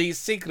these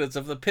secrets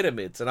of the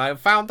pyramids, and I have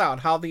found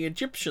out how the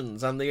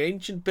Egyptians and the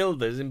ancient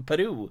builders in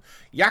Peru,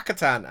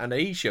 Yucatan, and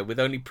Asia, with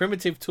only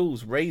primitive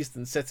tools, raised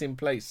and set in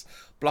place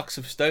blocks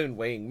of stone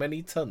weighing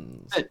many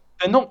tons.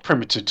 They're not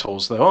primitive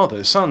tools, though, are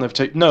they? Some they've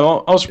taken.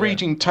 No, I was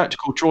reading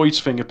Tactical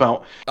Droids thing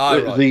about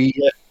the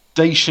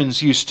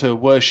Dacians used to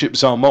worship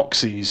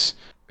Zalmoxes,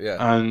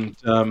 and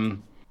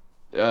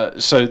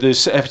so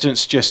there's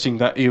evidence suggesting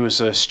that he was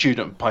a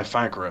student of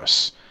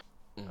Pythagoras.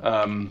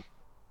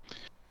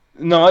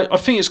 No, I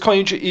think it's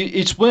quite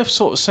it's worth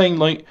sort of saying,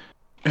 like,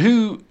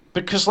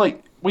 because,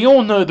 like, we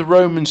all know the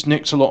Romans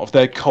nicked a lot of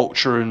their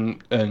culture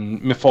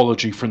and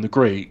mythology from the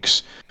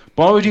Greeks,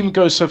 but I would even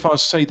go so far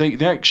as to say they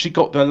actually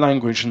got their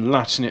language and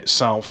Latin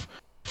itself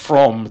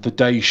from the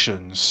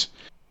Dacians.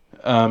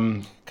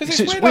 Because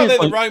it's weird how they're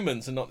the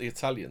Romans and not the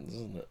Italians,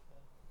 isn't it?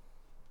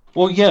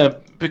 Well, yeah,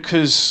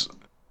 because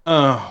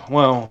because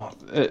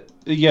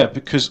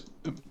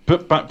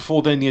back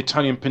before then, the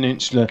Italian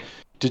peninsula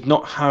did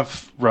not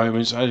have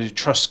Romans, had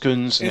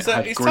Etruscans. And it's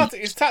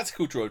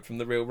Tactical Droid from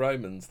the real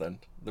Romans then,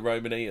 the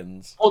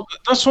Romanians. Well,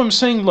 that's what I'm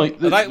saying. Like,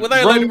 were they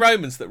a load of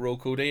Romans that were all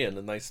called Ian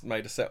and they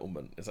made a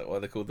settlement? Is that why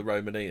they're called the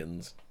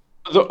Romanians?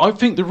 I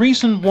think the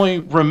reason why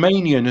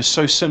Romanian is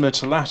so similar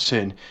to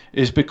Latin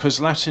is because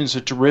Latin's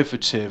a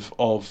derivative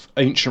of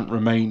ancient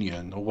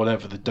Romanian, or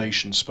whatever the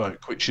Dacians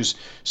spoke, which is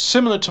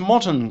similar to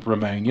modern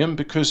Romanian,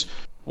 because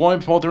why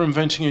bother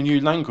inventing a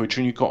new language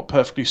when you've got a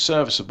perfectly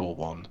serviceable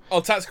one?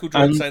 Oh, Tactical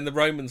Droid saying the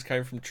Romans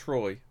came from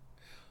Troy.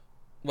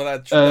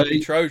 Well, they'd be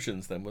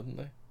Trojans then, wouldn't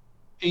they?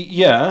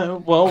 Yeah,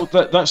 well,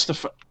 that's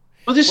the...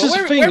 Well, the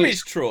thing. Where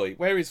is Troy?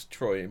 Where is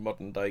Troy in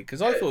modern day?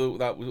 Because I thought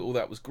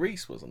that was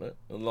Greece, wasn't it?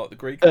 Unlike the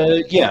Greek.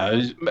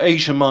 Yeah,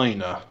 Asia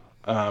Minor.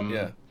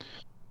 Yeah.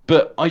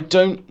 But I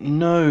don't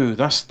know.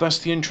 That's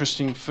the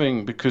interesting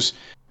thing, because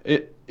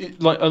it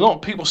like a lot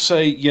of people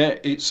say, yeah,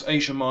 it's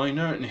Asia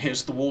Minor, and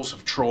here's the walls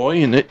of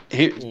Troy, and it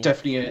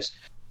definitely is.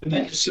 And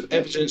then some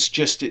evidence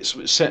suggests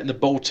it's set in the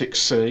Baltic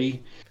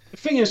Sea. The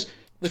thing is,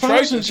 the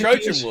Trojan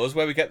Wars,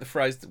 where we get the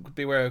phrase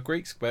 "Beware of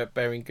Greeks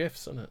bearing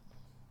gifts," isn't it?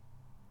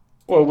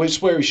 Well,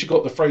 it's where she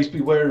got the phrase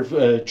 "Beware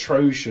of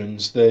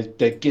Trojans." They're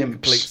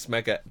gimps.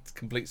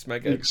 Complete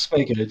smegheads.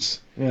 Smegheads,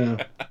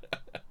 yeah.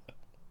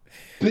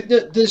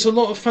 But there's a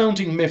lot of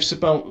founding myths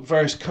about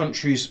various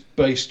countries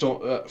based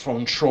on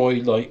from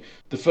Troy, like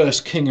the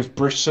first king of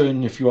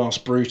Britain. If you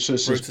ask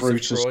Brutus is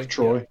Brutus of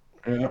Troy.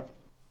 Yeah.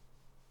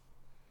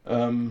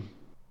 Hello,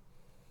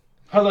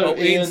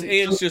 Ian.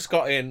 Ian's just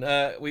got in.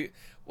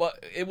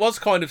 It was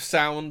kind of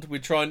sound.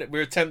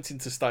 We're attempting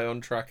to stay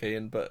on track,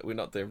 Ian, but we're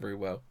not doing very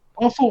well.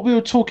 I thought we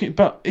were talking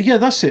about... Yeah,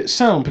 that's it,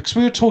 sound, because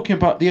we were talking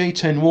about the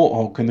A10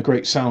 Warthog and the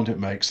great sound it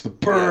makes. The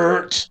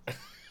BERT!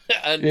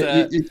 and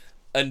the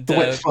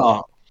wet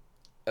fart.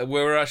 We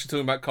were actually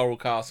talking about Coral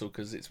Castle,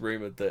 because it's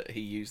rumoured that he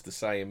used the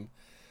same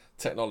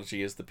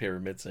technology as the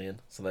pyramids,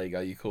 Ian. So there you go,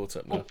 you caught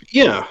up now. Well,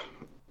 yeah,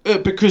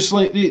 because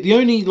like the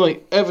only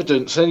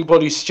evidence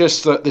anybody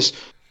suggests that this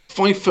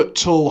 5 foot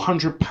tall,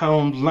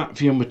 100-pound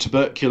Latvian with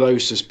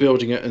tuberculosis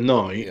building it at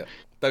night... Yeah.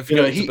 Don't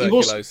forget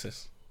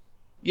tuberculosis.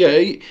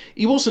 He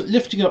wasn't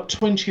lifting up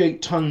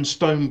 28-ton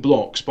stone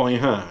blocks by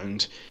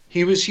hand.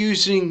 He was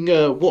using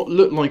what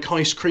looked like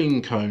ice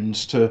cream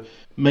cones to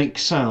make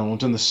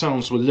sound, and the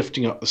sounds were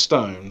lifting up the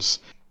stones.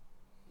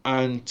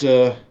 And is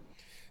that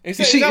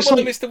what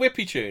the Mr.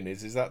 Whippy tune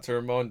is? Is that to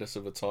remind us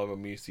of a time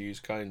when we used to use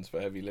cones for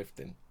heavy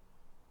lifting?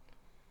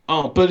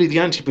 Oh, Bully the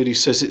Antibody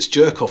says it's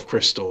jerk-off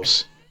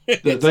crystals.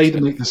 That they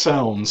make the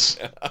sounds.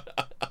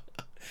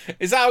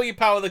 Is that how you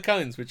power the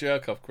cones, with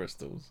jerk-off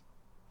crystals?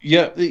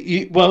 Yeah,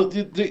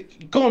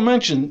 go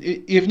imagine,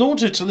 in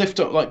order to lift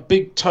up like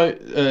big,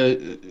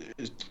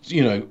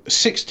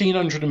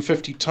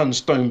 1,650 ton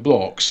stone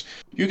blocks,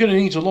 you're going to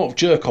need a lot of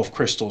jerk-off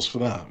crystals for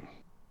that.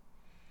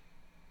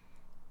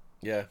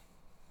 Yeah.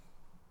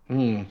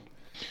 Hmm.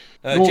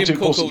 Jim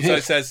Cook also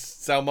says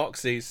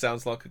Zalmoxes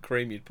sounds like a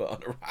cream you'd put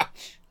on a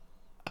rash.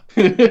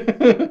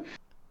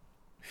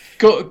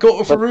 got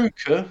a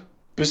Veruca.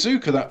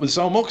 Bazooka, that was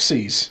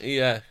Zalmoxes.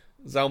 Yeah,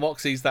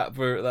 Zalmoxes, that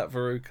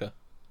Veruca.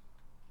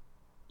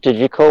 Did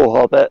you call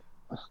Hobbit?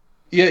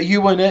 Yeah,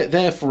 you weren't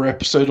there for an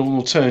episode on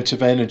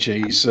alternative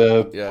energies.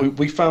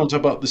 We found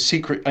about the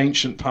secret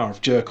ancient power of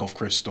jerk-off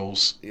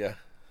crystals. Yeah.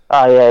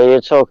 Oh, yeah, you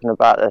were talking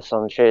about this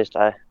on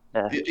Tuesday.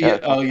 Yeah.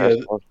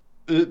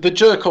 The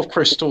jerk-off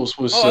crystals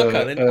was...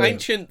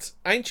 ancient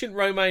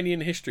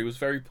Romanian history was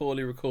very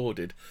poorly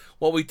recorded.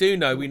 What we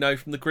know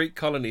from the Greek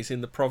colonies in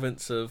the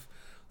province of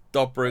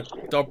Dobrugia,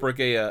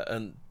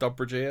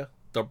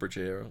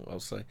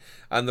 I'll say,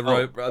 and the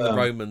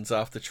Romans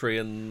after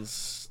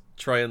Trajan's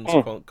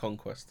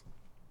conquest.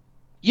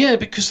 Yeah,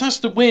 because that's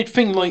the weird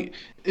thing. Like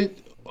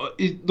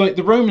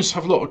the Romans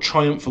have a lot of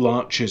triumphal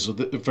arches of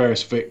the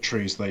various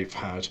victories they've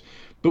had,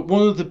 But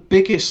one of the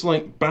biggest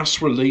like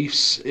bas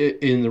reliefs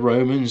in the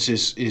Romans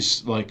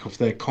is like of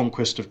their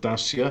conquest of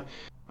Dacia,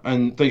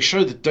 and they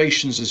show the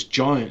Dacians as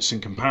giants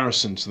in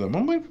comparison to them.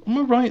 Am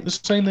I right in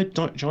saying they're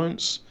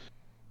giants?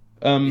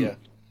 Yeah.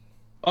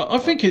 I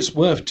think it's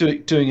worth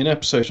doing an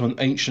episode on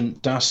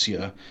ancient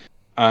Dacia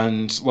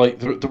and like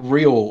the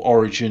real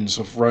origins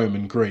of Rome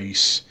and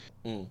Greece.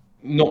 Mm.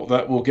 Not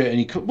that we'll get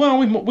any. Well,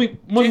 we Do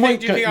you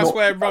think that's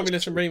where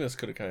Romulus and Remus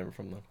could have came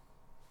from, then?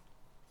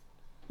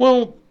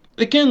 Well,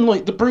 again,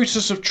 like the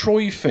Brutus of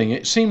Troy thing,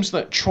 it seems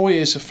that Troy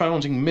is a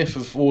founding myth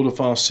of all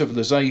of our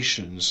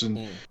civilizations,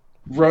 and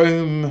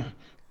Rome,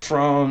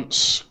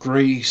 France,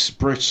 Greece,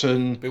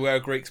 Britain. Beware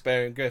of Greeks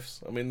bearing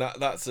gifts. I mean,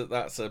 that's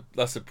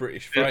a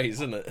British phrase,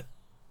 isn't it?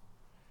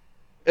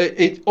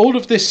 All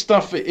of this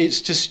stuff, it's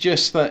to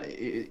suggest that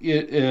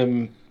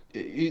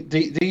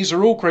these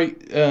are all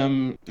great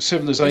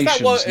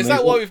civilizations. Is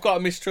that why we've got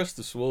a mistrust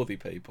of swarthy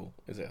people?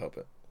 Is it,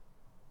 Hubbard?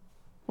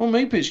 Well,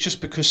 maybe it's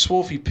just because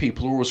swarthy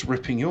people are always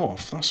ripping you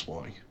off. That's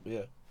why.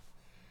 Yeah.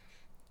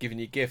 Giving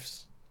you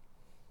gifts.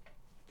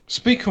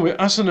 Speaking of,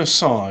 as an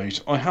aside,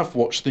 I have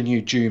watched the new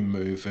Dune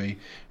movie,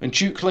 and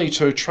Duke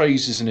Leto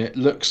Atreides in it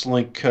looks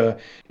like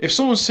if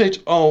someone said,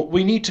 "Oh,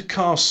 we need to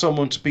cast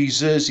someone to be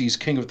Xerxes,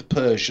 King of the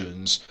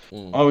Persians,"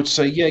 I would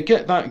say, "Yeah,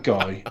 get that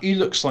guy. He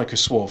looks like a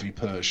swarthy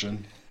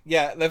Persian."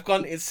 Yeah, they've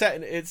gone. It's set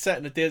in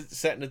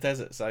the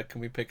desert. So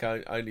can we pick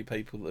only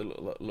people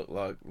that look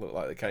like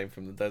they came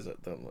from the desert?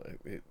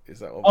 Don't they? Is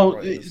that what?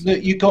 Oh,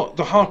 you got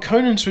the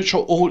Harkonnens, which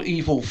are all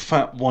evil,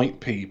 fat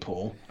white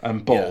people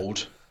and bald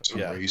for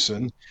some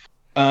reason.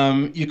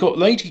 You got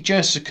Lady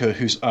Jessica,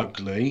 who's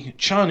ugly.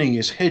 Chani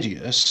is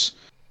hideous.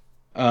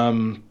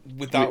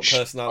 Without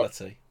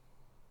personality.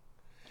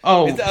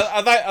 Oh,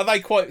 are they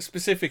quite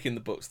specific in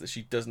the books that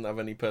she doesn't have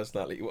any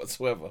personality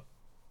whatsoever?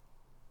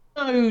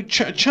 No,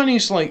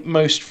 Chani's like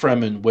most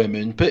Fremen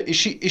women, but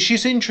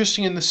she's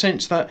interesting in the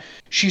sense that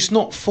she's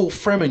not full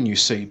Fremen, you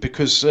see,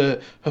 because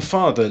her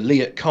father,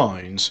 Liet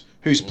Kynes,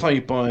 who's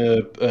played by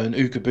an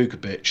Ooga Booga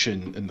bitch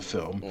in the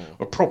film,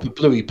 a proper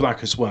bluey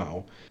black as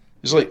well.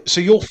 It's like,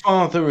 so your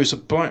father is a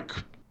black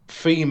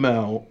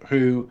female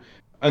who,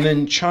 and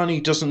then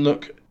Chani doesn't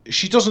look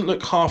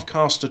half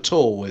cast at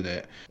all in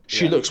it.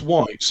 She looks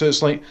white. So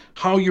it's like,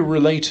 how you're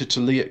related to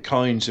Liet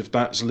Kynes if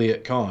that's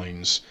Liet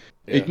Kynes?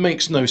 Yeah. It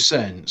makes no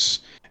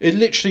sense. It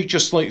literally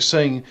just like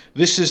saying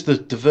this is the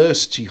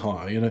diversity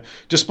hire, you know.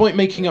 Despite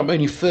making up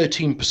only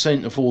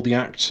 13% of all the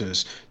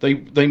actors, they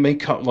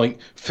make up like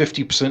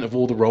 50% of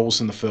all the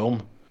roles in the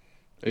film.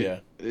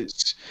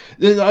 It's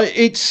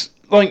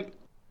like,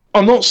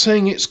 I'm not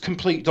saying it's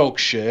complete dog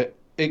shit.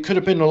 It could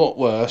have been a lot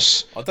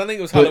worse. I don't think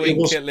it was Halloween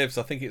Lives.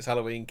 I think it's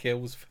Halloween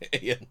Kills for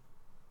Ian.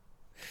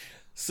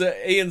 So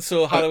Ian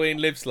saw Halloween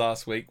Lives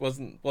last week.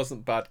 Wasn't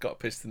bad. Got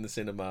pissed in the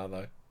cinema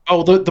though.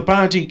 Oh, the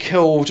baddie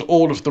killed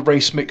all of the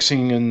race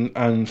mixing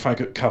and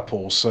faggot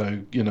couples, so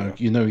you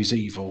know he's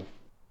evil.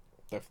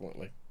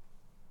 Definitely.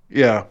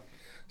 Yeah.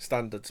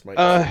 Standards, mate.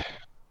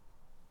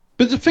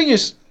 But the thing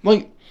is,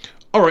 like,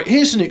 all right,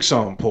 here's an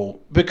example,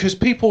 because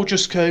people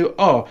just go,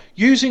 "Oh,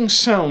 using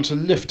sound to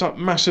lift up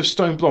massive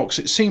stone blocks,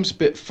 it seems a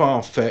bit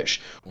far-fetched."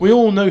 We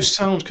all know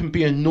sound can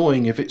be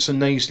annoying if it's a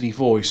nasally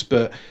voice,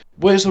 but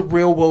where's a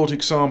real-world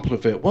example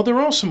of it? Well, there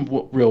are some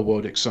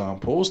real-world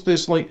examples.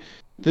 There's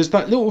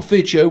that little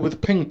video with the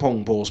ping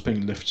pong balls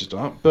being lifted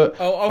up, but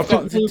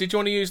did you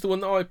want to use the one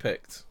that I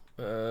picked?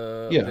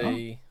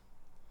 Yeah,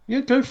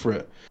 go for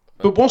it.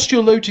 But whilst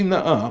you're loading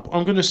that up,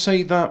 I'm going to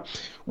say that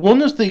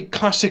one of the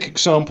classic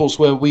examples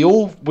where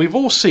we've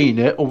all seen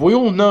it or we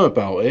all know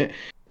about it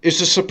is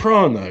the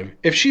soprano.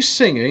 If she's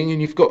singing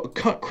and you've got a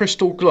cut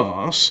crystal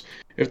glass,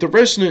 if the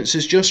resonance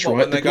is just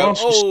right, the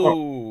glass will start.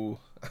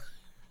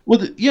 Well,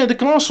 the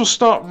glass will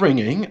start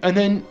ringing, and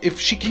then if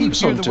she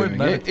keeps on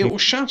doing it, it will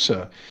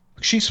shatter.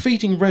 She's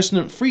feeding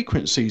resonant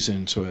frequencies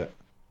into it.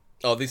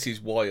 Oh, this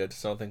is wired,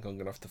 so I think I'm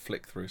going to have to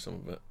flick through some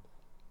of it.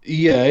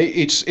 Yeah,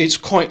 it's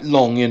quite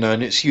long, you know,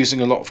 and it's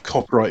using a lot of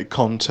copyrighted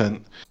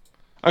content.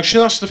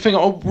 Actually, that's the thing.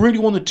 I really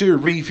want to do a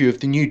review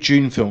of the new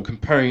Dune film,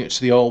 comparing it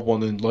to the old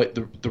one and like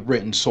the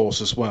written source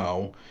as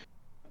well.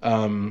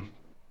 But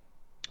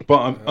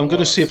I'm going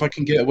to see if I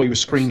can get away with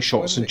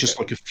screenshots and just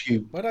like a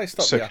few. Why did I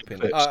stop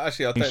yapping?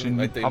 Actually, I don't think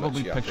I do much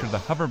yapping.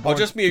 I'll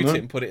just mute it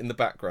and put it in the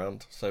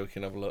background so we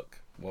can have a look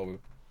while we're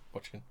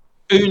watching.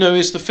 Uno,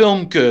 is the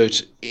film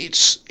good?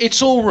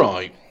 It's all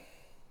right.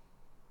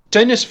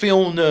 Denis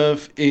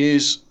Villeneuve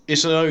is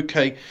an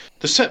okay.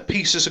 The set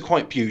pieces are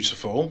quite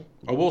beautiful.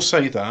 I will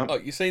say that. Oh,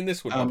 you seen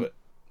this one, Robert?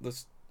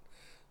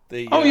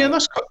 Yeah,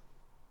 that's.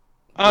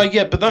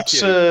 Yeah, but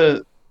that's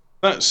a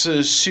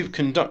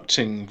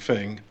superconducting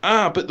thing.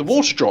 But the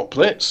water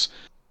droplets,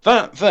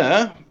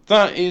 that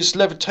is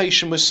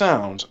levitation with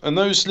sound, and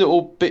those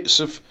little bits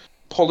of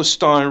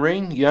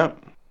polystyrene, yeah.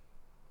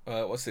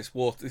 What's this?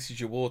 Water. This is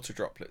your water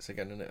droplets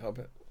again, isn't it,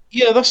 Hobbit?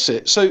 Yeah, that's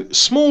it. So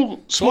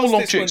small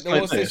objects.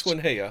 What's this one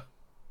here?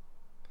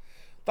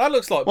 That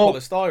looks like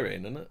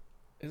polystyrene, isn't it?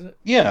 Is it?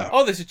 Yeah.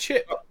 Oh, there's a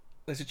chip.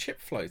 There's a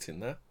chip floating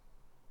there.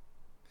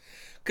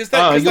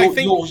 Because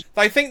you're-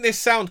 they think this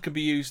sound can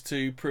be used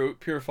to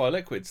purify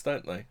liquids,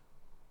 don't they?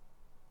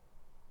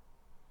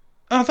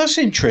 Oh, that's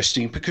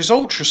interesting because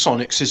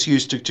ultrasonics is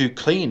used to do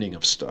cleaning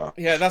of stuff.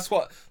 Yeah, that's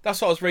what I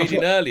was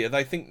reading earlier.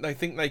 They think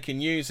they can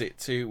use it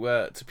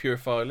to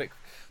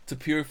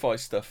purify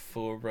stuff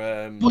for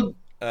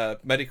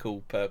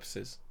medical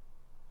purposes.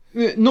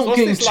 Not So what's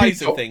getting this too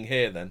laser thing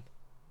here then?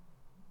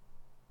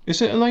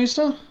 Is it a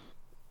laser?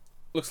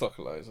 Looks like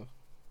a laser.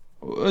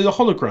 A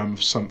hologram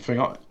of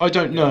something? I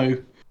don't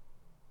know.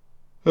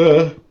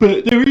 But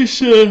there is.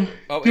 There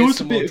Here's was a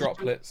some more bit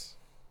droplets.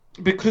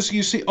 because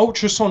you see,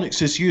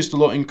 ultrasonics is used a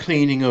lot in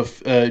cleaning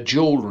of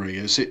jewellery,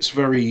 as it's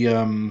very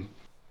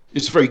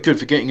good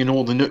for getting in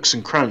all the nooks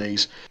and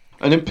crannies.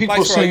 And then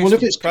people are saying, well,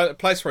 if it's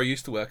place where I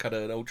used to work had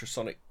an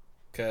ultrasonic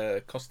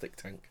caustic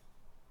tank.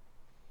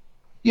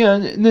 yeah,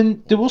 and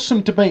then there was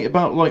some debate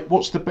about like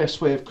what's the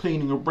best way of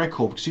cleaning a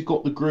record because you've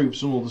got the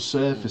grooves and all the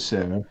surface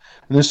area. And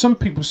there's some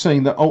people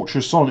saying that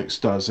ultrasonics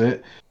does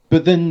it,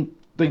 but then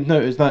they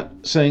noticed that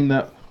saying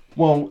that,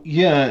 well,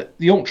 yeah,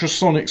 the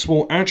ultrasonics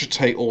will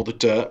agitate all the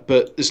dirt,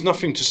 but there's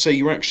nothing to say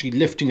you're actually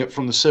lifting it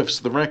from the surface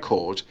of the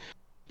record.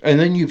 And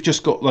then you've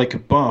just got like a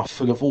bath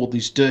full of all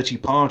these dirty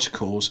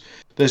particles.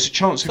 There's a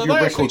chance So of your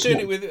are they actually record's doing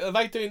not... it with? Are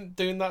they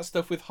doing that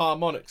stuff with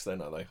harmonics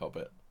then? Are they,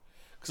 Hobbit?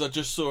 Because I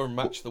just saw them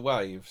match the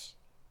waves.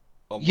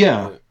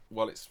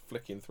 While it's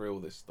flicking through all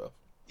this stuff.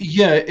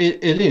 Yeah,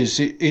 it is.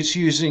 It's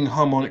using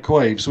harmonic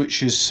waves,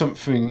 which is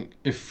something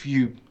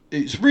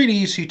it's really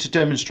easy to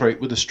demonstrate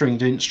with a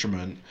stringed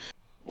instrument.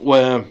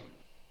 Where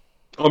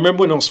I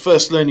remember when I was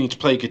first learning to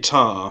play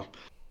guitar,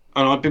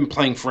 and I'd been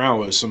playing for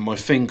hours, and my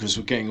fingers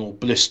were getting all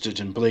blistered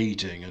and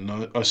bleeding,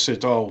 and I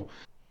said, I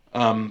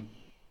want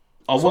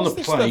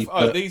to play.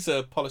 Oh, these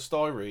are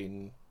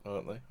polystyrene,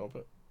 aren't they,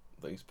 Hobbit?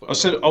 I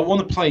said, I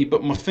want to play,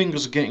 but my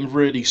fingers are getting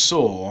really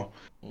sore.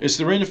 Is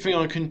there anything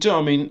I can do?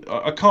 I mean,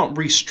 I can't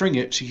restring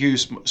it to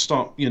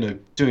start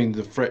doing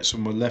the frets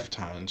with my left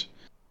hand.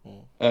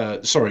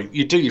 Sorry,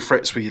 you do your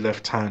frets with your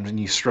left hand and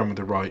you strum with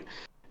the right.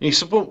 And he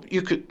said, well,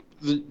 you could.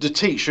 The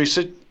teacher, he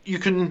said, you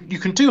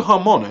can do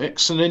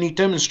harmonics, and then he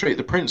demonstrated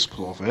the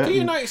principle of it. Do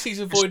you notice he's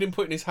avoiding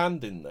putting his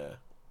hand in there?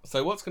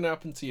 So what's going to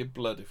happen to your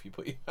blood if you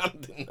put your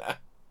hand in there?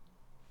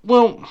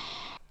 Well,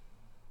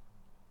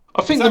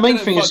 I think the main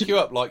thing is you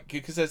up, like,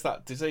 because there's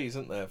that disease,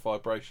 isn't there?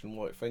 Vibration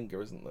white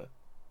finger, isn't there?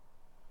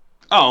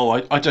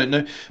 Oh, I don't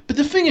know. But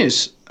the thing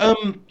is,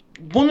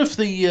 one of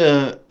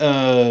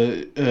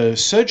the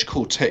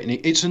surgical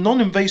technique, it's a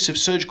non-invasive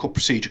surgical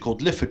procedure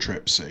called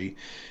lithotripsy.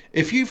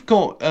 If you've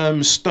got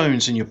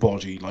stones in your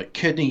body, like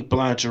kidney,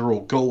 bladder,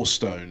 or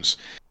gallstones,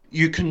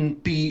 you can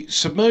be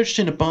submerged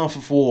in a bath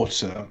of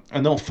water,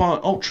 and they'll fire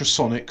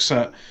ultrasonics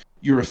at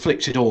your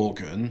afflicted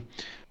organ,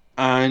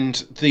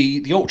 and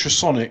the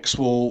ultrasonics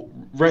will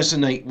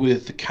resonate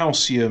with the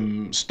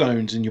calcium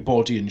stones in your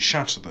body and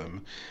shatter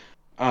them.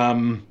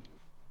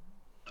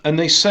 And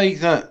they say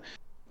that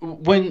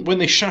when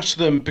they shatter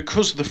them,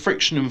 because of the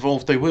friction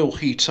involved, they will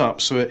heat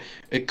up, so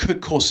it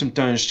could cause some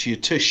damage to your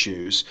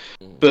tissues.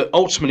 But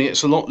ultimately,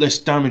 it's a lot less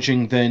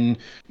damaging than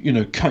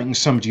cutting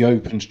somebody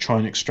open to try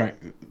and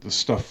extract the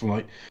stuff.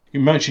 Like,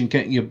 imagine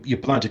getting your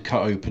bladder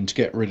cut open to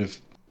get rid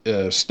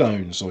of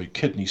stones or your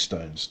kidney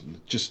stones.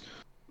 Just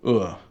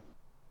ugh.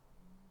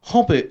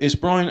 Hobbit, is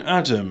Brian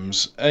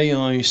Adams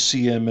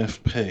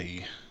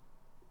AICMFP?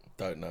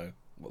 Don't know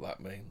what that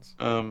means.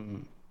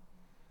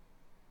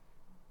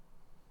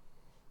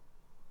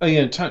 Oh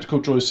yeah,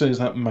 Tactical Joy says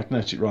that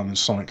magnetic rather than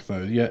sonic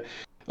though. Yeah,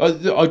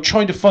 I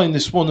tried to find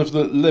this one of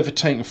the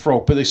levitating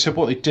frog, but they said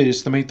what they did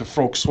is they made the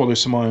frog swallow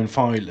some iron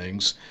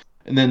filings,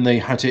 and then they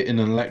had it in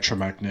an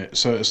electromagnet.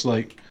 So it's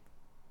like,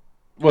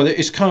 well,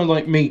 it's kind of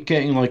like me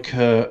getting like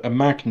a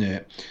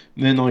magnet,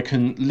 and then I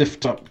can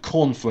lift up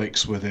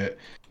cornflakes with it,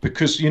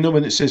 because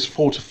when it says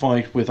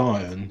fortified with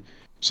iron,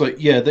 it's like,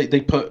 yeah,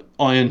 they put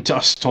iron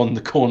dust on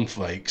the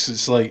cornflakes.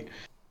 It's like,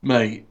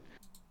 mate.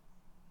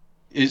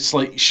 It's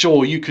like,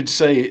 sure, you could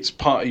say it's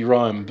part of your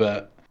iron,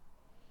 but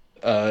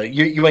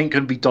you ain't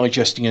going to be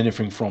digesting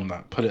anything from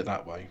that. Put it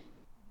that way.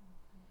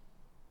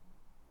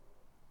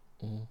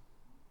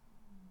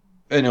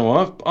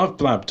 Anyway, I've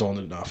blabbed on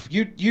enough.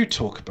 You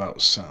talk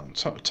about sound.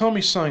 Tell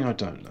me something I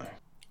don't know.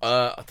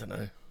 I don't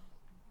know.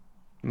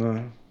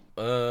 No.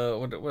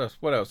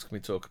 What else can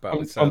we talk about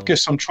with sound? I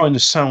guess I'm trying to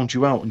sound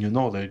you out on your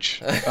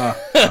knowledge. So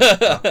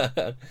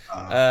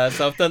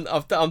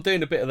I'm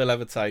doing a bit of the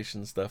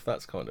levitation stuff.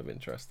 That's kind of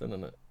interesting,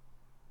 isn't it?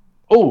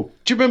 Oh,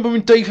 do you remember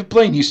when David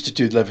Blaine used to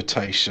do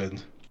levitation?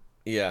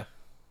 Yeah.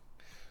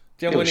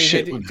 Do you remember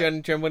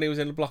when he was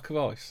in a block of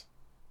ice?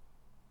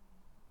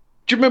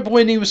 Do you remember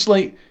when he was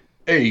like,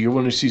 hey, you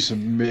want to see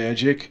some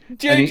magic?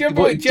 Do you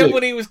remember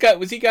when he was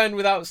he going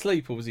without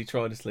sleep, or was he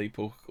trying to sleep,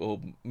 or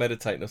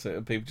meditating or something,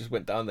 and people just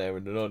went down there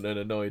and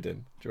annoyed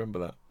him? Do you remember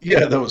that?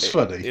 Yeah, that was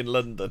funny. In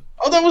London.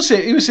 Oh, that was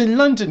it. He was in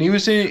London. He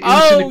was in a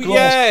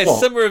glass pot.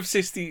 Summer of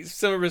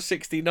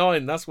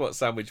 '69. That's what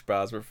Sandwich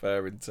Bar's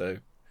referring to.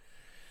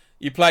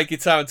 You played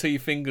guitar until your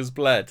fingers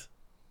bled.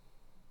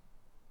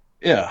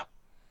 Yeah.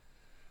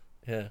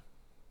 Yeah.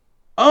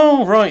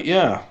 Oh, right,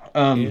 yeah.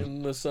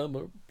 In the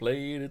summer,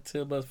 played it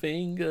till my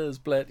fingers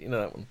bled. You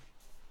know that one?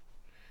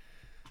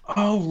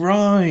 Oh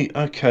right,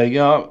 okay,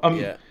 yeah.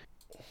 Yeah.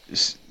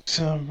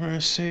 Summer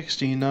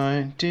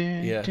 '69.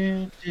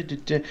 Yeah.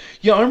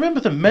 Yeah, I remember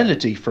the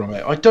melody from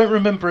it. I don't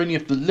remember any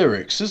of the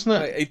lyrics, isn't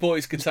it? He bought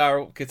his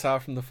guitar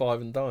from the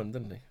Five and Dime,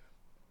 didn't he?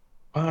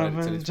 Played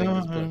it till his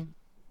fingers bled.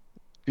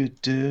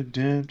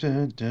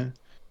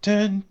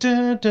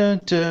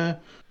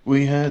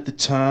 We had the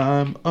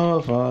time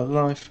of our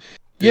life.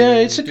 Yeah,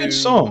 it's a good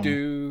song.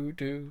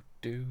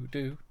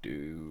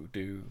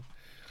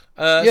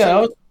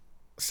 Yeah.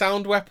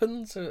 Sound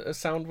weapons? Are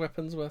sound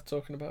weapons worth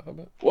talking about,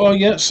 Hubbard? Well,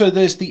 yeah, so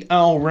there's the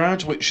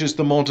ALRAD, which is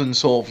the modern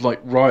sort of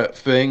like riot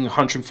thing,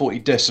 140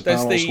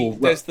 decibels.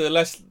 There's the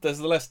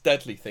less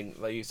deadly thing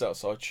that they use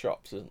outside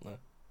shops, isn't there?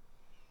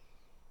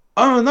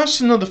 Oh, and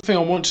that's another thing I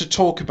want to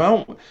talk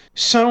about.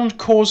 Sound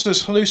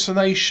causes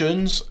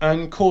hallucinations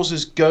and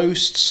causes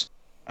ghosts,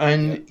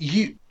 and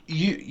you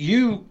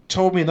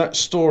told me that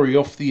story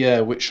off the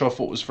air, which I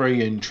thought was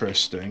very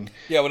interesting.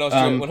 Yeah, when I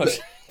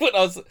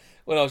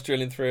was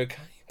drilling through a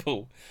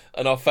cable,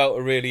 and I felt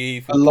a really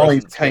evil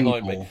presence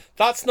behind me.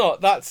 That's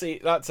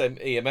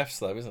EMFs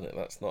though, isn't it?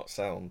 That's not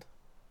sound.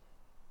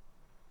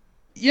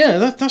 Yeah,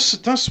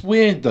 that's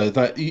weird though.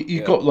 That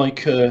you got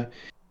like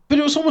but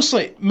it was almost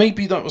like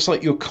maybe that was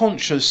like your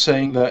conscious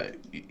saying that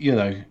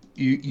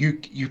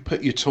you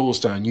put your tools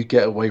down, you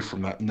get away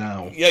from that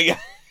now. Yeah.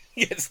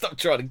 Stop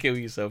trying to kill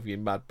yourself, you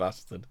mad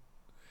bastard.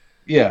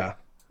 Yeah.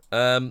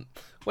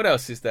 What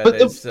else is there?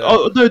 But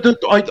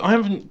I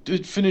haven't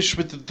finished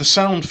with the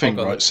sound thing,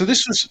 right? So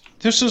this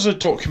was a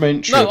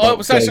documentary. No, I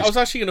was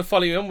actually going to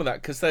follow you on with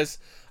that because there's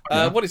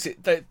what is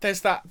it?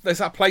 There's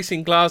that place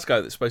in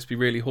Glasgow that's supposed to be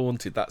really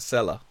haunted. That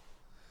cellar,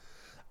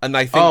 and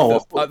they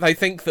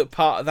think that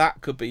part of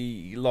that could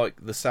be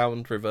like the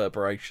sound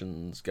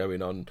reverberations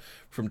going on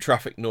from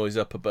traffic noise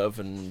up above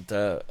and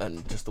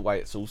just the way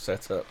it's all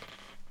set up.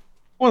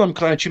 Well, I'm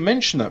glad you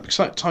mentioned that because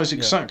that ties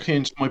exactly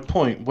into my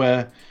point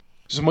where.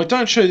 So my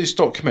dad showed this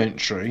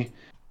documentary,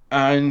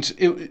 and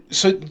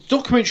the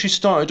documentary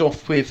started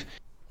off with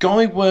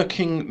guy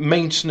working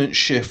maintenance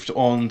shift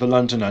on the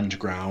London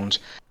Underground,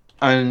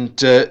 and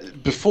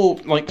before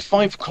like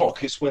 5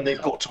 o'clock is when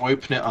they've got to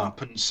open it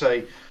up and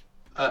say,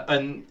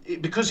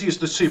 because he's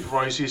the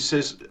supervisor, he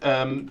says,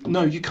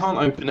 no, you can't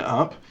open it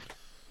up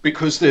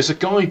because there's a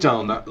guy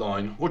down that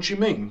line. What do you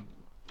mean?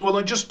 Well,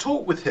 I just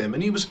talked with him,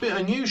 and he was a bit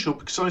unusual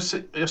because I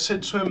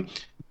said to him,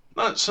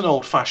 that's an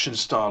old-fashioned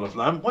style of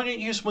lamp. Why don't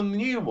you use one of the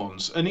new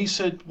ones? And he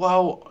said,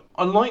 well,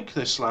 I like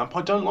this lamp.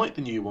 I don't like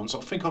the new ones. I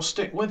think I'll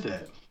stick with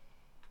it.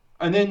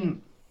 And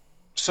then,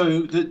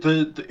 so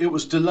it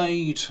was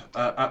delayed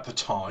at the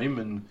time,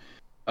 and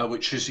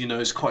which is,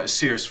 is quite a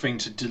serious thing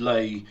to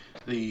delay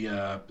the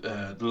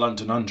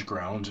London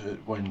Underground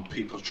when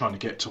people are trying to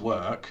get to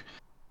work.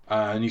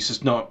 And he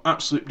says, no, I'm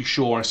absolutely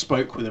sure I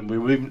spoke with him.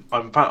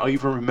 In fact, I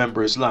even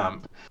remember his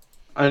lamp.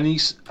 And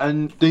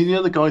the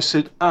other guy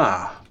said,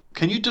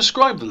 can you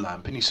describe the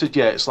lamp? And he said,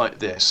 yeah, it's like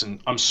this. And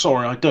I'm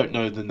sorry, I don't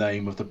know the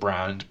name of the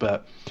brand,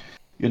 but,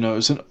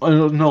 it's an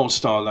old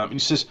style lamp.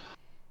 And he says,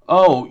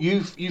 oh,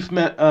 you've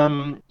met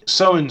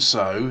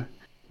so-and-so.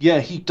 Yeah,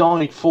 he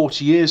died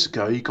 40 years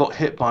ago. He got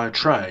hit by a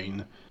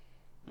train.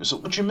 I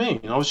said, what do you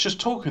mean? I was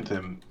just talking to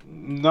him.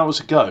 That was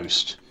a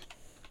ghost.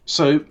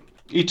 So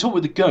he talked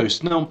with the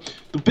ghost. Now,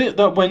 the bit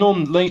that went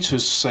on later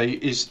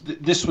is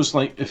this was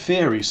like a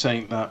theory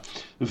saying that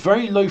the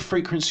very low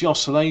frequency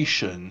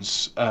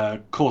oscillations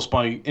caused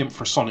by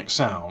infrasonic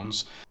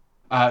sounds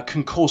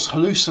can cause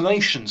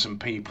hallucinations in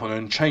people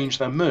and change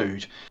their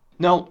mood.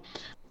 Now,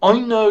 I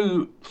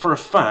know for a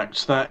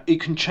fact that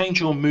it can change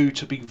your mood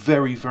to be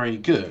very, very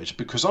good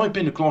because I've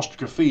been to Gloucester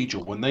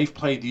Cathedral when they've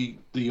played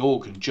the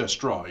organ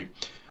just right.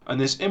 And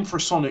there's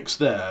infrasonics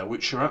there,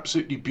 which are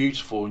absolutely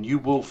beautiful, and you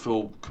will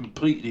feel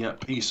completely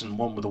at peace and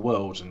one with the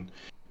world, and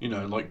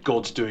like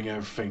God's doing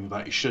everything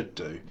that He should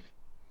do.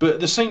 But at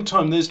the same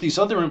time, there's these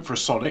other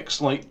infrasonics,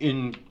 like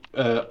in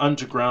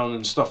underground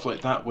and stuff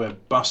like that, where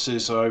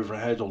buses are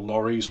overhead or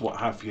lorries, what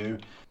have you,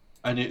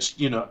 and it's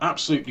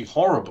absolutely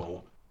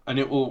horrible, and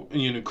it will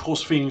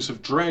cause feelings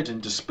of dread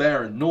and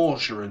despair and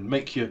nausea and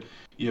make your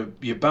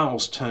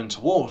bowels turn to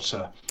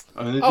water.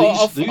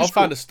 I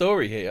found a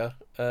story here.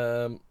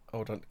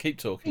 Hold on, keep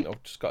talking.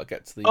 I've just got to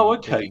get to the. Oh,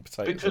 okay.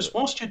 Because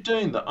whilst you're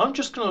doing that, I'm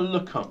just going to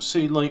look up,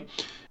 see, like,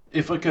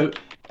 if I go,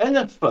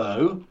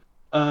 LFO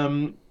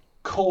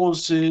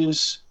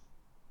causes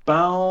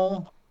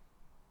bowel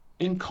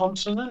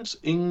incontinence,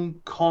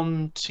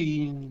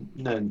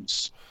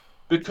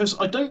 because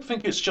I don't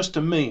think it's just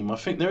a meme. I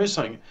think there is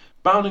something.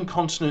 Bowel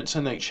incontinence,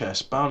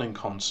 NHS, bowel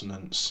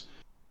incontinence.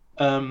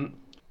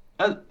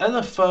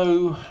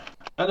 LFO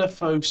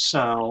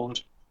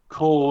sound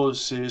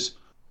causes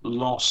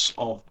loss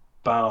of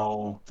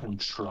bowel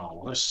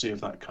control. Let's see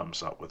if that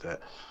comes up with it.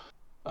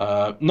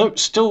 Nope,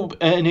 still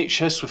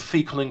NHS with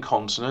fecal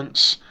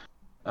incontinence.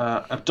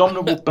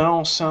 Abdominal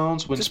bowel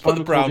sounds when just put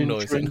the brown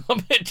noise in.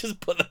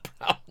 Just put the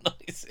brown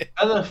noise in.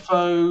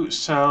 LFO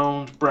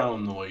sound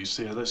brown noise.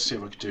 Yeah, let's see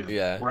if I can do that.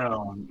 Yeah.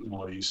 Brown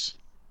noise.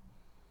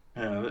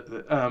 Yeah,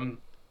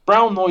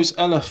 Brown Noise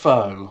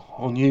LFO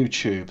on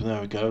YouTube.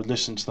 There we go.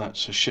 Listen to that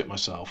to shit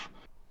myself.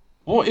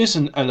 What is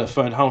an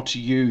LFO and how to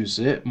use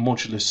it?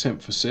 Modular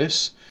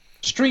synthesis.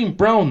 Stream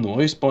brown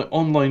noise by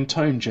online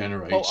tone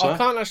generator. Well, I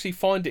can't actually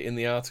find it in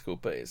the article,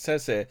 but it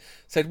says here,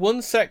 said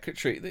one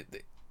secretary,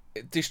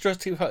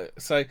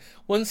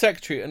 one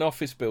secretary at an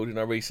office building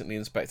I recently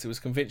inspected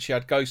was convinced she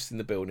had ghosts in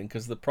the building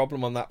because the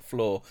problem on that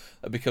floor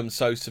had become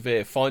so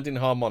severe. Finding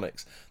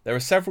harmonics. There are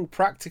several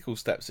practical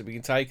steps that have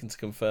been taken to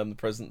confirm the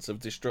presence of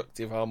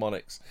destructive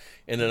harmonics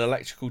in an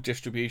electrical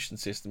distribution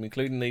system,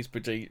 including these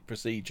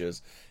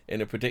procedures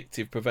in a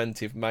predictive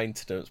preventive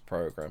maintenance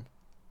program.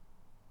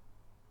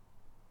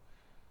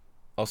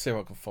 I'll see if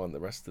I can find the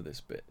rest of this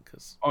bit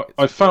because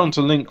I found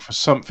a link for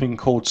something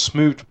called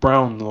Smooth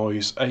Brown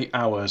Noise 8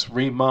 Hours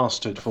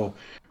Remastered for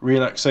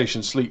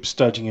Relaxation, Sleep,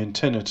 Studying and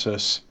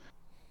Tinnitus.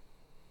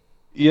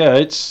 Yeah,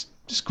 it's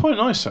quite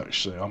nice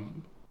actually.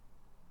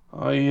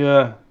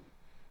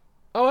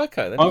 Oh,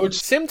 okay then.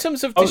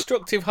 Symptoms of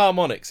destructive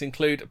harmonics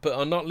include, but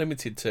are not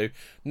limited to,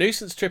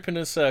 nuisance tripping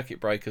and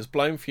circuit breakers,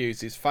 blown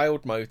fuses,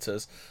 failed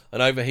motors,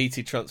 and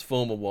overheated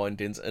transformer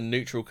windings and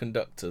neutral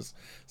conductors.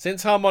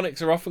 Since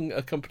harmonics are often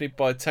accompanied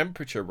by a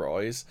temperature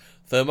rise,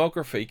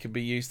 thermography can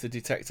be used to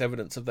detect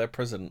evidence of their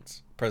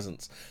presence.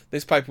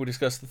 This paper will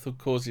discuss the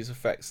causes,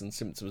 effects, and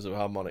symptoms of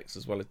harmonics,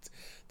 as well as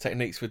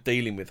techniques for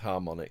dealing with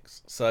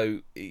harmonics. So,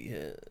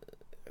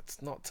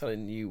 it's not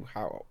telling you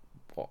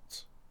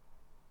what.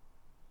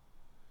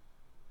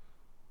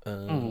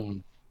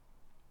 I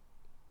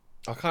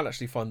can't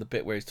actually find the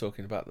bit where he's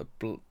talking about the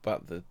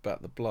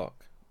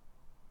block.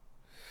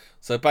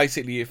 So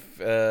basically, if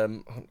I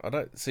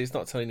don't see, it's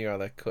not telling you how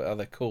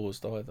they're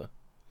caused either.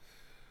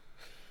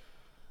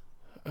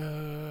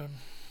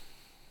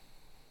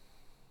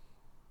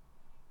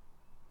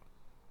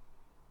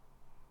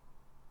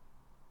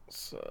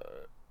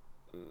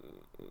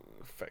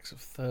 Effects of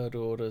third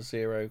order,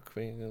 zero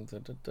queen.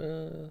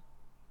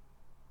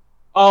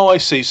 Oh, I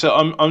see. So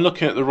I'm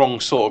looking at the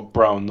wrong sort of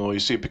brown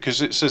noise here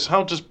because it says,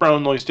 how does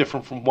brown noise differ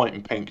from white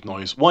and pink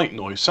noise? White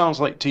noise sounds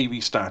like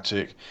TV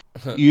static,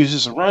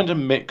 uses a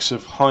random mix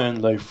of high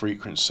and low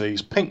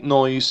frequencies. Pink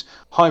noise,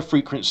 high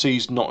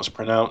frequencies, not as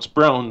pronounced.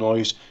 Brown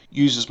noise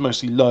uses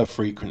mostly low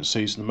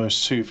frequencies and the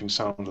most soothing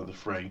sound of the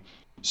three.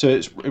 So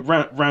it's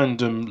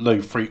random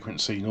low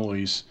frequency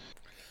noise.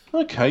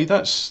 Okay,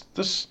 that's.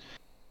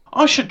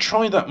 I should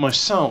try that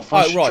myself.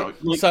 Right.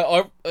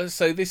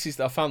 So this is.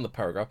 I found the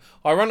paragraph.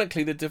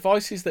 Ironically, the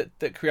devices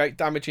that create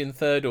damaging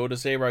third order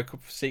zero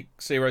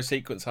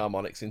sequence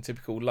harmonics in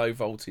typical low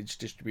voltage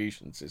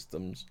distribution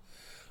systems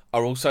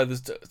are also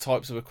the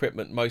types of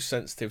equipment most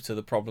sensitive to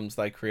the problems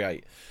they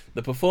create.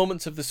 The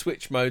performance of the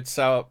switch mode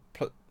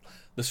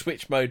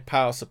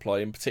power supply,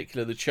 in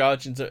particular the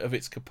charging of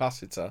its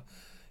capacitor,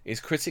 is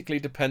critically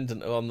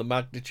dependent on the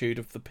magnitude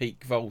of the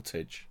peak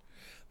voltage.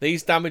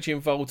 These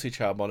damaging voltage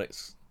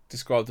harmonics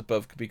described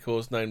above could be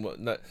caused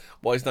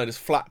what is known as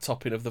flat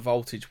topping of the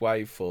voltage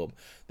waveform.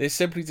 This is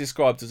simply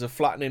described as a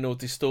flattening or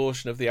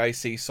distortion of the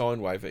AC sine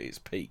wave at its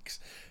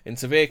peaks. In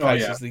severe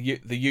cases, the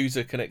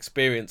user can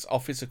experience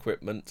office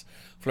equipment,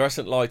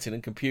 fluorescent lighting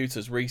and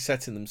computers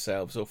resetting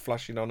themselves or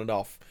flashing on and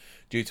off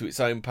due to its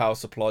own power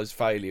supply's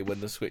failure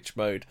when the switch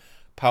mode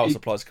power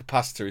supply's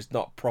capacitor is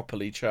not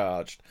properly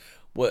charged.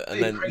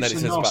 And then it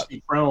says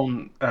nasty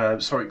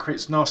it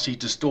creates nasty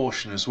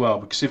distortion as well,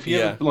 because if you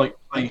ever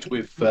played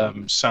with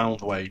sound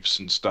waves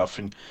and stuff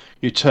and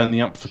you turn the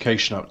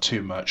amplification up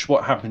too much,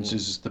 what happens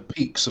is the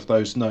peaks of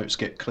those notes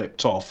get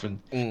clipped off and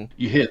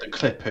you hear the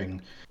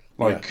clipping.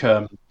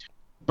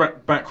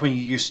 Back when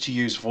you used to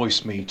use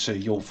voice meter,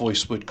 your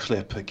voice would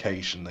clip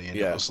occasionally and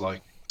it's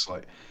like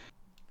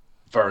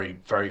very,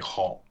 very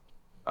hot.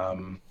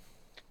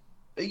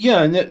 And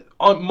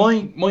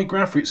my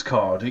graphics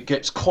card, it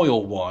gets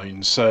coil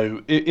whine,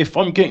 so if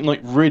I'm getting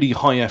really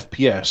high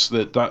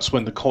FPS, that's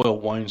when the coil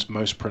whine's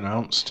most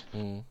pronounced.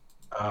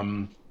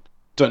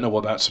 Don't know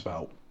what that's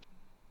about.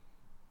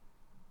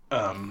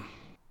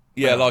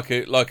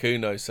 Like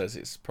Uno says,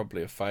 it's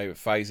probably a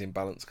phase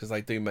imbalance because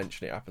they do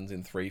mention it happens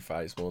in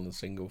 3-phase more than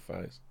single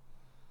phase.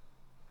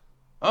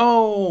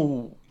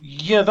 Oh,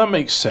 yeah, that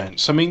makes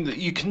sense. I mean,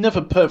 you can never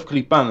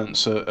perfectly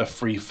balance a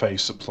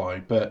three-phase supply,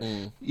 but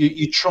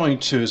you try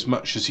to as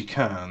much as you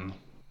can.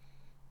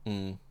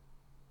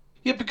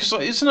 Yeah, because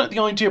isn't that the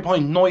idea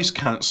behind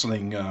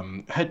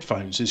noise-cancelling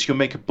headphones, is you'll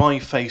make a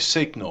bi-phase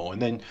signal,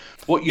 and then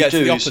what you do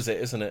is... it's the opposite,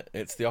 isn't it?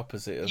 It's the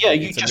opposite.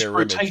 You just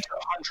rotate it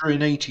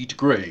 180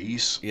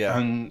 degrees,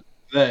 and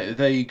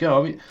there you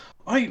go.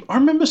 I mean, I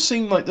remember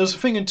seeing, there's a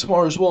thing in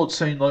Tomorrow's World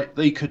saying,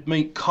 they could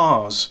make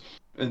cars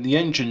and the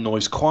engine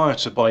noise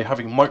quieter by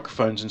having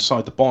microphones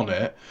inside the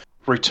bonnet,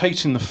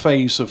 rotating the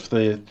phase of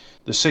the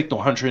signal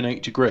 180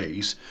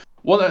 degrees.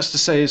 What that's to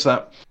say is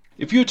that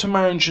if you were to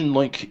imagine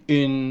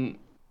in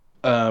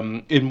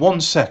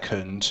 1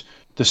 second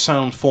the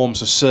sound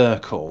forms a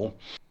circle,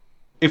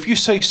 if you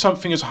say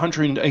something is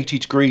 180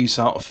 degrees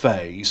out of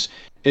phase,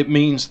 it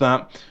means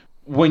that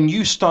when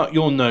you start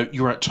your note,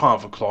 you're at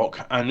 12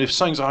 o'clock, and if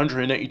something's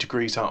 180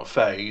 degrees out of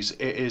phase,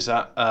 it is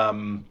at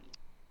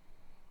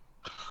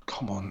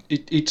come on.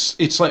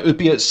 It's like it would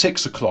be at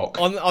 6 o'clock.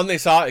 On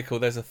this article,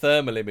 there's a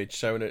thermal image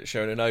showing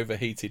an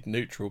overheated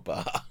neutral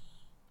bar.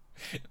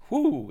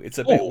 Whoo! It's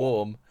a bit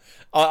warm.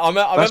 I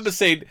remember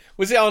seeing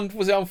was it on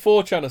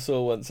 4chan I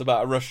saw once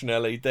about a Russian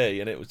LED,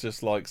 and it was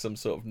just like some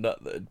sort of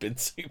nut that had been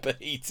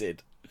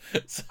superheated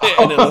in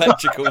an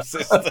electrical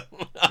system.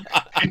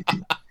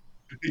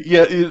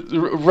 Yeah,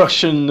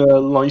 Russian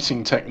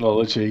lighting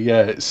technology.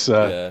 Yeah, it's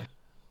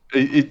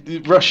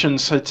Russian.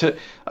 So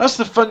that's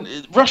the fun.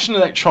 Russian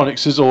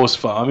electronics is always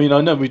fun. I mean,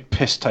 I know we'd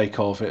piss take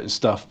of it and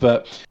stuff,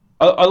 but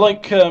I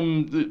like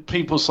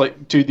people's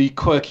like do the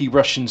quirky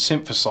Russian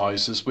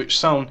synthesizers, which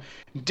sound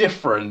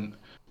different.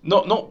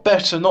 Not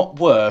better, not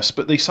worse,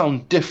 but they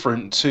sound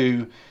different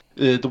to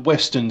the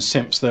Western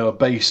synths they were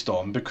based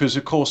on, because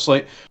of course,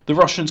 like the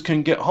Russians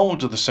couldn't get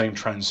hold of the same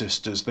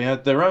transistors. They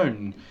had their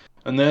own,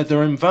 and they had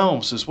their own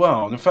valves as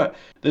well. And in fact,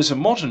 there's a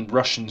modern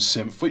Russian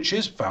synth which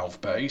is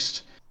valve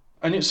based,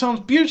 and it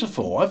sounds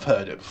beautiful. I've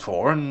heard it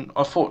before, and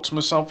I thought to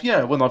myself,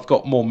 yeah, when I've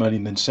got more money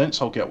than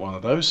sense, I'll get one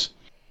of those.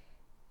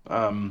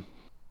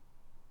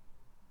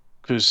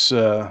 Because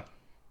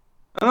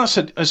and that's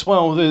it as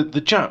well.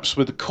 The Japs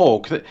with the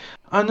Korg.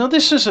 I know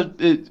this is a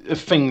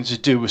thing to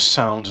do with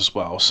sound as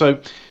well. So,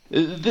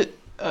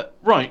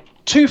 right,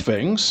 two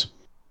things.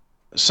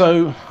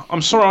 So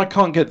I'm sorry I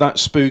can't get that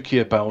spooky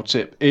about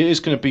it. It is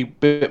going to be a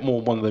bit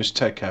more one of those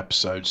tech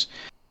episodes.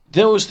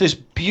 There was this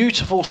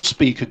beautiful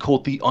speaker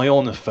called the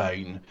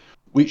Ionophane,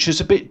 which is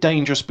a bit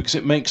dangerous because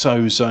it makes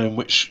ozone,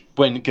 which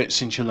when it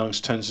gets into your lungs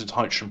turns into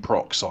hydrogen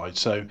peroxide.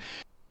 So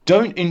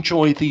don't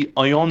enjoy the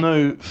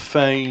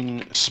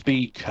Ionophane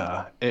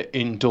speaker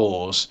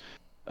indoors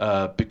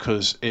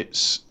because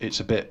it's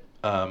a bit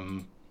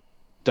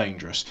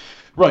dangerous.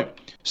 Right,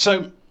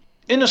 so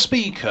in a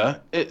speaker,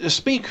 the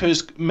speaker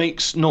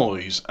makes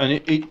noise, and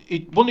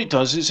it what it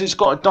does is it's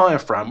got a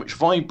diaphragm which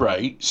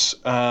vibrates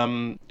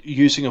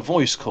using a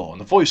voice coil.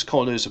 And the voice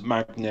coil is a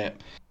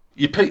magnet.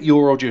 You put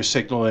your audio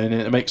signal in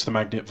it makes the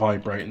magnet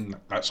vibrate, and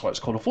that's why it's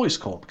called a voice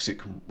coil, because it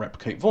can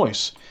replicate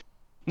voice.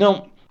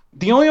 Now,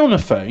 the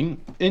Ionophane,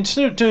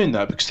 instead of doing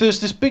that, because there's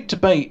this big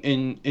debate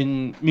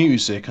in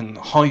music and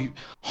high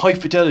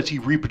fidelity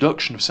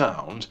reproduction of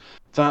sound,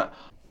 that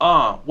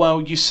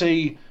well, you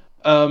see,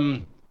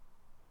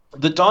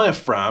 the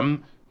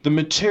diaphragm, the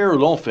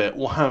material of it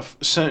will have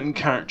certain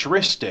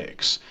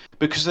characteristics,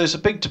 because there's a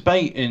big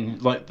debate in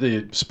like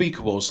the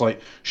speaker worlds,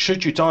 like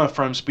should your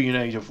diaphragms be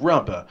made of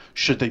rubber,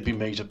 should they be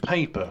made of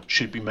paper,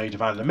 should they be made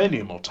of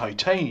aluminium or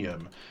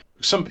titanium.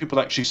 Some people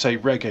actually say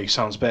reggae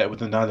sounds better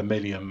with an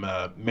aluminium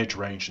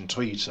mid-range and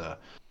tweeter,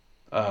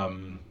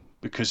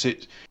 because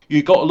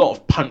you got a lot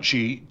of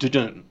punchy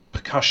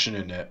percussion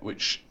in it,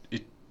 which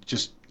it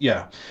just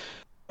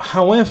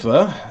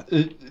However,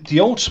 the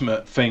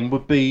ultimate thing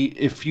would be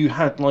if you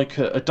had like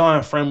a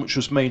diaphragm which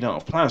was made out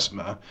of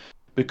plasma,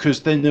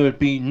 because then there would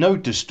be no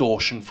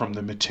distortion from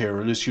the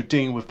material as you're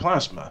dealing with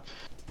plasma.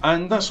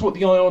 And that's what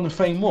the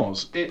Ionophane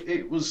was.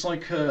 It was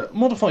like a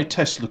modified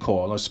Tesla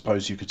coil, I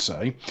suppose you could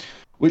say,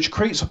 which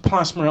creates a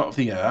plasma out of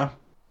the air,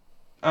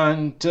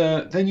 and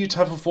then you'd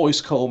have a voice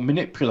coil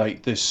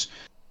manipulate this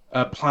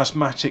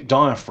plasmatic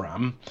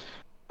diaphragm.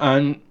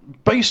 And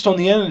based on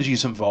the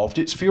energies involved,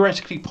 it's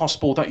theoretically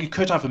possible that you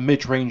could have a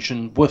mid-range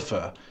and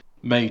woofer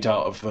made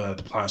out of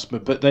the plasma,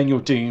 but then you're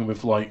dealing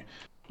with like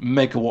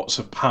megawatts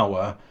of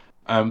power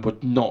and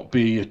would not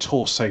be at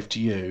all safe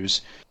to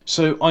use.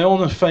 So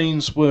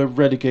Ionophanes were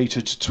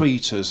relegated to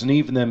tweeters, and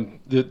even then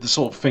the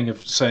sort of thing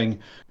of saying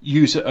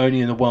use it only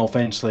in a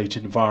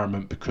well-ventilated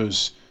environment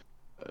because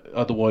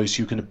otherwise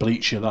you're going to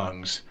bleach your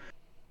lungs.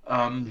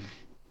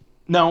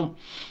 Now,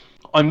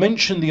 I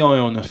mentioned the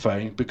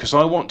Ionophane because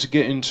I want to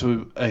get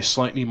into a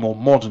slightly more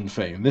modern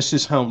thing. This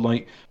is how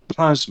like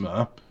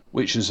plasma,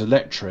 which is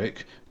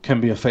electric,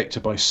 can be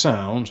affected by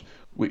sound,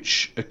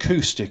 which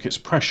acoustic, it's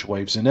pressure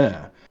waves in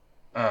air.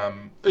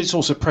 It's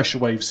also pressure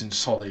waves in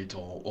solid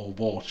or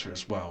water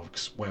as well,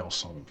 because whale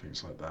song and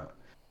things like that,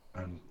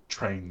 and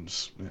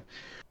trains.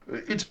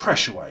 It's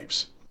pressure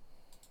waves.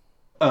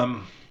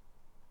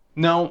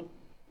 Now,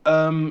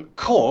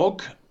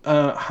 Korg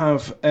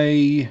have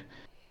a...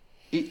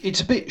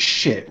 It's a bit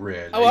shit,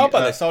 really. Oh, how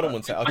about this? Hold on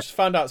one sec. I just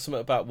found out something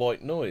about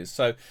white noise.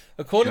 So,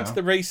 according to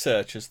the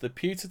researchers, the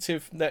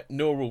putative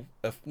neural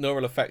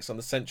effects on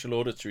the central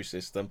auditory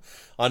system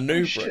are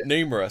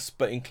numerous,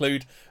 but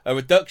include a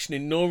reduction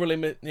in neural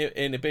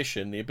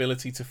inhibition, the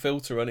ability to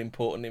filter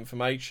unimportant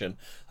information,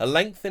 a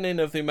lengthening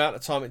of the amount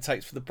of time it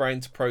takes for the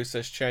brain to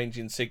process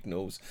changing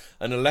signals,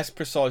 and less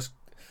precise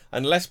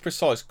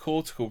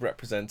cortical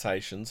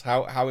representations,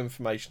 how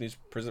information is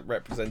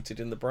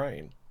represented in the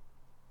brain.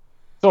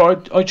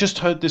 So I just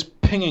heard this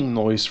pinging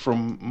noise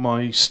from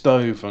my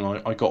stove,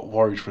 and I got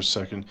worried for a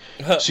second.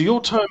 So you're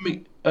telling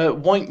me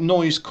white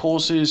noise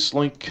causes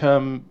like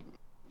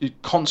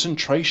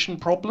concentration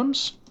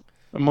problems?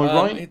 Am I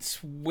right?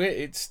 It's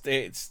weird.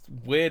 It's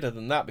weirder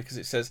than that, because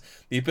it says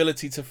the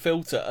ability to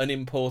filter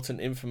unimportant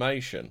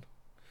information.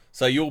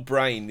 So your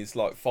brain is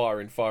like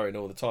firing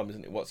all the time,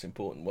 isn't it? What's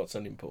important, what's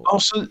unimportant.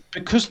 Also,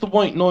 because the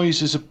white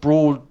noise is a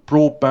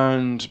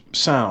broadband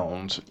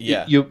sound,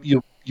 Yeah.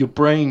 your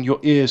brain, your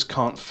ears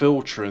can't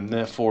filter, and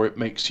therefore it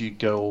makes you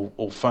go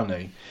all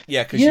funny.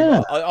 Yeah, because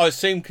I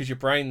assume because your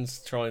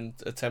brain's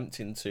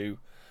attempting to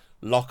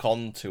lock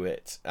onto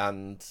it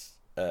and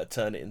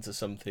turn it into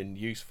something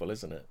useful,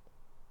 isn't it?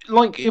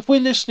 Like, if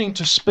we're listening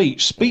to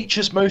speech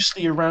is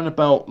mostly around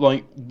about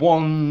like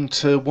 1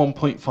 to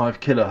 1.5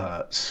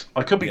 kilohertz.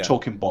 I could be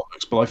talking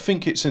bollocks, but I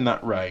think it's in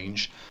that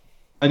range.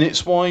 And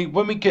it's why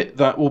when we get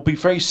that, we'll be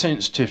very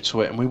sensitive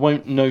to it, and we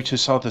won't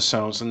notice other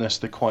sounds unless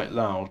they're quite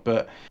loud.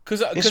 But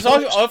because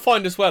I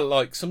find as well,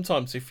 like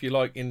sometimes if you're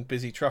like in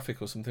busy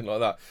traffic or something like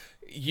that,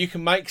 you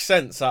can make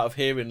sense out of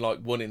hearing like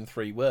 1 in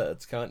 3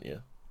 words, can't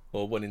you?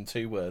 Or 1 in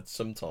 2 words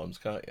sometimes,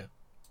 can't you?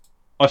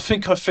 I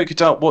think I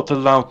figured out what the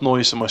loud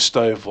noise in my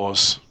stove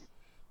was.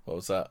 What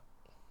was that?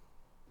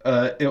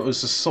 It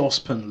was a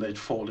saucepan lid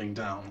falling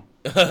down.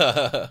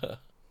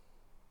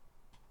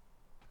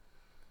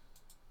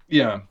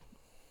 Yeah.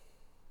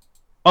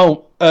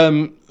 Oh,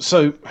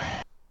 so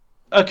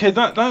okay,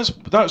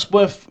 that's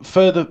worth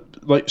further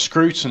like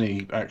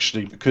scrutiny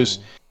actually, because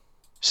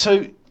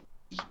so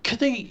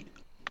could you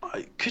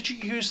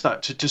use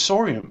that to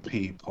disorient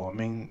people? I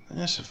mean,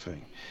 that's a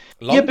thing.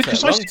 Long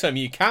term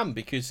you can,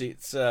 because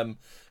it's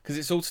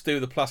all to do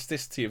with the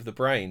plasticity of the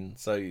brain.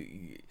 So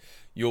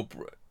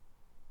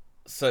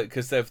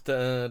because they've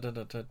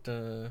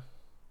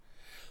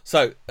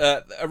So,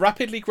 a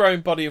rapidly growing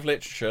body of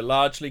literature,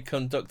 largely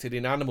conducted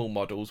in animal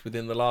models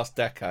within the last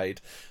decade,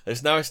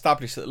 has now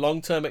established that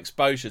long-term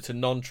exposure to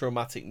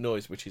non-traumatic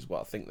noise, which is what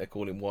I think they're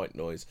calling white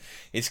noise,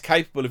 is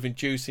capable of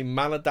inducing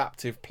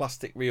maladaptive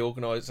plastic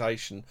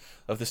reorganisation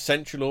of the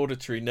central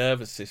auditory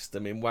nervous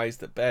system in ways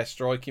that bear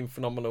striking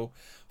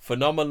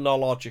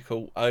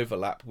phenomenological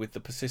overlap with the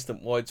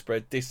persistent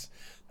widespread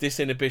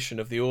disinhibition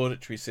of the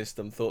auditory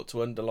system thought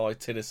to underlie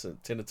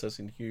tinnitus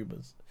in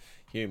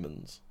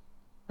humans.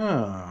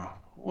 Ah,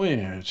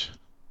 weird.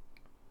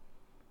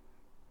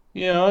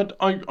 Yeah,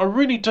 I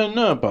really don't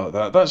know about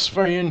that. That's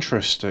very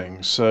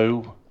interesting.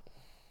 So,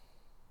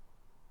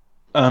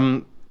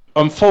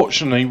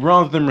 unfortunately,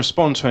 rather than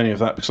respond to any of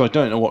that, because I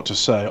don't know what to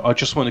say, I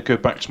just want to go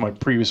back to my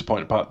previous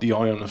point about the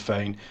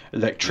ionophane,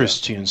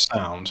 electricity, and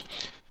sound.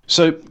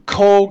 So,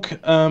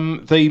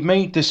 Korg, they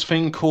made this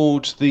thing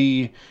called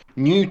the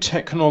New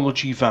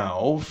Technology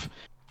Valve,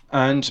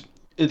 and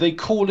they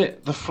call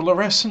it the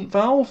fluorescent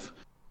valve.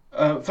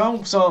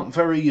 Valves aren't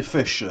very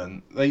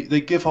efficient. They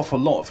give off a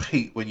lot of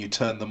heat when you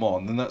turn them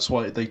on, and that's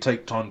why they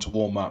take time to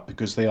warm up,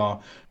 because they are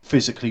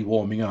physically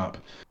warming up.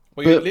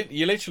 Well,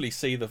 you literally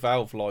see the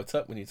valve light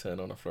up when you turn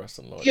on a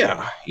fluorescent light.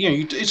 Yeah,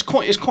 it's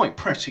quite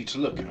pretty to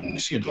look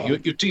at.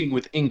 You're dealing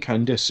with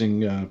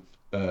incandescent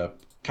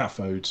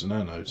cathodes and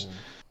anodes.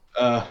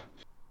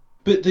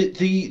 But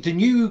the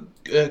new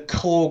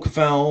Korg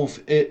valve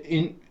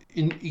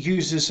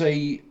uses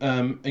a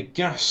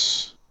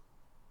gas.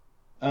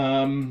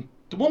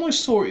 The one I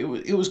saw,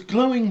 it was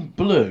glowing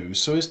blue.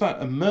 So is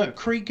that a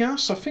mercury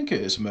gas? I think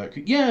it is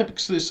mercury. Yeah,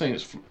 because they're saying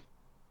it's.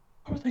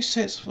 How would they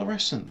say it's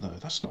fluorescent though?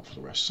 That's not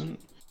fluorescent.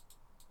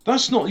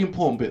 That's not the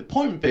important bit. The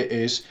important bit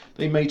is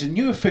they made a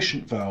new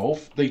efficient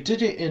valve. They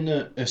did it in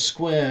a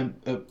square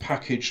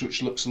package,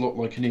 which looks a lot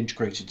like an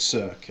integrated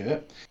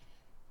circuit.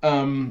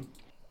 And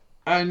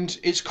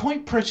it's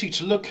quite pretty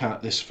to look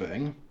at, this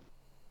thing.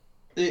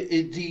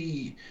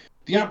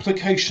 The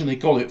application they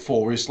got it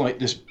for is like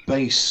this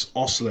bass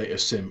oscillator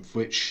synth,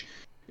 which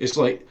is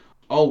like,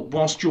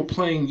 whilst you're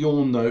playing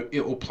your note,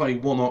 it will play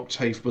 1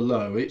 octave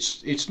below.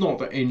 It's not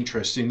that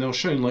interesting. They'll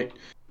show like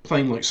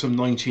playing like some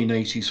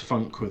 1980s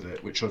funk with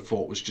it, which I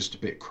thought was just a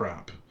bit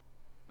crap.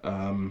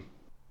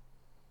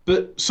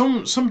 But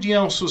somebody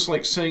else was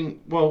like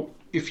saying, well,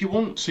 if you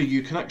want to,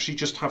 you can actually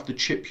just have the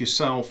chip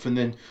yourself, and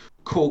then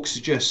Korg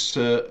suggests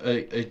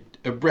a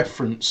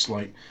reference,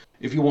 like,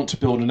 if you want to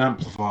build an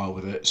amplifier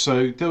with it.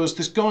 So there was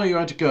this guy who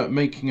had to go at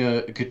making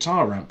a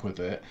guitar amp with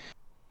it,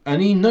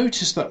 and he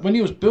noticed that when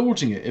he was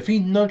building it, if he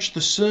nudged the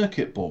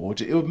circuit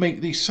board, it would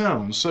make these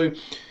sounds. So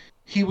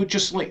he would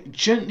just like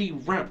gently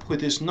rap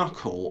with his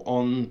knuckle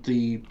on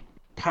the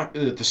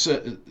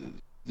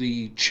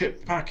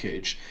chip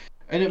package,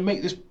 and it'd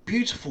make this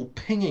beautiful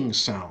pinging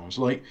sounds.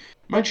 Like,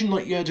 imagine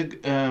like you had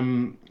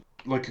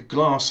like a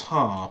glass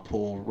harp,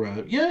 or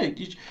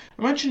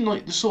imagine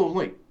like the sort of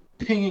like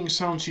pinging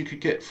sounds you could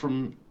get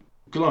from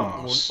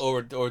glass, or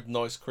a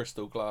nice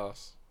crystal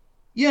glass.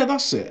 Yeah,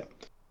 that's it.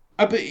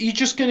 But you're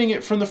just getting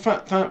it from the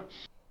fact that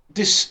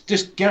this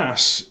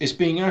gas is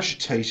being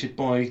agitated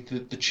by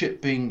the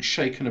chip being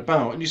shaken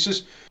about, and he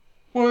says,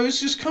 well,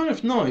 it's just kind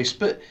of nice.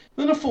 But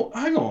then I thought,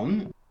 hang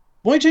on,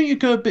 why don't you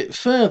go a bit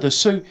further?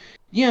 So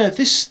yeah,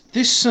 this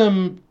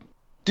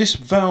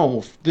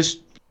valve, this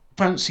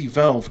fancy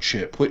valve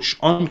chip, which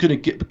I'm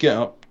going to get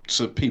up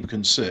so people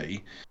can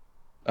see.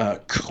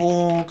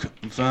 Korg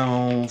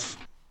valve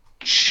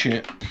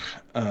chip.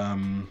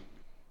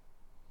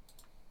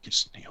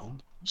 It's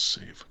neon. Let's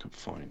see if I can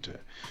find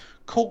it.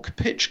 Korg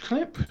pitch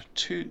clip.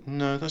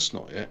 No, that's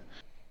not it.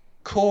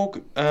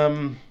 Korg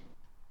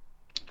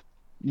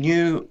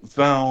new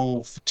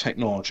valve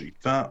technology.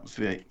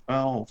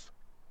 Valve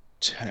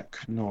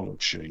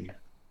technology.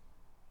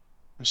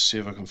 Let's see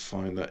if I can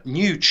find that.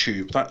 New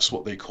tube, that's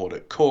what they call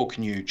it. Korg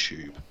new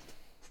tube.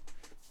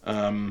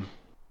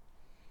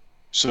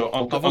 So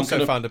I've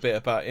also found a bit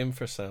about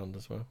infrasound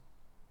as well.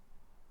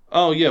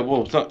 Oh yeah,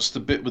 well that's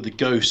the bit with the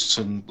ghosts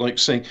and like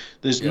saying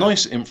there's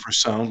nice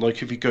infrasound.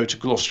 Like if you go to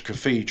Gloucester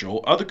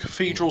Cathedral, other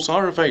cathedrals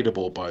are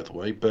available by the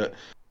way, but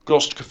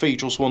Gloucester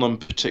Cathedral's one I'm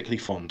particularly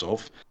fond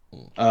of.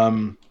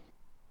 But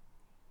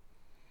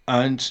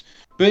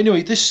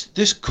anyway, this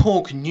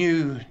Korg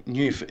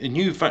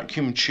new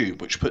vacuum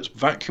tube which puts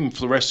vacuum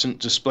fluorescent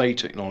display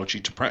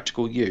technology to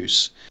practical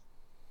use,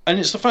 and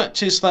it's the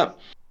fact is that.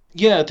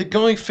 Yeah, the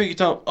guy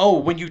figured out,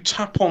 when you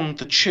tap on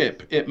the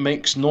chip, it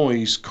makes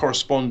noise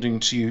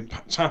corresponding to you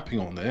tapping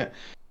on it.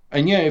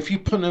 And yeah, if you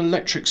put an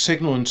electric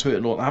signal into it,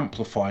 it'll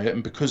amplify it.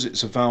 And because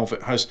it's a valve,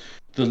 it has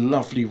the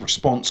lovely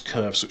response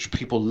curves, which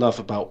people love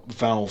about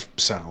valve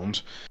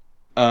sound.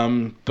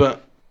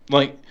 But,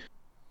 like,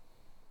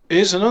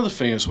 here's another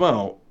thing as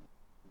well.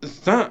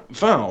 That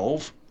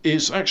valve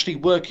is actually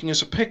working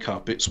as a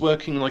pickup. It's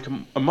working like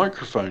a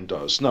microphone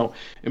does. Now,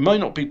 it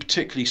might not be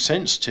particularly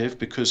sensitive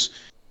because...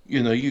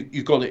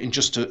 you got it in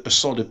just a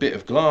solid bit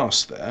of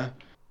glass there.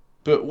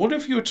 But what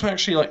if you were to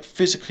actually like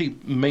physically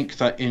make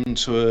that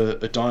into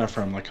a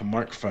diaphragm, like a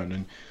microphone,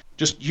 and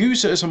just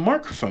use it as a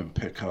microphone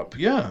pickup?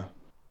 Yeah.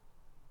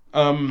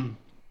 And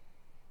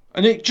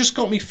it just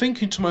got me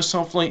thinking to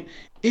myself, like,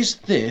 is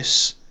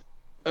this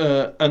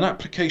an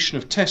application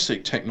of Tesla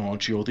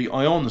technology or the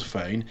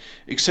ionophane,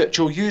 except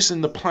you're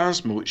using the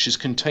plasma which is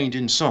contained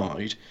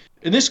inside.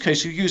 In this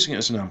case, you're using it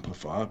as an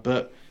amplifier,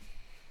 but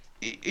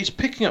it's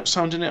picking up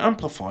sound and it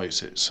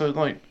amplifies it. So,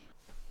 like,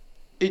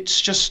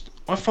 it's just...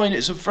 I find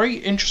it's a very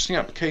interesting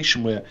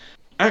application where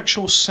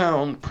actual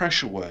sound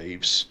pressure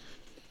waves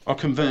are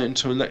converted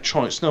into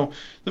electronics. Now,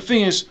 the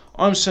thing is,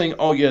 I'm saying,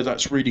 oh yeah,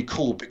 that's really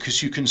cool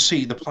because you can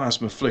see the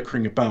plasma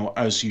flickering about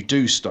as you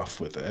do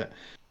stuff with it.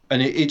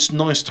 And it's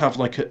nice to have,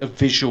 like, a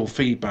visual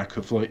feedback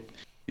of, like,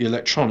 the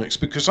electronics.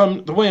 Because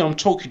the way I'm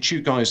talking to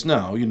you guys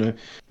now,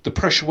 the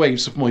pressure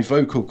waves of my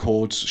vocal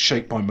cords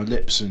shaped by my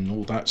lips and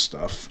all that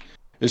stuff...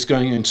 is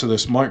going into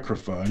this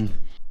microphone,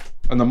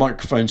 and the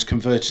microphone's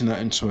converting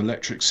that into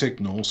electric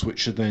signals,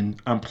 which are then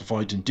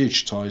amplified and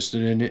digitized,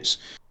 and then it's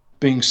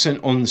being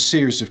sent on a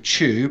series of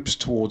tubes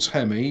towards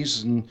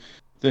Hemis, and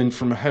then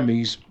from a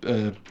Hemis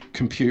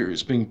computer,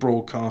 it's being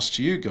broadcast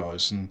to you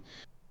guys. And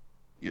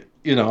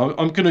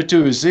I'm going to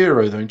do a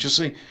zero though, and just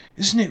say,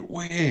 isn't it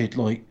weird?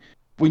 Like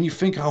when you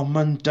think how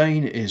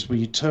mundane it is when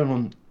you turn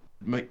on,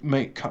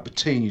 make a cup of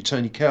tea, and you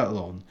turn your kettle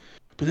on.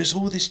 But there's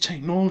all this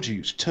technology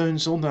which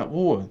turns on that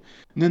water.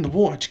 And then the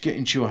water had to get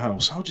into your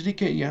house. How did it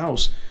get in your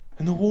house?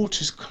 And the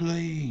water's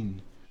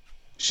clean.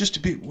 It's just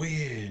a bit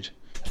weird.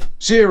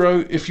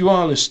 Zero, if you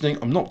are listening,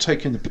 I'm not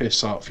taking the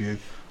piss out of you.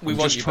 We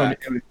want you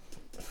back.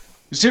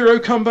 Zero,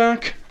 come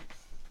back.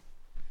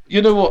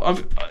 You know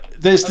what?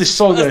 There's this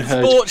song I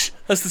heard.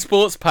 As the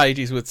sports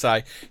pages would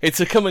say, it's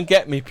a come and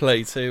get me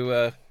plea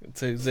to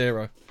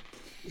Zero.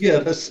 Yeah,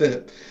 that's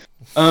it.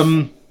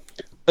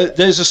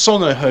 There's a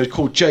song I heard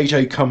called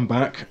JJ Come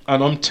Back,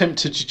 and I'm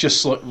tempted to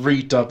just like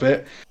redub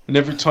it. And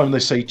every time they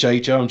say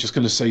JJ, I'm just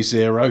going to say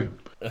Zero.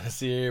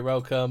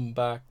 Zero come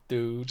back,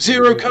 dude.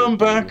 Zero come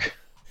back.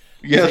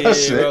 Yeah, that's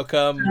it. Zero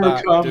come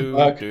back,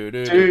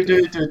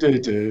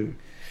 do.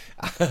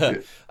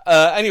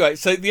 Anyway,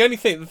 so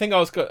the thing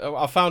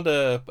I found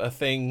a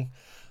thing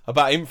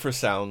about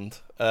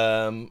infrasound.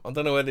 I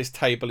don't know where this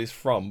table is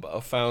from, but I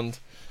found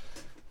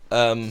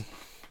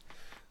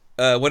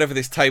whatever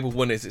this table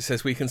 1 is, it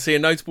says we can see a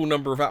notable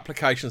number of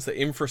applications that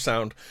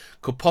infrasound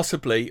could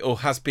possibly or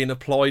has been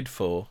applied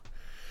for.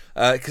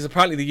 Because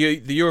apparently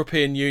the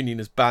European Union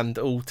has banned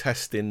all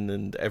testing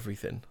and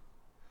everything.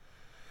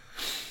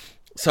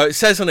 So it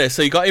says on here,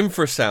 so you got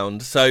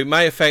infrasound, so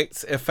may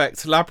affect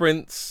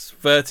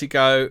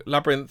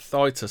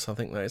labyrinthitis, I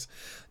think that is,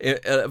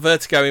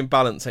 vertigo,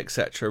 imbalance,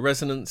 etc.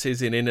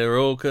 Resonances in inner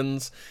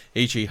organs,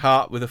 e.g.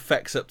 heart, with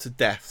effects up to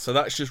death. So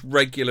that's just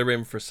regular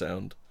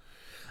infrasound.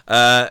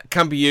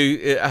 Can be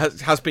used.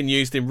 It has been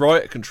used in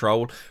riot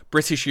control.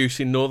 British use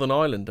in Northern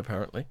Ireland,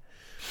 apparently.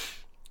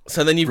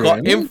 So then you've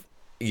got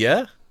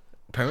yeah,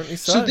 apparently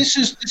so. So this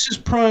is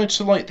prior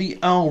to like the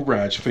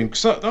ALRAD thing,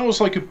 because that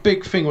was like a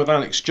big thing with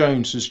Alex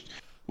Jones.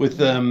 With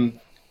one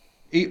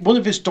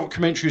of his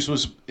documentaries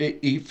was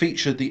he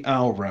featured the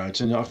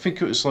ALRAD, and I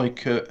think it was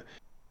like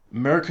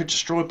America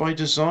Destroyed by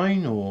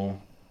Design or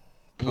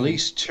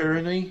Police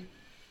Tyranny.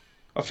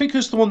 I think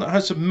it's the one that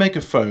has a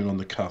megaphone on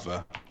the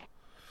cover.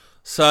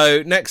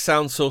 So, next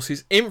sound source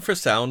is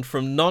infrasound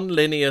from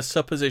non-linear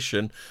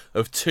supposition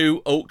of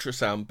 2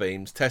 ultrasound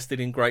beams tested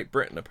in Great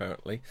Britain,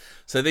 apparently.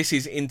 So, this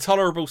is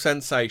intolerable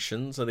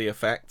sensations are the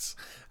effects,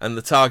 and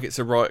the targets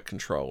are riot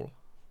control.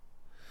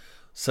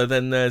 So,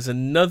 then there's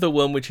another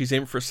one which is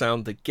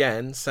infrasound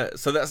again. So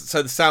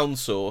the sound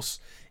source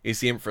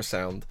is the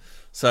infrasound.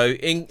 So,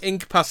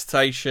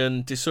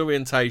 incapacitation,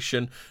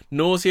 disorientation,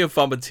 nausea,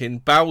 vomiting,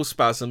 bowel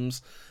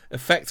spasms,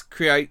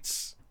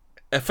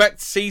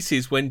 Effect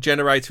ceases when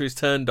generator is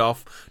turned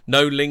off.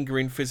 No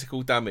lingering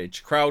physical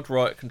damage. Crowd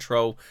riot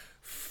control.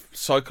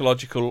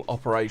 Psychological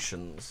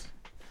operations.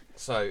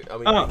 So, I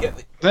mean, you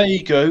get there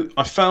you go.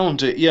 I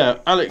found it. Yeah,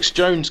 Alex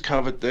Jones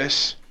covered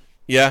this.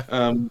 Yeah.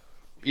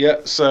 Yeah.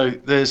 So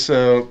there's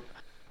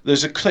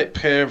a clip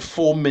here,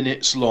 4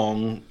 minutes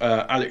long.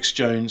 Alex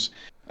Jones,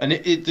 and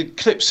the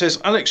clip says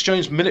Alex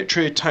Jones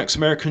military attacks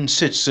American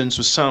citizens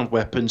with sound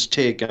weapons,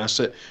 tear gas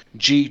at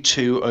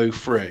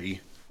G203.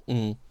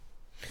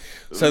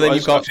 So then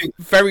you've got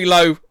very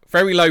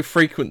low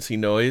frequency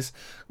noise,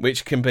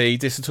 which can be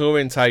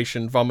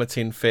disorientation,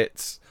 vomiting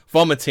fits,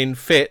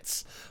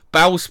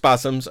 bowel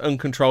spasms,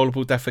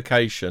 uncontrollable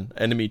defecation.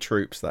 Enemy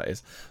troops, that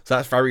is. So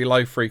that's very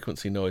low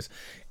frequency noise.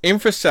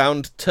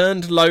 Infrasound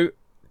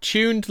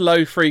tuned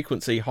low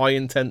frequency, high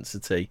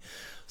intensity.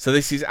 So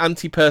this is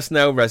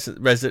anti-personnel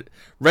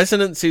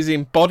resonances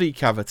in body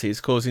cavities,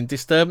 causing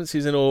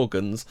disturbances in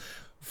organs,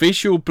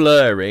 visual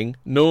blurring,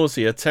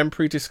 nausea,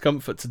 temporary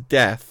discomfort to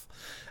death,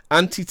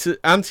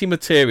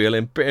 anti-material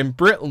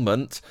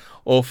embrittlement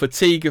or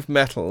fatigue of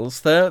metals,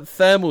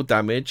 thermal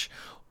damage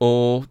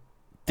or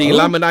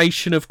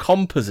delamination of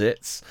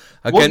composites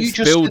against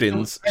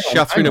buildings,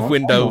 shattering of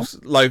windows,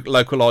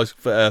 localized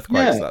for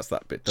earthquakes. That's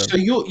that bit done. So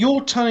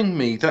you're telling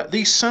me that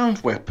these sound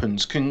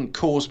weapons can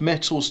cause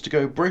metals to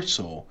go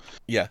brittle?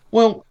 Yeah.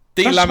 Well,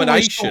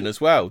 delamination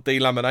as well.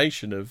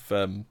 Delamination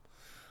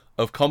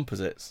of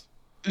composites.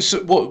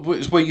 So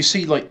where you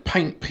see like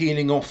paint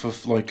peeling off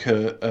of like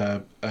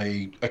a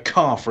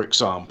car, for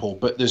example,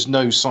 but there's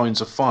no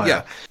signs of fire.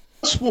 Yeah.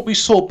 That's what we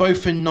saw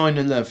both in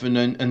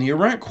 9/11 and the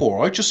Iraq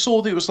War. I just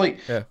saw that it was like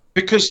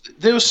because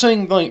they were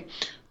saying like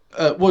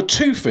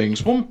two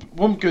things.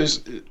 One goes,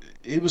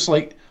 it was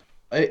like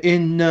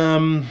in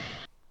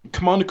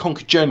Command and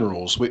Conquer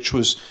Generals, which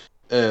was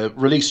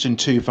released in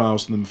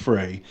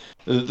 2003.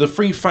 The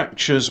three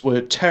factions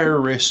were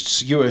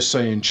terrorists,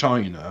 USA, and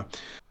China.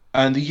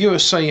 And the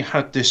USA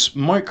had this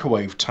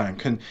microwave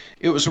tank, and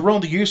it was a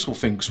rather useful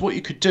thing, because what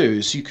you could do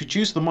is you could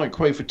use the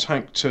microwave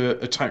tank to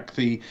attack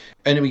the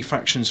enemy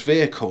faction's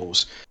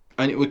vehicles,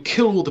 and it would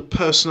kill all the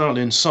personnel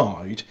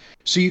inside,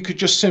 so you could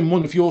just send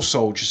one of your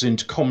soldiers in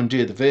to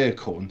commandeer the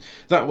vehicle. And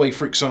that way,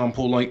 for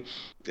example, like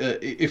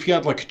if you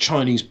had like a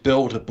Chinese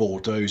builder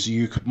bulldozer,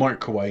 you could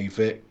microwave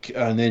it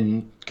and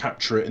then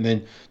capture it, and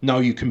then now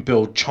you can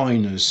build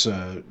China's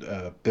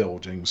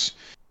buildings.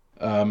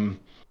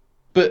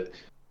 But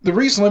the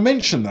reason I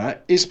mention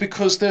that is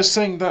because they're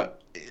saying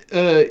that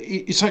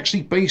it's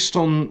actually based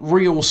on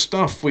real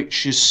stuff,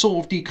 which is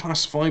sort of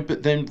declassified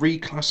but then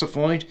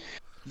reclassified.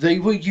 They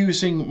were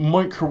using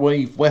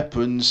microwave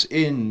weapons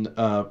in...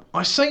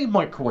 I say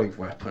microwave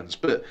weapons,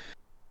 but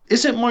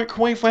is it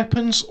microwave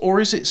weapons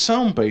or is it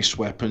sound-based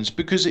weapons?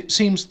 Because it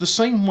seems the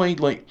same way,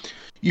 like,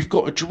 you've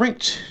got a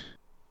direct...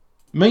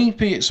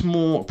 Maybe it's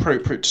more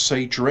appropriate to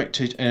say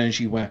directed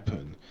energy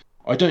weapon.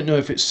 I don't know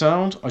if it's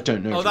sound. I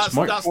don't know if it's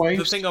microwaves.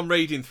 That's the thing I'm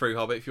reading through,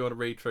 Hobbit. If you want to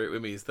read through it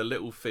with me, is the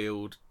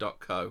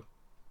littlefield.co.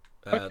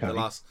 Okay.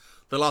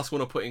 The last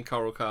one I put in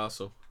Coral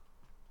Castle.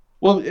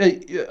 Well,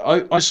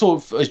 I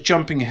sort of was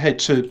jumping ahead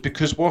to,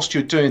 because whilst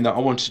you're doing that, I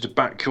wanted to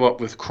back you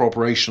up with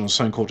corroboration on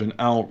something called an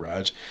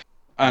ALRAD.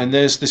 And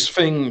there's this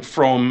thing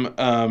from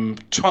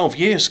 12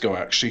 years ago,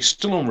 actually,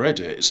 still on Reddit.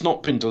 It's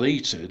not been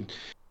deleted.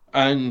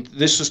 And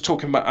this was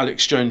talking about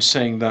Alex Jones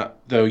saying that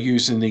they were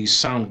using these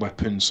sound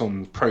weapons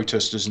on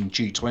protesters in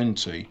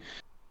G20.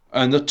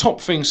 And the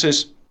top thing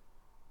says,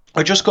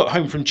 I just got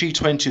home from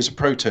G20 as a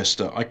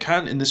protester. I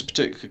can, in this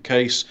particular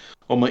case,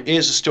 while my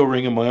ears are still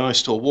ringing and my eyes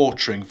still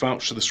watering,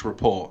 vouch for this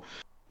report.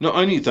 Not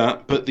only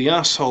that, but the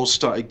assholes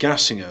started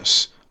gassing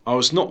us. I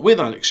was not with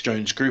Alex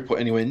Jones' group or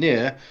anywhere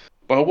near,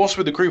 but I was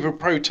with a group of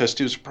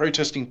protesters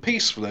protesting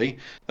peacefully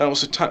that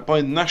was attacked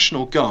by the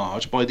National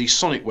Guard by these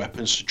sonic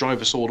weapons to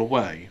drive us all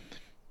away.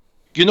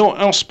 You know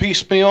what else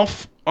pissed me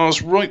off? I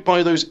was right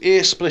by those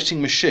ear-splitting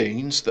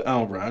machines, the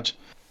ALRAD,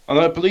 and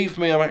I believe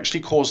may have actually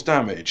caused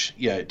damage.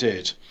 Yeah, it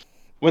did.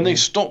 When they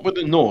stopped with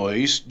the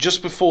noise,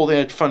 just before they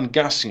had fun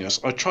gassing us,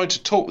 I tried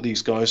to talk with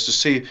these guys to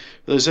see if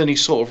there's any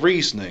sort of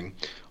reasoning.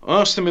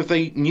 I asked them if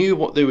they knew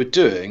what they were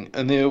doing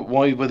and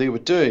why they were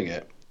doing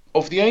it.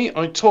 Of the 8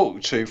 I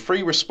talked to,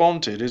 3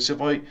 responded as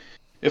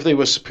if they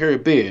were superior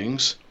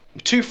beings,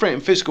 2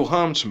 threatened physical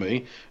harm to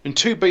me, and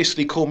 2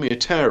 basically called me a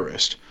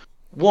terrorist.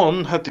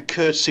 1 had the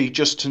courtesy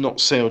just to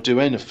not say or do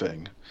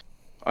anything.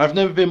 I've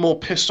never been more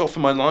pissed off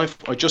in my life.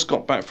 I just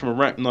got back from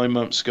Iraq 9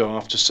 months ago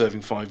after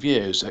serving 5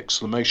 years! !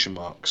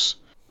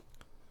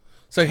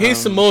 So here's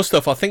some more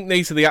stuff. I think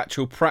these are the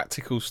actual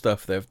practical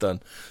stuff they've done.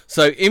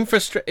 So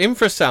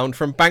infrasound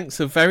from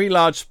banks of very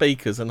large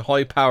speakers and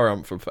high power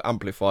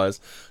amplifiers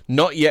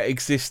not yet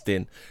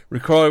existing,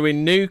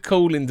 requiring new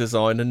cooling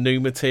design and new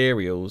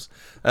materials.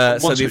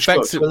 So the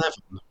effects of...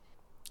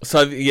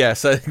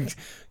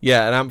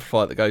 an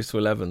amplifier that goes to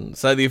 11.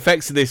 So the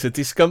effects of this are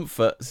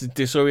discomfort,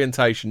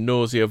 disorientation,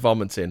 nausea,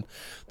 vomiting.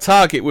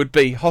 Target would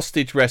be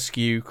hostage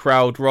rescue,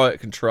 crowd riot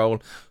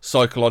control,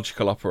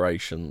 psychological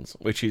operations,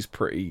 which is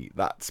pretty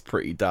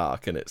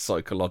dark, and it's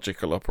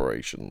psychological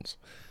operations.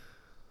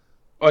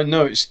 I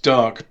know it's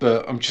dark,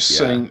 but I'm just Yeah.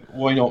 saying,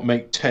 why not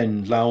make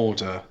 10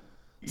 louder?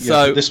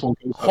 So, but this one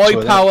goes up to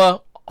 11.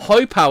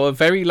 high power,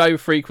 very low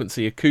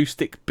frequency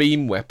acoustic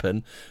beam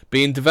weapon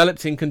being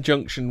developed in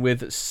conjunction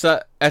with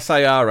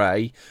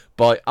SARA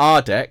by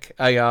ARDEC,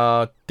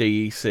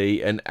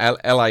 ARDEC, and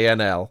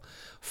LANL.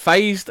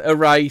 Phased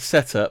array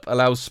setup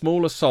allows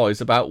smaller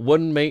size, about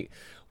 1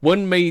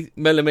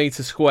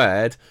 millimeter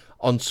squared,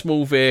 on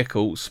small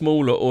vehicle,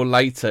 smaller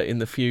later in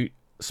the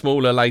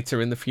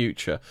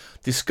future.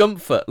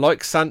 Discomfort,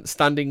 like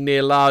standing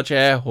near large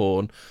air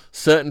horn,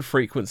 certain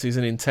frequencies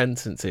and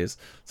intensities.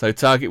 So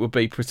target would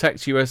be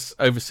protect US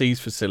overseas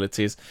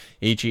facilities,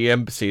 e.g.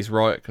 embassies,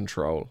 riot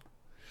control.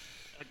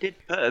 I did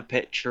put a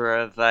picture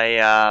of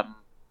a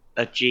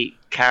Jeep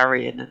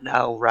carrying an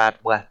LRAD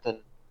weapon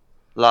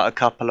like a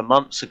couple of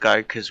months ago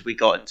because we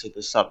got into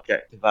the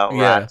subject of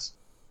LRADs.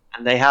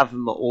 And they have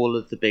them at all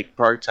of the big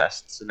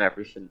protests and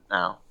everything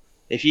now.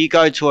 If you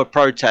go to a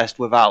protest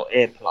without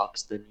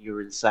earplugs, then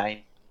you're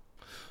insane.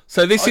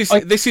 So this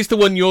is the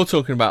one you're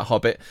talking about,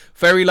 Hobbit.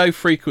 Very low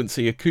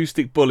frequency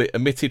acoustic bullet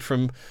emitted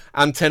from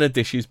antenna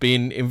dishes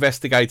being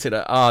investigated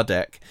at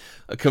ARDEC.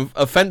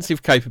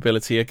 Offensive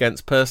capability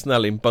against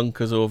personnel in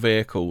bunkers or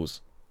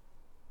vehicles.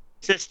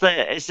 Is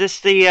this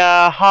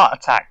the heart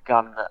attack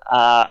gun that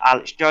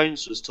Alex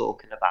Jones was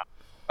talking about?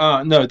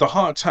 No, the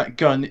heart attack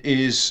gun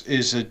is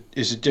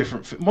a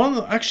different thing.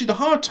 Actually, the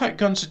heart attack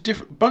gun's a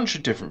bunch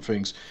of different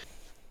things.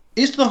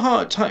 Is the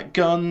heart attack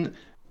gun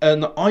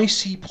an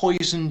icy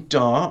poison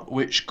dart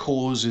which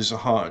causes a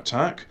heart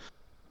attack?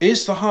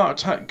 Is the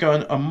heart attack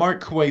gun a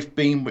microwave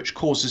beam which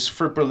causes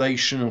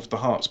fibrillation of the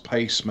heart's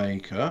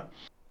pacemaker?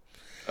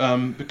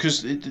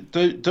 Because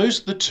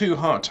those are the two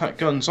heart attack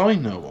guns I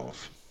know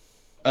of.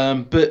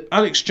 But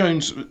Alex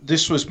Jones,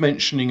 this was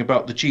mentioning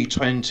about the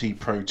G20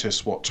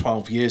 protests,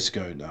 12 years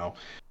ago now.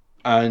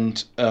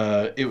 And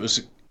it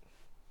was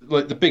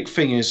like the big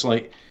thing is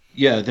like,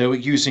 yeah, they were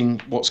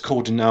using what's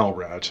called an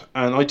LRAD.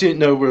 And I didn't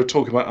know we were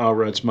talking about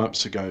LRADs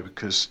months ago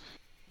because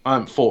I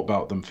haven't thought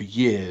about them for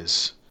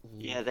years.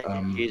 Yeah, they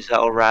did use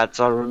LRADs.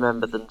 I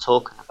remember them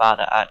talking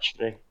about it,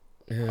 actually.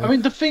 Yeah. I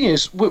mean, the thing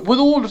is, with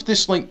all of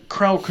this like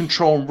crowd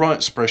control and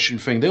riot suppression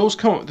thing, they always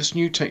come up with this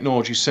new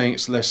technology saying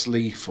it's less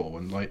lethal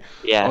and like,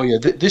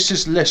 this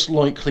is less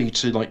likely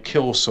to like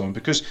kill someone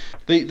because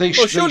they've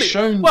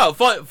shown. Well,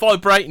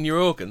 vibrating your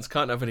organs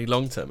can't have any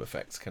long-term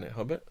effects, can it,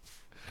 Hobbit?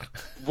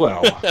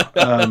 Well,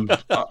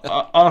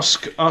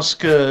 ask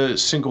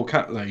single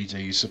cat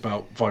ladies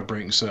about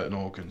vibrating certain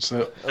organs.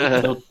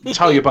 They'll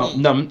tell you about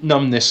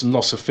numbness and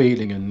loss of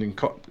feeling and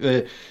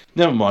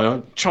never mind.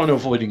 I'm trying to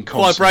avoid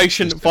incontinence.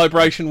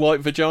 Vibration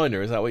white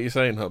vagina. Is that what you're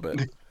saying,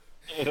 Hobbit?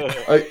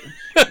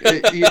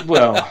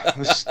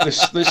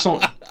 Let's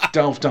not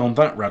delve down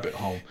that rabbit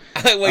hole.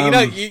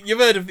 Well, you've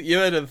heard of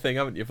the thing,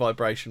 haven't you?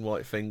 Vibration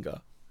white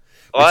finger.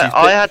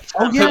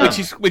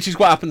 Which is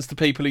what happens to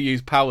people who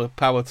use power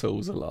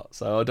tools a lot.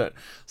 So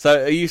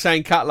So are you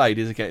saying cat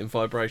ladies are getting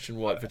vibration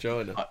white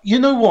vagina? You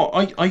know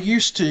what? I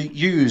used to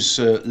use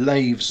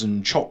lathes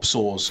and chop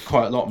saws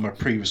quite a lot in my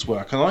previous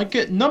work, and I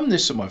get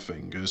numbness in my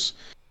fingers.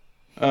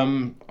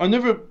 I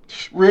never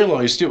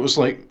realised it was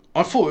like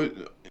I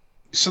thought.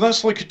 So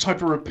that's like a type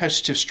of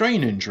repetitive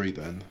strain injury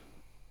then.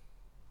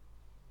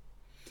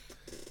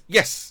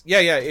 Yes,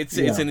 yeah. It's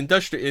an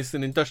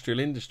industrial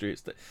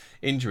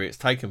injury. It's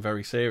taken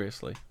very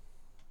seriously.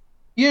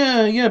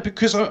 Yeah,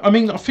 because I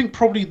mean I think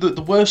probably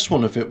the worst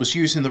one of it was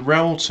using the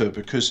router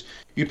because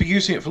you'd be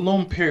using it for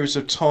long periods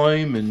of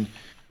time, and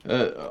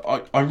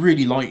I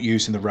really like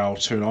using the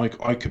router, and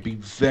I could be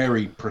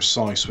very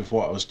precise with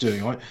what I was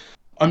doing.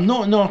 I'm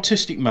not an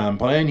artistic man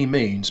by any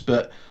means,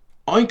 but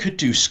I could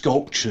do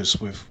sculptures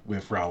with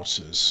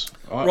routers.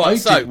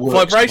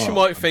 Vibration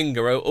white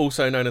finger,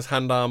 also known as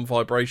hand-arm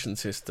vibration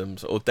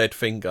systems or dead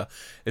finger,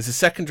 is a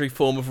secondary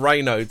form of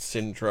Raynaud's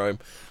syndrome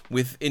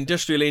with an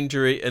industrial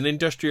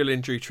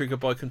injury triggered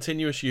by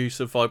continuous use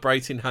of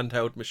vibrating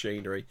handheld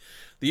machinery.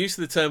 The use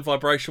of the term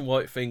vibration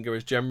white finger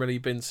has generally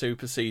been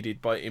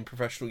superseded in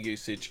professional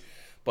usage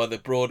by the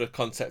broader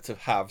concept of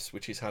HAVS,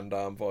 which is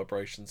hand-arm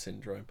vibration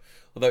syndrome.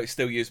 Although it's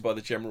still used by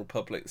the general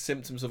public, the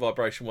symptoms of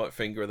vibration white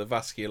finger are the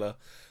vascular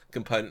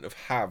component of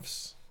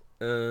HAVS.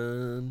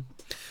 And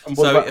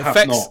what about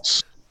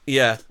have-nots?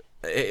 Yeah,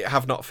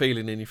 have-not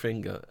feeling in your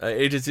finger.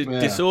 It is a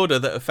disorder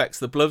that affects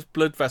the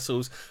blood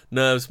vessels,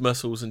 nerves,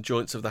 muscles, and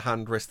joints of the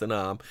hand, wrist, and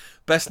arm.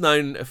 Best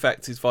known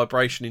effect is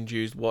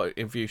vibration-induced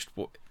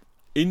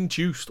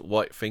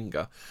white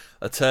finger,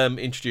 a term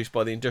introduced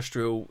by the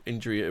Industrial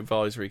Injury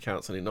Advisory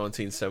Council in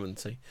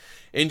 1970.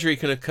 Injury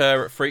can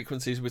occur at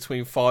frequencies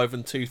between 5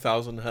 and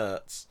 2,000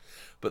 hertz,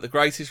 but the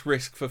greatest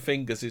risk for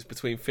fingers is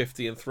between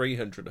 50 and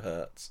 300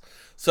 hertz.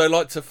 So,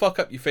 like, to fuck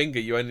up your finger,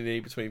 you only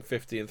need between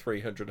 50 and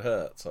 300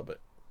 hertz of it.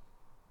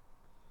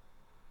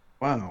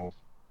 Wow.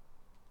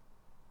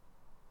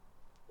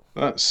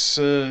 That's,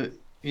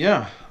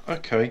 yeah,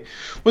 okay.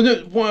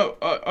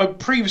 Well,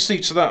 previously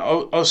to that, I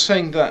was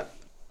saying that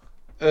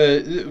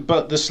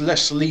but this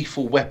less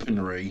lethal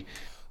weaponry.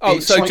 Oh,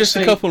 It's so like just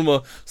saying- a couple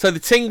more. So the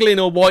tingling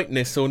or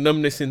whiteness or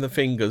numbness in the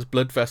fingers,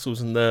 blood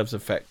vessels and nerves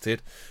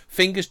affected.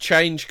 Fingers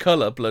change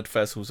colour, blood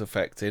vessels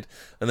affected,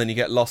 and then you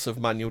get loss of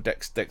manual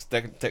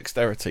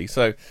dexterity.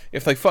 So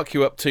if they fuck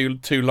you up too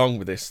long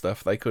with this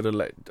stuff, they could have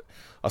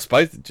I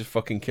suppose they'd just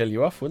fucking kill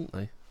you off, wouldn't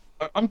they?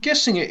 I'm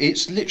guessing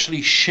it's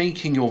literally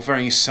shaking your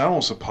very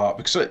cells apart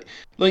because,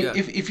 Yeah.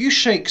 if you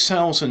shake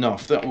cells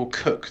enough, that will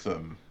cook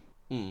them.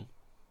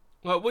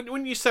 Well,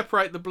 wouldn't you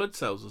separate the blood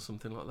cells or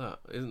something like that?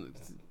 Isn't it?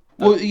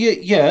 Well,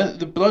 yeah,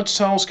 the blood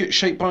cells get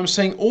shaped, but I'm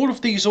saying all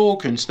of these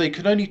organs, they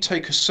can only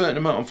take a certain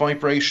amount of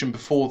vibration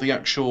before the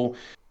actual.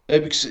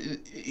 Because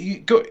you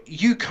got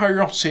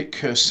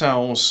eukaryotic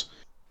cells,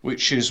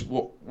 which is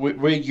we're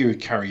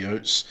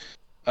eukaryotes,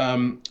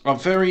 are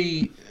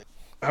very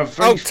have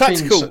very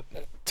tactical.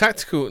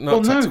 Tactical, not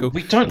Well, tactical. no,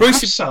 we don't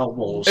Bruce, have cell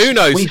walls.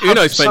 Uno's We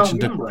have cell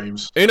mentioned it.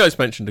 membranes. Uno's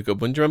mentioned a good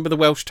one. Do you remember the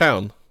Welsh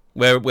town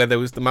where there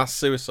was the mass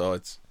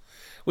suicides?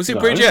 Was it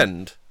No.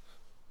 Bridgend?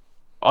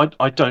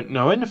 I don't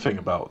know anything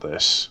about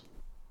this.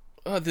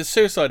 Oh, the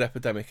suicide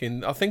epidemic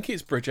in, I think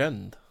it's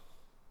Bridgend.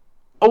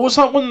 Oh, was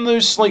that one of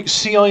those like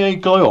CIA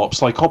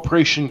psyops, like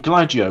Operation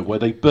Gladio, where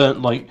they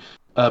burnt like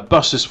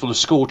buses full of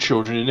school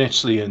children in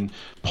Italy and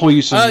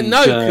poisoned?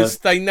 No, because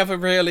they never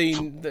really.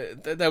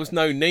 There was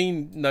no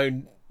name.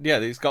 No, yeah,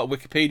 it's got a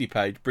Wikipedia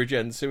page.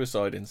 Bridgend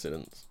suicide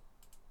incidents.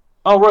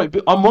 Oh right,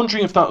 but I'm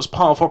wondering if that was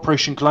part of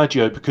Operation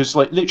Gladio because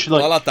like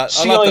literally, I'll add that.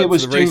 CIA I'll add that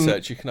was to the doing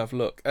research. You can have a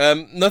look.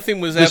 Nothing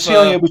was the ever.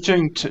 CIA was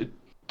doing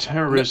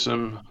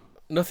terrorism.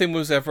 Nothing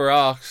was ever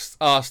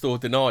asked or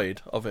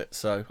denied of it.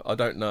 So I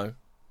don't know.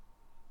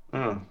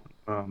 Oh,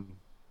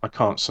 I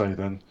can't say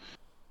then.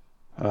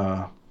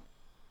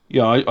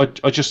 Yeah,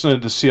 I just know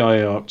the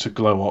CIA are up to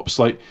glow ops.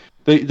 Like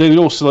they would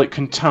also like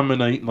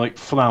contaminate like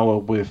flour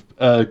with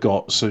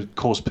ergot, so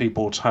cause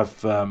people to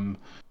have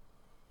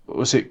what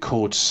was it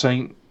called,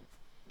 Saint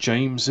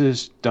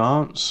James's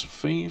dance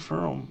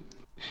fever? Or...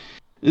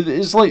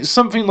 It's like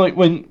something like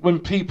when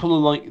people are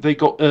like they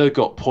got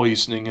ergot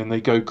poisoning and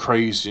they go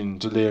crazy in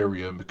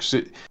delirium because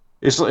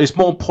it's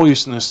more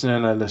poisonous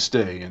than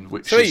LSD, and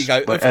which So there is you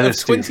go. like Of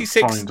LSD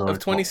 26 refined of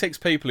ergot. 26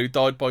 people who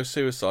died by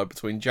suicide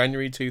between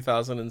January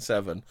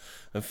 2007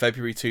 and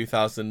February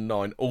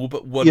 2009, all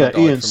but one Yeah, died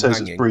Ian from says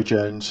hanging. it's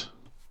Bridgend.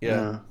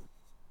 Yeah.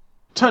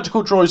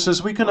 Tactical Droid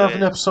says we can have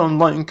an episode on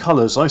light and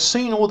colours. I've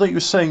seen all that you're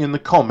saying in the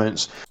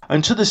comments,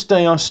 and to this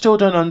day I still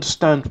don't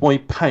understand why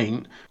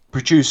paint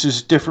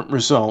produces a different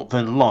result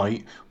than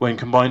light when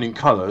combining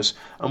colours,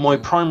 and why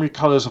primary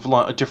colours of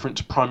light are different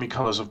to primary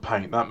colours of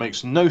paint. That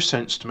makes no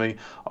sense to me.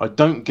 I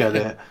don't get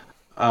it.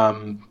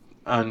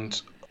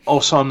 And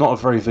also I'm not a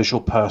very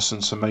visual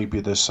person, so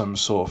maybe there's some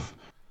sort of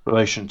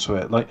relation to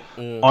it. Like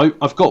I'm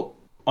not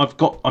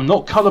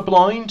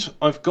colourblind.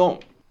 I've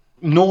got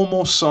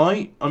normal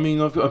sight. I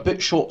mean, I've got a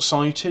bit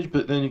short-sighted,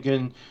 but then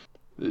again,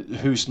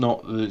 who's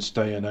not this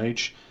day and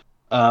age?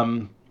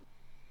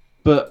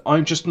 But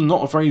I'm just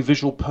not a very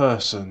visual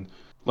person.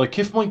 Like,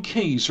 if my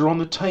keys are on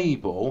the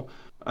table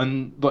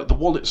and like the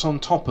wallet's on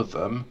top of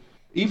them,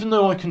 even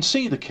though I can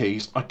see the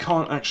keys, I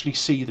can't actually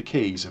see the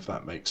keys, if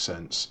that makes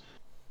sense.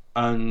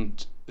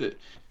 And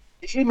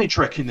image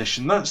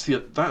recognition, that's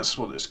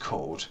what it's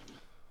called.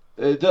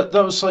 That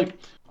was like,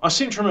 I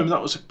seem to remember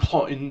that was a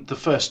plot in the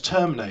first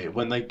Terminator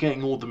when they're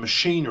getting all the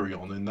machinery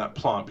on in that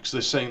plant because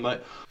they're saying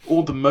like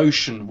all the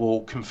motion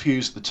will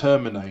confuse the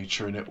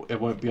Terminator and it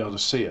won't be able to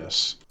see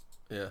us.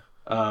 Yeah.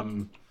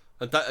 Um,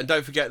 And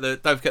don't forget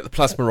the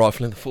plasma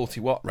rifle in the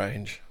 40-watt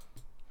range.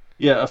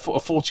 yeah, a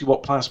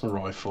 40-watt plasma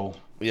rifle.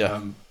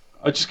 Yeah.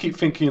 I just keep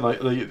thinking like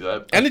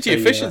the Energy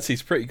efficiency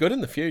is pretty good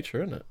in the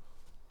future, isn't it?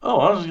 Oh,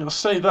 I was going to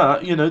say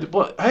that,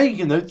 but hey,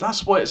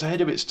 that's why it's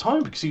ahead of its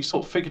time because he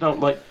sort of figured out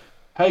like,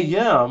 hey,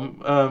 yeah,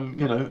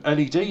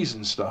 LEDs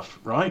and stuff,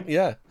 right?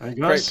 Yeah. Hey, Great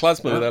guys.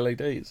 plasma Yeah. with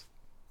LEDs.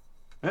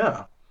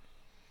 Yeah.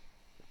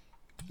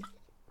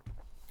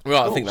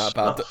 Right, I Cool think that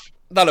stuff.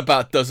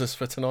 about does us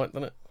for tonight,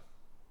 doesn't it?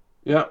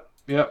 Yeah.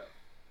 Yeah.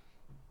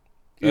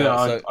 Yeah,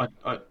 so-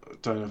 I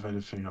don't have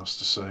anything else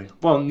to say.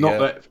 Well, not Yeah.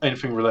 that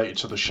anything related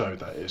to the show,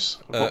 that is.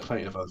 I've got Uh,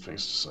 plenty of other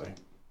things to say.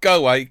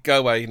 Go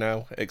away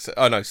now.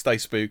 Oh no, stay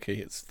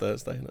spooky. It's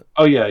Thursday, isn't it?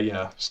 Oh,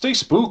 yeah. Stay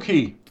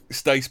spooky.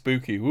 Stay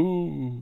spooky. Woo.